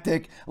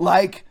tactic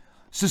like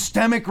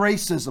systemic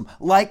racism,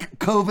 like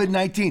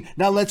COVID-19.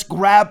 Now let's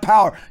grab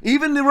power.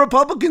 Even the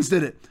Republicans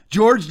did it.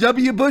 George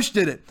W. Bush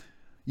did it.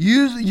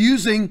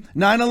 Using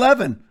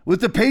 9/11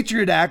 with the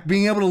Patriot Act,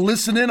 being able to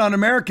listen in on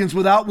Americans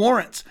without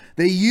warrants.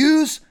 They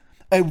use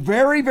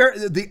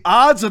the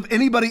odds of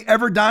anybody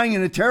ever dying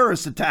in a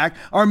terrorist attack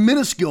are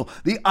minuscule.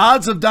 The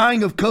odds of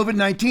dying of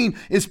COVID-19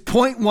 is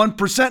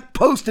 0.1%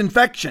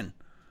 post-infection.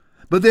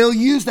 But they'll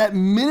use that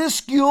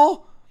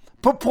minuscule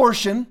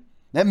proportion,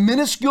 that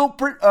minuscule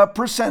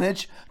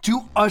percentage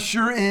to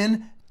usher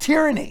in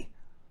tyranny.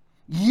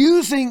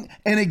 Using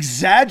an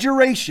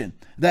exaggeration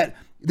that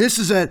this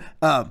is an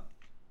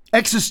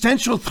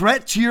existential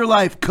threat to your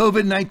life,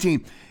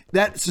 COVID-19.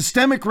 That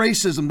systemic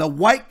racism, the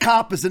white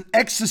cop is an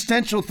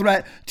existential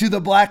threat to the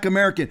black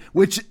American,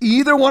 which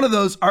either one of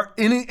those are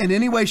in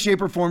any way,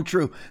 shape, or form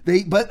true.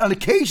 But on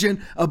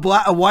occasion, a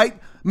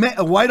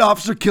white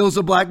officer kills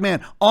a black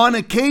man. On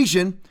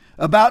occasion,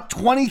 about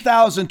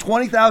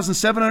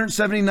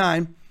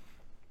 20,779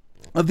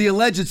 of the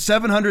alleged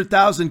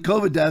 700,000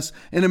 COVID deaths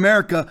in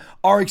America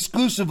are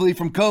exclusively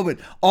from COVID.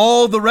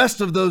 All the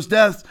rest of those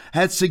deaths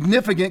had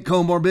significant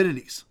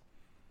comorbidities.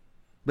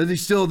 But there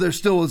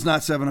still was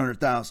not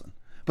 700,000.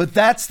 But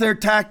that's their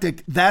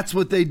tactic. That's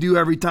what they do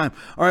every time.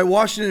 All right,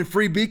 Washington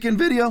Free Beacon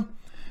video.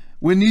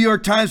 When New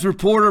York Times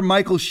reporter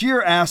Michael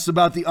Shear asks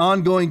about the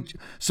ongoing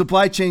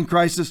supply chain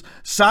crisis,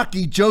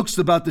 Psaki jokes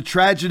about the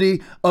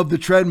tragedy of the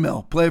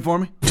treadmill. Play it for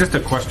me. Just a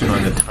question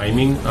on the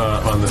timing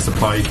on the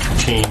supply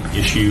chain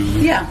issue.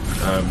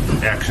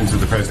 Actions that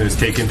the president has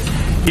taken.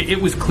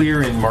 It was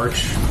clear in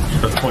March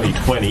of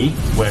 2020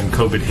 when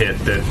COVID hit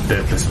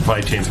that the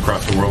supply chains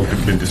across the world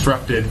had been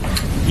disrupted.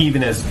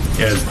 Even as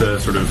the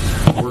sort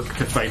of work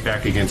to fight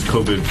back against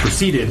COVID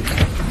proceeded,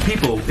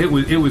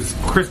 it was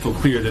crystal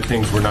clear that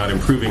things were not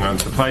improving on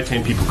supply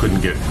chain. People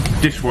couldn't get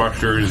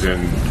dishwashers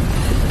and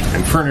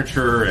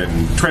furniture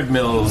and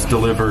treadmills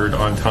delivered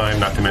on time,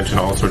 not to mention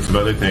all sorts of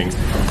other things.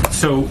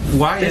 So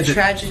why is the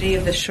tragedy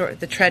of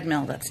the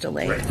treadmill that's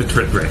delayed? Right,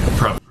 the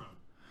problem.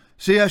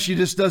 See how she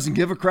just doesn't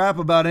give a crap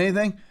about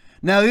anything?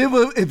 Now,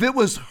 if it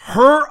was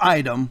her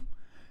item,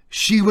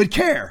 she would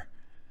care.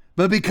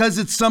 But because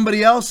it's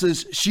somebody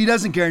else's, she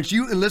doesn't care. And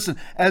listen,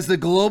 as the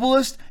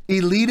globalist,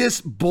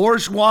 elitist,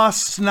 bourgeois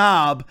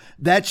snob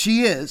that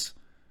she is,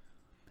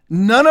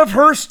 none of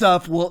her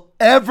stuff will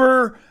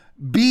ever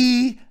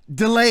be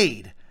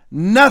delayed.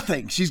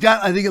 Nothing. She's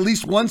got, I think, at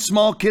least one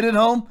small kid at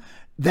home.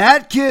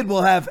 That kid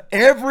will have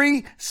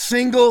every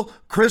single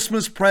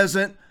Christmas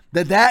present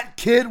that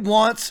kid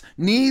wants,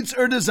 needs,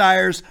 or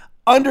desires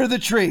under the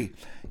tree.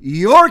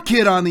 Your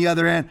kid, on the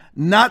other hand,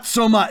 not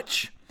so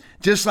much.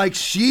 Just like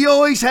she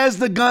always has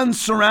the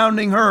guns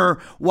surrounding her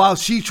while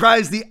she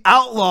tries to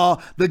outlaw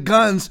the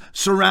guns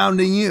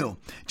surrounding you.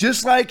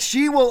 Just like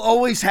she will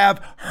always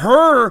have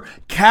her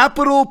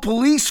Capitol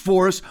Police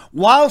Force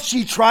while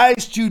she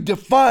tries to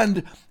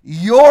defund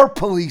your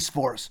police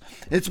force.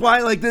 It's why,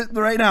 like this,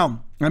 right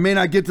now, I may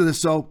not get to this,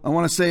 so I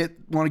want to say it,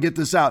 want to get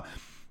this out.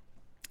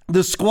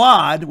 The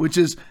Squad, which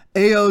is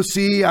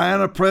AOC,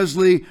 Ayanna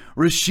Pressley,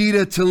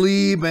 Rashida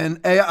Tlaib,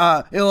 and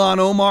Ilhan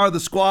Omar, the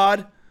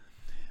Squad,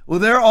 well,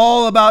 they're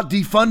all about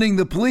defunding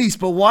the police,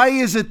 but why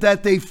is it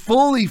that they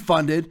fully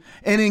funded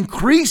and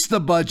increased the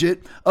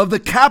budget of the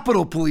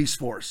Capitol Police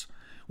Force,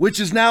 which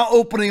is now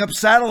opening up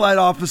satellite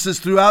offices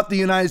throughout the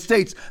United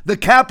States, the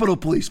Capitol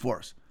Police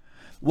Force?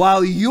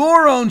 While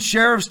your own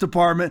sheriff's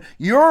department,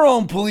 your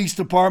own police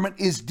department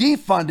is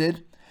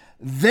defunded,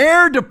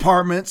 their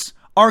departments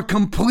are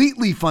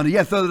completely funded.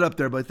 Yeah, throw that up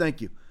there, but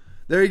thank you.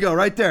 There you go,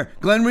 right there.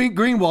 Glenn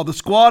Greenwald, the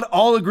Squad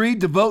all agreed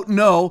to vote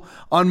no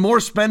on more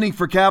spending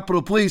for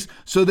Capitol Police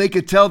so they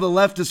could tell the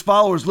leftist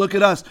followers, look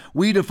at us,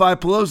 we defy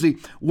Pelosi,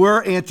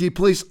 we're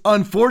anti-police.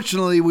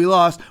 Unfortunately, we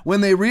lost.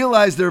 When they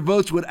realized their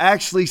votes would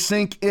actually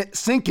sink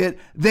it,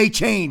 they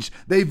changed.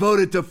 They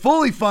voted to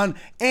fully fund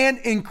and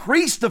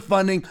increase the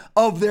funding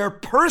of their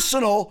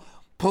personal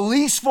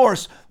police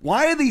force.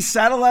 Why are these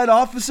satellite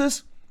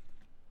offices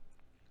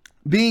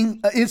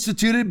being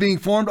instituted, being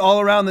formed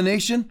all around the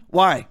nation?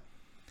 Why?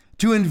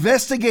 To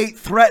investigate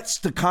threats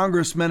to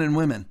congressmen and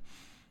women.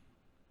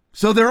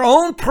 So their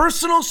own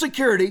personal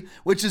security,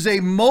 which is a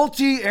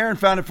Aaron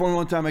found it for me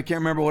one time, I can't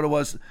remember what it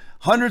was,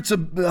 hundreds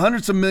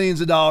of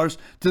millions of dollars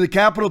to the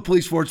Capitol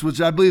Police Force, which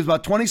I believe is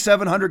about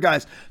 2,700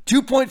 guys,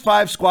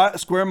 2.5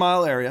 square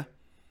mile area.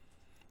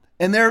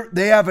 And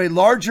they have a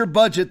larger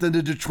budget than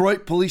the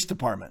Detroit Police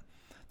Department.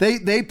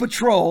 They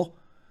patrol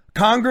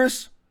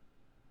Congress,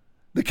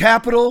 the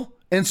Capitol,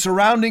 and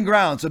surrounding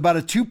grounds. About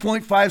a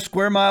 2.5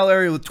 square mile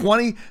area with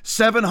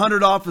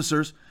 2,700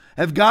 officers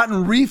have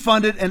gotten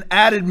refunded and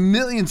added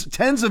millions,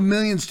 tens of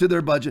millions to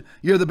their budget.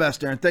 You're the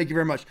best, Aaron. Thank you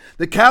very much.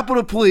 The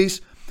Capitol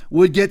Police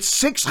would get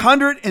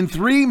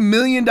 $603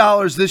 million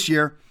this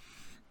year,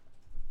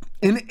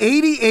 an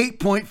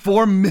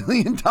 $88.4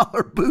 million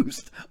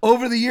boost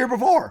over the year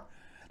before.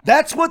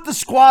 That's what the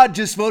Squad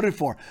just voted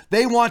for.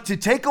 They want to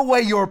take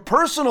away your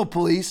personal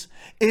police,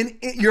 in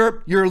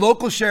your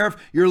local sheriff,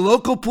 your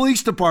local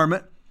police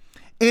department,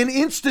 and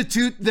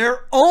institute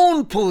their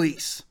own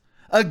police.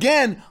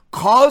 Again,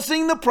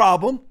 causing the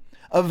problem,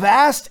 a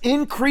vast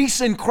increase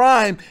in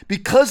crime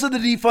because of the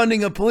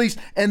defunding of police,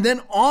 and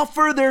then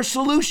offer their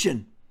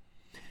solution.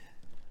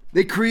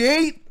 They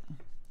create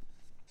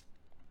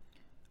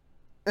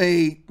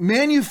a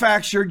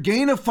manufactured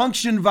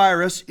gain-of-function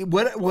virus,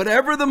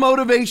 whatever the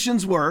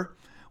motivations were,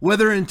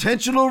 whether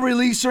intentional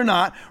release or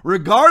not.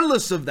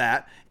 Regardless of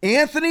that,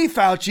 Anthony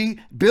Fauci,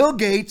 Bill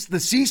Gates, the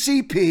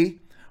CCP,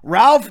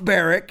 Ralph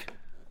Barrick,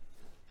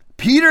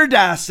 Peter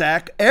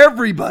Daszak,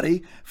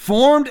 everybody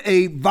formed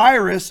a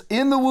virus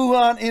in the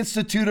Wuhan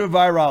Institute of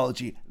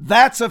Virology.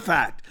 That's a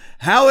fact.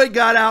 How it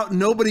got out,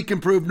 nobody can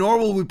prove, nor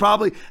will we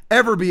probably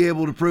ever be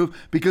able to prove,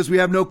 because we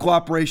have no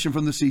cooperation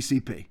from the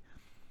CCP,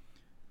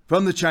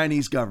 from the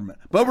Chinese government.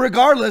 But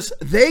regardless,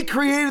 they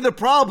created the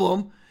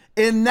problem,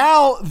 and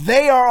now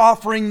they are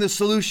offering the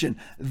solution.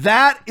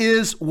 That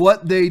is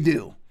what they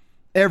do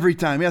every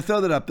time. Yeah, throw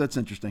that up. That's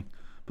interesting.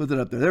 Put that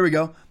up there. There we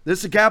go. This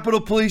is the Capitol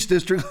Police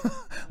District.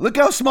 Look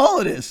how small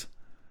it is.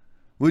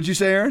 Would you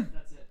say, Aaron?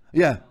 That's it.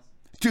 Yeah.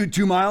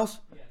 2 miles?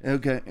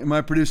 Okay. And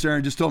my producer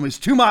Aaron just told me it's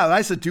 2 miles.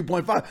 I said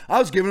 2.5. I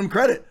was giving him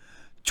credit.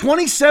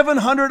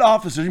 2,700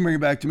 officers. You can bring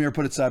it back to me or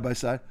put it side by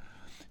side.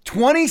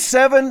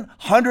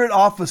 2,700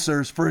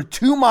 officers for a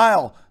 2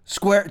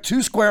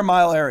 square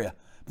mile area.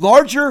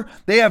 Larger,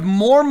 they have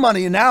more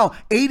money, and now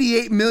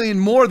 88 million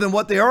more than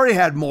what they already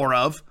had more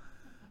of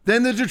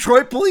than the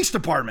Detroit Police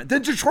Department.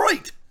 Than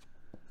Detroit.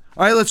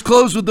 All right, let's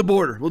close with the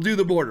border. We'll do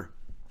the border.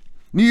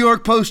 New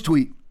York Post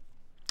tweet.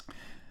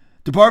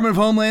 Department of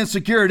Homeland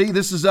Security.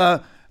 This is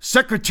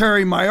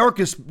Secretary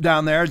Mayorkas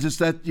down there. Just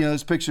that,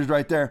 his picture's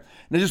right there.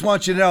 And I just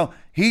want you to know,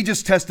 he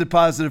just tested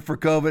positive for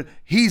COVID.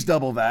 He's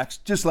double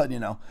vaxxed. Just letting you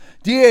know.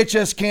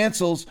 DHS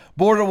cancels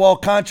border wall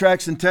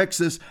contracts in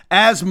Texas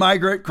as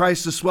migrant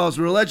crisis swells.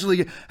 We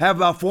allegedly have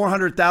about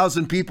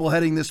 400,000 people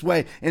heading this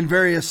way in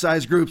various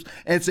size groups.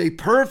 And it's a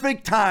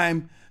perfect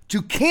time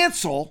to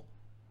cancel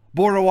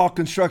border wall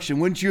construction.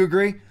 Wouldn't you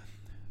agree?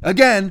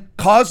 Again,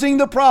 causing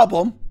the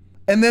problem,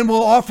 and then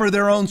we'll offer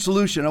their own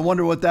solution. I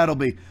wonder what that'll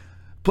be.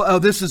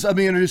 Let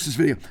me introduce this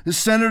video. This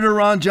is Senator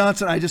Ron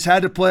Johnson. I just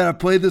had to play it. I've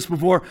played this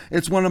before.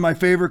 It's one of my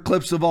favorite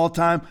clips of all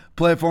time.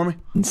 Play it for me.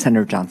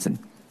 Senator Johnson.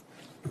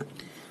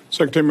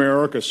 Secretary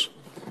Mayorkas,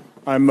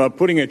 I'm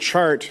putting a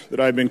chart that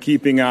I've been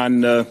keeping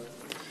on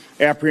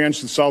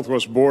apprehension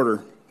southwest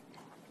border.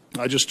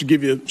 Just to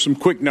give you some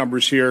quick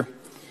numbers here.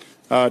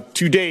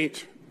 To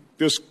date,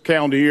 this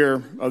calendar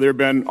year, there have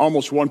been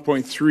almost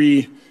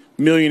 1.3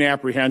 million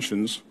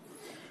apprehensions.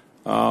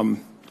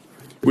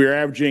 We're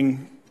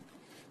averaging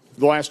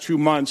the last 2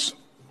 months,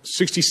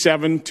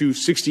 6,700 to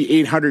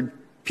 6,800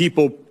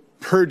 people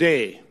per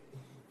day.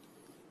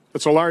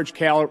 That's a large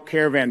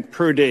caravan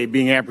per day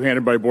being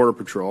apprehended by Border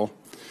Patrol.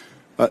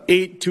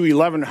 8 to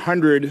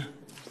 1,100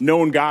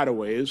 known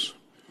gotaways,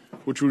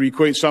 which would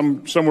equate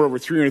somewhere over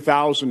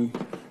 300,000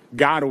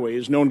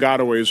 known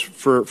gotaways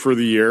for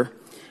the year.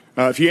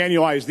 If you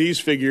annualize these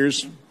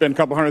figures, been a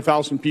couple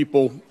 100,000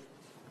 people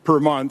per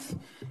month.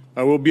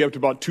 We'll be up to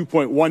about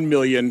 2.1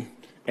 million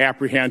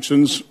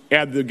apprehensions.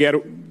 Add the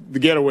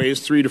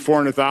getaways, 300,000 to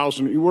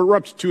 400,000. We're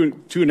up to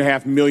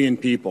 2.5 million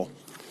people.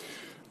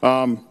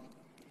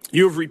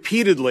 You have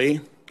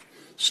repeatedly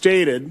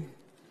stated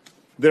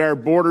that our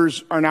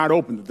borders are not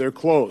open, that they're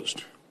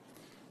closed.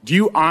 Do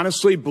you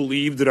honestly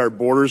believe that our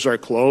borders are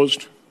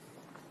closed?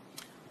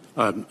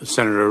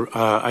 Senator,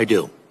 I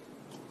do.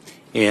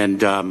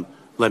 And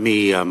let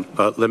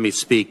me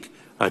speak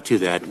to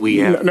that.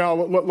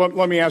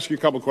 Let me ask you a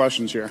couple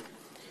questions here.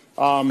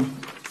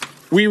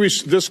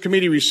 This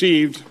committee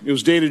received, it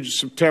was dated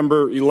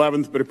September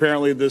 11th, but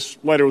apparently this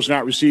letter was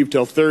not received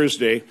till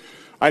Thursday.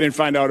 I didn't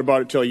find out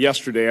about it till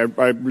yesterday.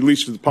 I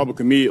released it to the public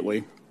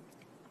immediately.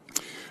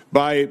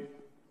 By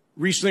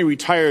recently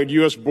retired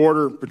U.S.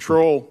 Border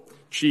Patrol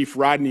Chief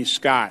Rodney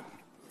Scott.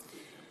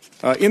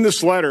 In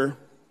this letter,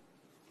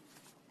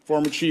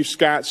 former Chief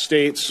Scott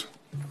states,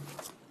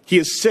 he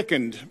is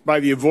sickened by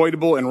the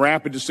avoidable and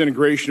rapid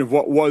disintegration of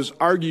what was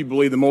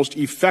arguably the most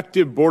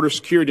effective border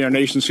security in our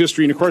nation's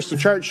history. And of course, the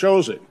chart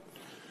shows it.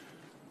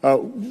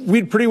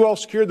 We'd pretty well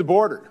secured the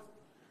border.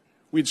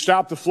 We'd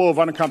stopped the flow of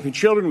unaccompanied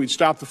children. We'd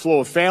stopped the flow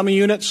of family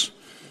units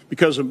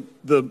because of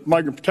the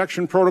migrant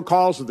protection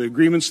protocols, of the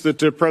agreements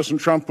that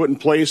President Trump put in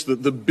place,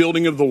 the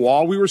building of the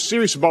wall. We were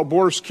serious about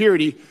border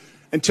security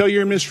until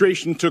your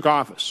administration took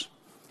office.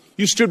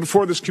 You stood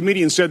before this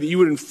committee and said that you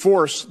would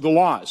enforce the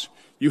laws.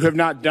 You have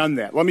not done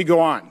that. Let me go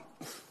on.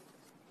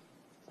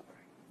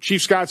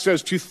 Chief Scott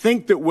says, to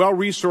think that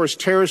well-resourced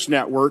terrorist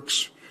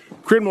networks,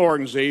 criminal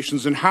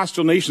organizations, and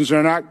hostile nations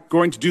are not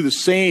going to do the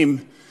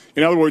same,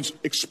 in other words,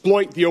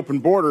 exploit the open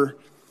border,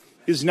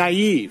 is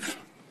naive.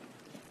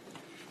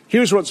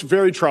 Here's what's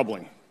very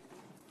troubling.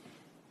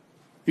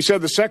 He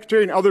said the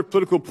Secretary and other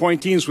political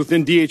appointees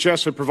within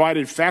DHS have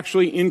provided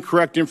factually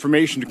incorrect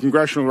information to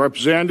congressional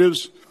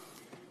representatives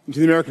and to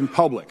the American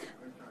public.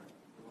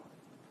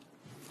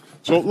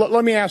 So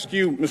let me ask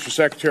you, Mr.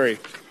 Secretary,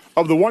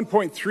 of the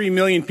 1.3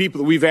 million people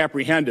that we've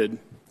apprehended,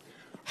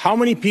 how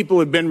many people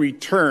have been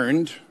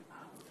returned,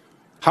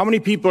 how many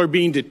people are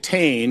being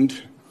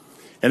detained,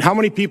 and how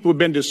many people have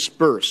been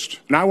dispersed?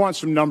 And I want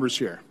some numbers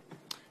here.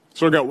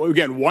 So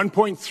again,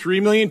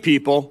 1.3 million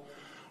people.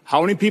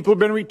 How many people have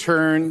been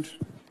returned?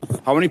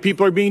 How many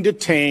people are being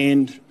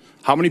detained?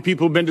 How many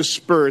people have been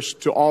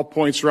dispersed to all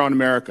points around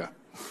America?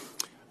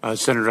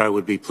 Senator, I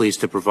would be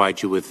pleased to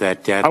provide you with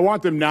that data. I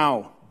want them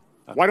now.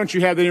 Why don't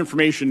you have that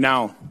information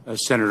now?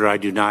 Senator, I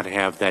do not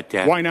have that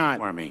data. Why not?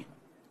 For me.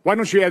 Why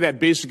don't you have that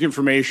basic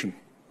information?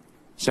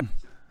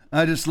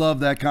 I just love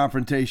that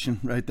confrontation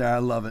right there. I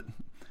love it.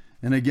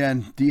 And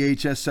again,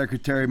 DHS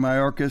Secretary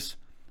Mayorkas,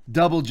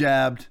 double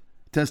jabbed,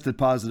 tested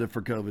positive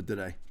for COVID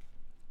today.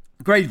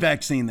 Great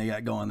vaccine they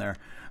got going there.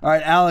 All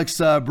right, Alex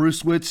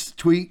Brucewitz's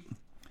tweet.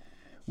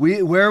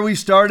 Where we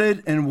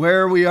started and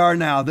where we are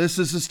now. This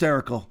is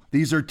hysterical.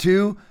 These are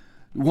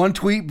one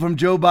tweet from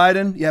Joe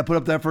Biden. Yeah, put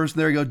up that first.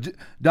 There you go.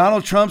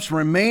 Donald Trump's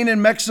remain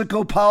in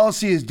Mexico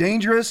policy is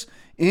dangerous,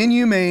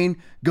 inhumane,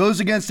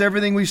 goes against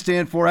everything we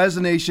stand for as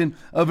a nation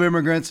of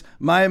immigrants.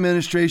 My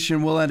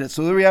administration will end it.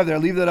 So there we have there.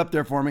 Leave that up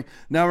there for me.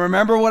 Now,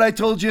 remember what I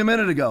told you a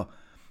minute ago.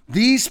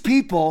 These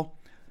people,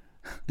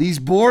 these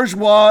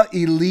bourgeois,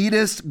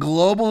 elitist,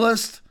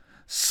 globalist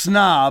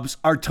snobs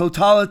are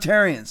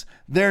totalitarians.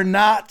 They're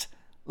not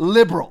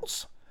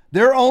liberals.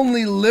 They're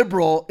only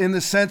liberal in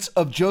the sense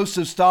of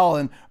Joseph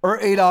Stalin or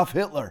Adolf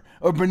Hitler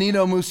or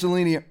Benito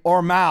Mussolini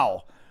or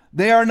Mao.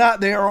 They are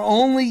not. They are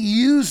only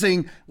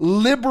using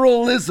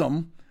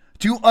liberalism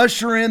to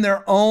usher in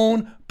their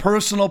own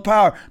personal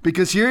power.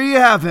 Because here you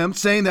have him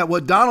saying that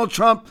what Donald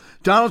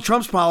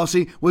Trump's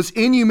policy was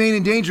inhumane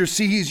and dangerous.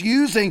 See, he's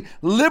using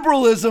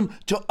liberalism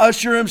to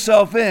usher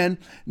himself in.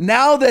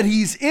 Now that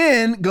he's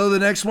in, go to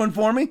the next one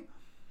for me.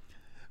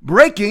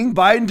 Breaking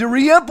Biden to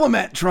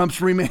re-implement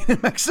Trump's Remain in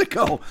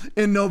Mexico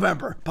in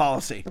November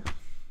policy.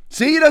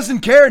 See, he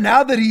doesn't care.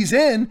 Now that he's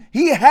in,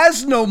 he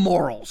has no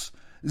morals.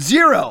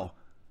 Zero.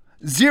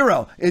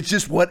 It's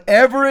just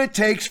whatever it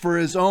takes for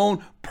his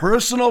own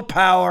personal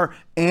power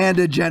and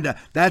agenda.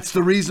 That's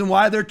the reason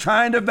why they're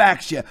trying to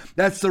vax you.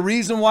 That's the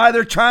reason why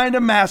they're trying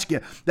to mask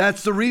you.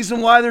 That's the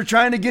reason why they're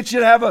trying to get you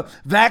to have a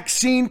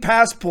vaccine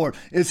passport.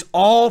 It's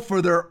all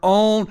for their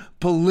own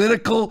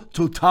political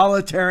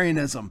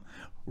totalitarianism.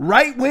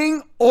 Right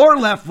wing or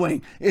left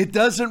wing, it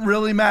doesn't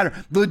really matter.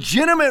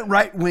 Legitimate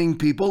right wing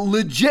people,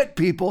 legit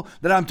people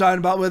that I'm talking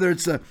about, whether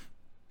it's the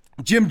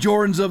Jim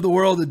Jordans of the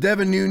world, the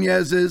Devin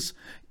Nunes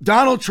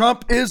Donald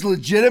Trump is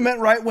legitimate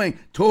right wing.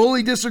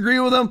 Totally disagree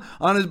with him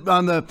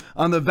on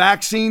the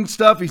vaccine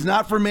stuff. He's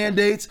not for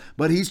mandates,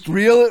 but he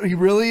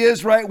really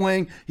is right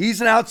wing.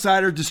 He's an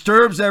outsider,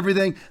 disturbs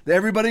everything.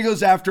 Everybody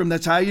goes after him.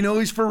 That's how you know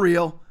he's for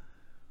real.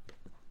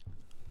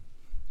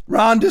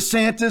 Ron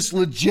DeSantis,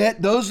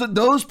 legit.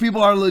 Those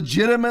people are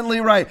legitimately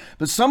right.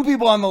 But some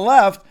people on the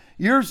left,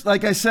 you're,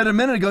 like I said a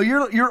minute ago,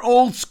 you're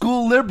old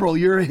school liberal.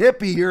 You're a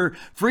hippie. You're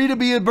free to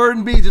be a bird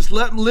and bee. Just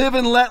let live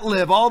and let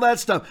live. All that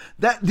stuff.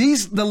 The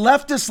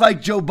leftists like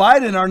Joe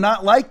Biden are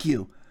not like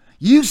you.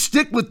 You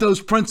stick with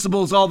those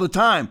principles all the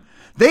time.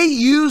 They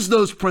use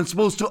those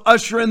principles to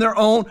usher in their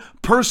own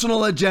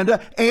personal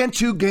agenda and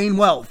to gain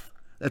wealth.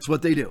 That's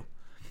what they do.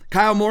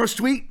 Kyle Morris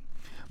tweet,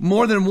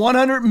 more than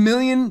 $100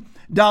 million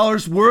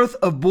worth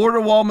of border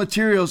wall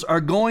materials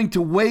are going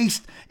to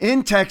waste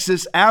in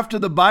Texas after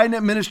the Biden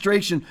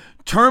administration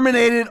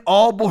terminated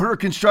all border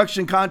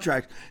construction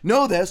contracts.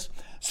 Know this.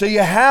 So you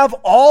have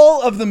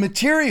all of the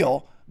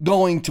material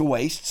going to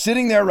waste,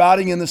 sitting there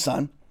rotting in the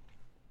sun.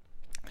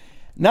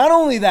 Not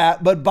only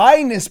that, but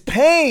Biden is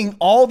paying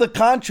all the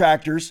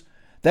contractors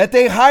that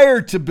they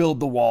hired to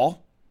build the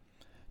wall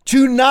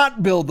to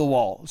not build the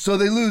wall. So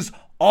they lose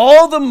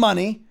all the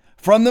money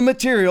from the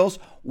materials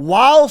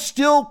while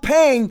still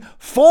paying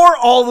for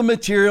all the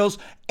materials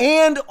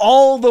and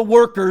all the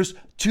workers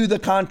to the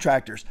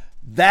contractors.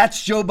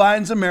 That's Joe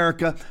Biden's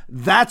America.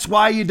 That's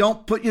why you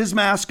don't put his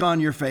mask on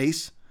your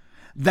face.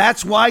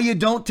 That's why you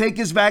don't take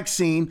his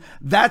vaccine.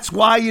 That's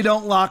why you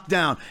don't lock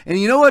down. And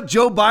you know what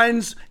Joe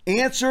Biden's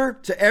answer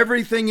to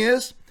everything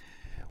is?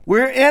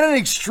 We're in an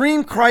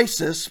extreme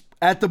crisis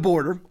at the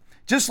border.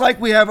 Just like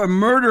we have our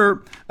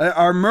murder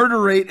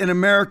rate in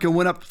America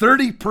went up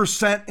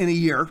 30% in a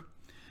year.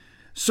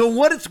 So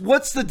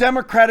what's the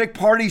Democratic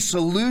Party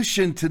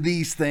solution to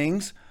these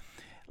things?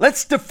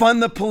 Let's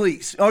defund the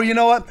police. Oh, you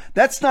know what?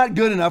 That's not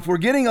good enough. We're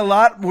getting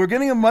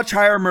a much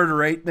higher murder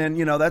rate, and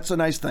that's a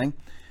nice thing.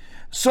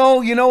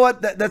 So you know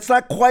what? That's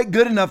not quite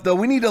good enough, though.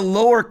 We need to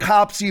lower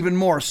cops even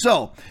more.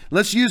 So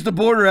let's use the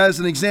border as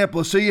an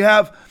example. So you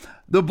have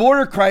the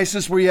border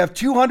crisis where you have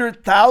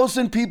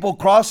 200,000 people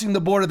crossing the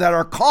border that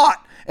are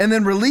caught and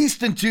then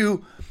released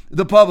into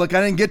the public.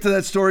 I didn't get to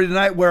that story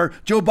tonight where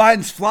Joe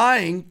Biden's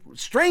flying,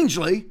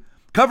 strangely,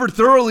 covered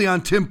thoroughly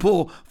on Tim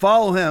Pool.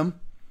 Follow him.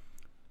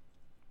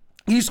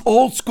 He's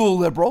old school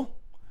liberal.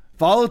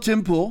 Follow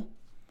Tim Pool.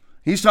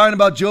 He's talking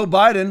about Joe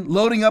Biden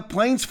loading up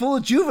planes full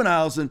of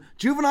juveniles and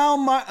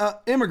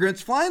juvenile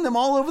immigrants, flying them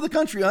all over the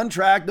country,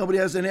 untracked. Nobody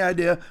has any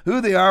idea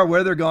who they are,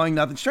 where they're going,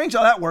 nothing. Strange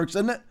how that works,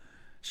 isn't it?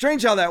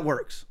 Strange how that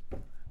works.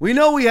 We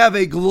know we have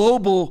a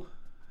global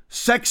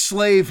sex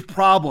slave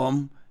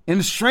problem.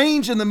 And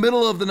strange in the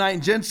middle of the night,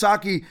 and Jen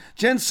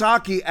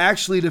Psaki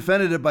actually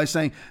defended it by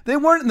saying they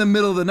weren't in the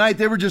middle of the night.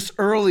 They were just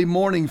early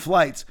morning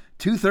flights.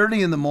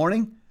 2:30 in the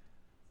morning,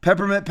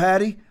 Peppermint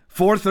Patty,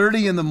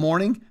 4:30 in the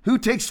morning. Who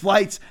takes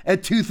flights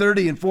at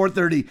 2:30 and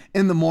 4:30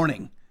 in the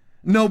morning?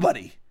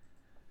 Nobody,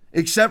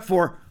 except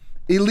for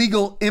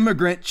illegal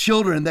immigrant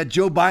children that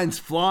Joe Biden's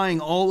flying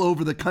all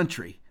over the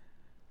country,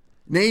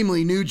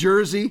 namely New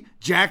Jersey,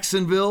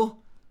 Jacksonville.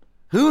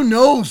 Who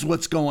knows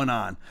what's going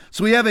on?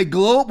 So we have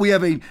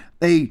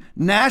a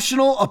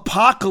national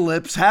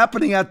apocalypse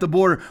happening at the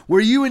border where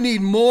you would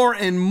need more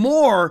and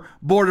more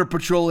Border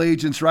Patrol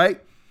agents,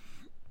 right?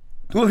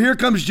 Well, here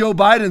comes Joe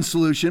Biden's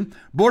solution.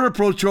 Border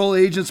Patrol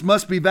agents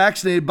must be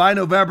vaccinated by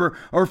November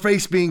or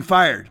face being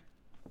fired.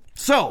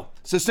 So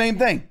it's the same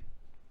thing.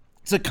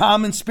 It's a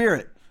common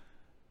spirit.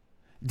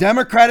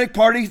 Democratic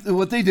Party,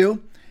 what they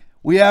do,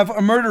 we have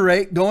a murder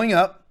rate going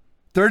up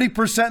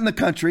 30% in the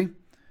country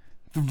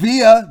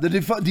via the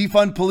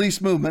defund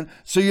police movement.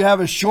 So you have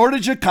a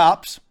shortage of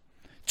cops.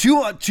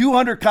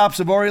 200 cops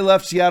have already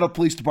left Seattle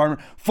Police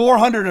Department.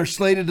 400 are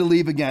slated to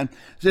leave again.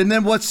 And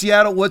then what's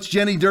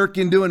Jenny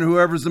Durkin doing,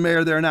 whoever's the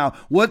mayor there now?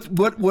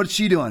 What's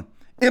she doing?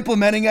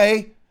 Implementing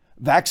a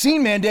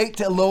vaccine mandate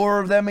to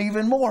lower them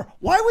even more.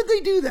 Why would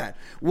they do that?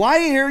 Why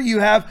here you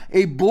have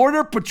a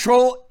Border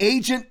Patrol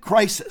agent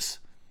crisis?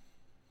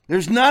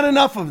 There's not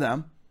enough of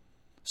them.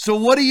 So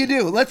what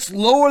do? Let's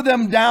lower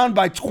them down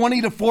by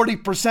 20 to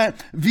 40%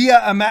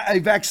 via a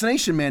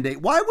vaccination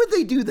mandate. Why would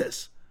they do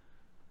this?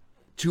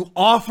 To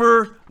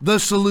offer the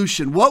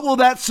solution. What will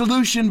that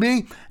solution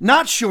be?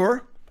 Not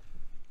sure.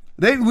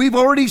 We've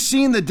already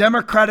seen the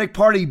Democratic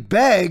Party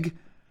beg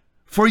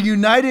for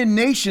United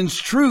Nations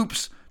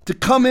troops to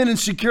come in and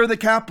secure the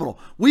Capitol.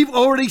 We've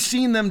already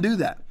seen them do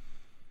that.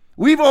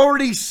 We've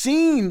already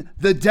seen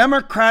the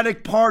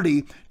Democratic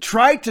Party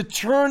try to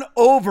turn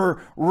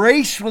over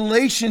race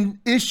relation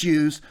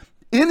issues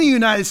in the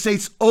United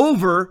States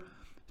over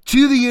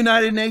to the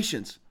United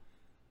Nations.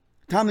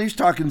 Tom, you're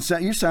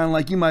sounding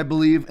like you might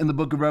believe in the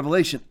book of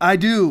Revelation. I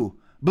do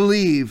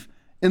believe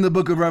in the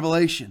book of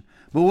Revelation.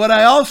 But what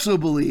I also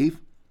believe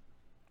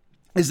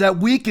is that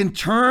we can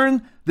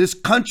turn this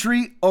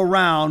country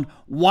around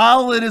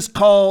while it is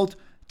called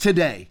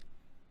today.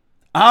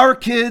 Our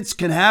kids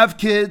can have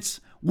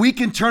kids. We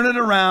can turn it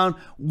around.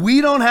 We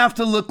don't have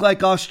to look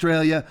like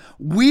Australia.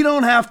 We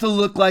don't have to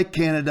look like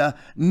Canada.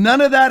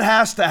 None of that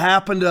has to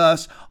happen to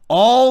us.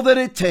 All that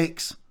it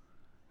takes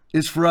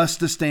is for us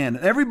to stand.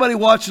 Everybody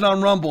watching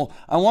on Rumble,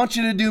 I want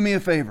you to do me a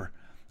favor.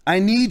 I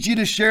need you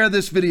to share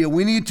this video.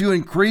 We need to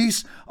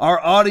increase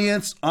our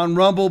audience on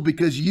Rumble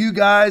because you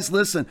guys,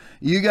 listen,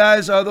 you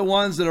guys are the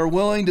ones that are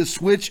willing to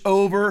switch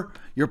over.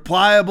 You're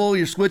pliable.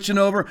 You're switching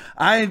over.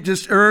 I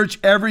just urge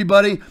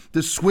everybody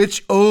to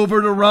switch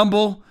over to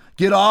Rumble.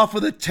 Get off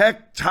of the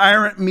tech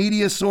tyrant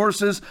media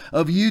sources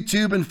of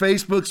YouTube and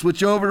Facebook.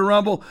 Switch over to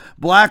Rumble.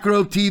 Black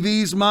Robe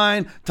TV's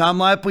mine.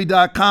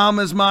 TomLipley.com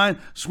is mine.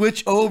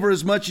 Switch over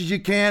as much as you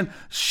can.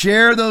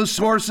 Share those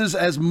sources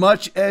as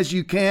much as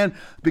you can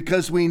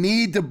because we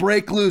need to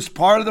break loose.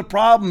 Part of the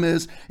problem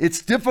is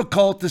it's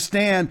difficult to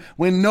stand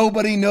when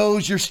nobody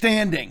knows you're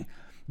standing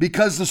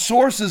because the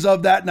sources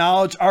of that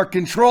knowledge are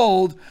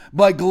controlled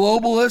by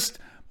globalist,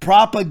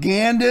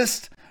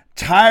 propagandist,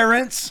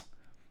 tyrants,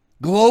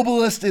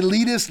 globalist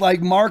elitists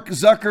like Mark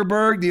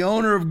Zuckerberg, the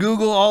owner of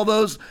Google, all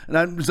those.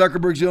 And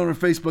Zuckerberg's the owner of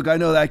Facebook. I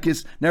know that. I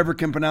just never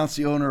can pronounce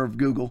the owner of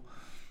Google.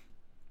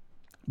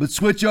 But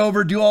switch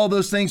over, do all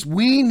those things.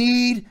 We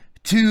need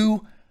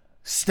to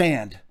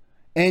stand.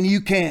 And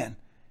you can.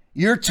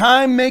 Your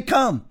time may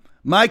come.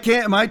 My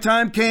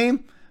time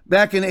came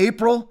back in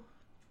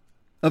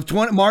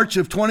March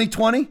of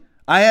 2020.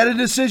 I had a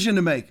decision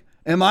to make.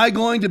 Am I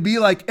going to be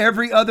like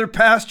every other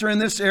pastor in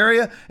this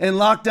area and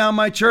lock down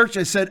my church?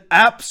 I said,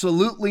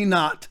 absolutely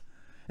not.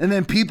 And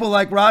then people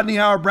like Rodney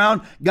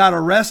Howard-Browne got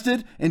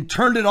arrested and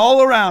turned it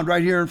all around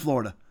right here in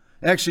Florida.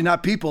 Actually,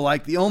 not people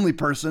like the only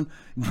person.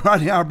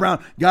 Rodney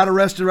Howard-Browne got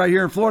arrested right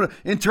here in Florida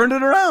and turned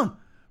it around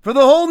for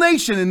the whole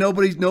nation, and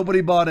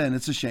nobody bought in.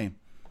 It's a shame.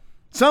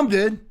 Some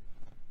did,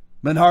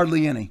 but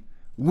hardly any.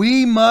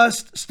 We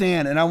must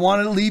stand, and I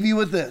want to leave you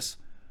with this.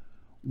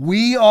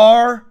 We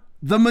are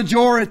the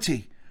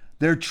majority.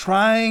 They're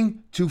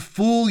trying to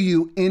fool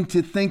you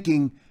into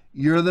thinking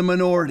you're the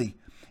minority.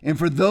 And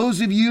for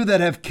those of you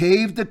that have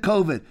caved to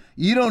COVID,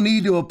 you don't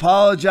need to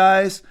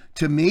apologize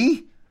to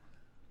me.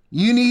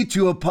 You need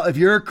to, if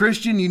you're a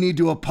Christian, you need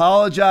to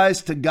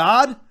apologize to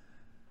God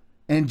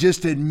and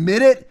just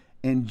admit it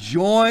and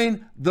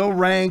join the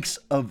ranks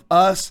of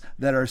us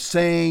that are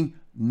saying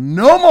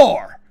no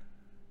more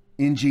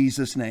in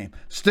Jesus' name.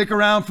 Stick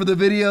around for the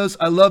videos.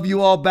 I love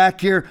you all back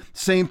here,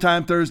 same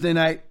time Thursday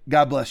night.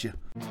 God bless you.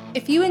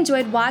 If you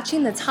enjoyed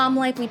watching the Tom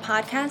Lipley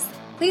podcast,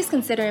 please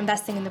consider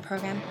investing in the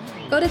program.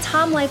 Go to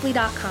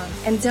TomLipley.com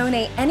and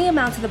donate any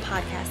amount to the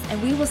podcast,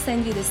 and we will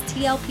send you this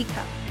TLP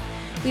cup.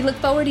 We look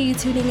forward to you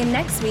tuning in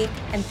next week,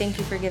 and thank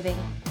you for giving.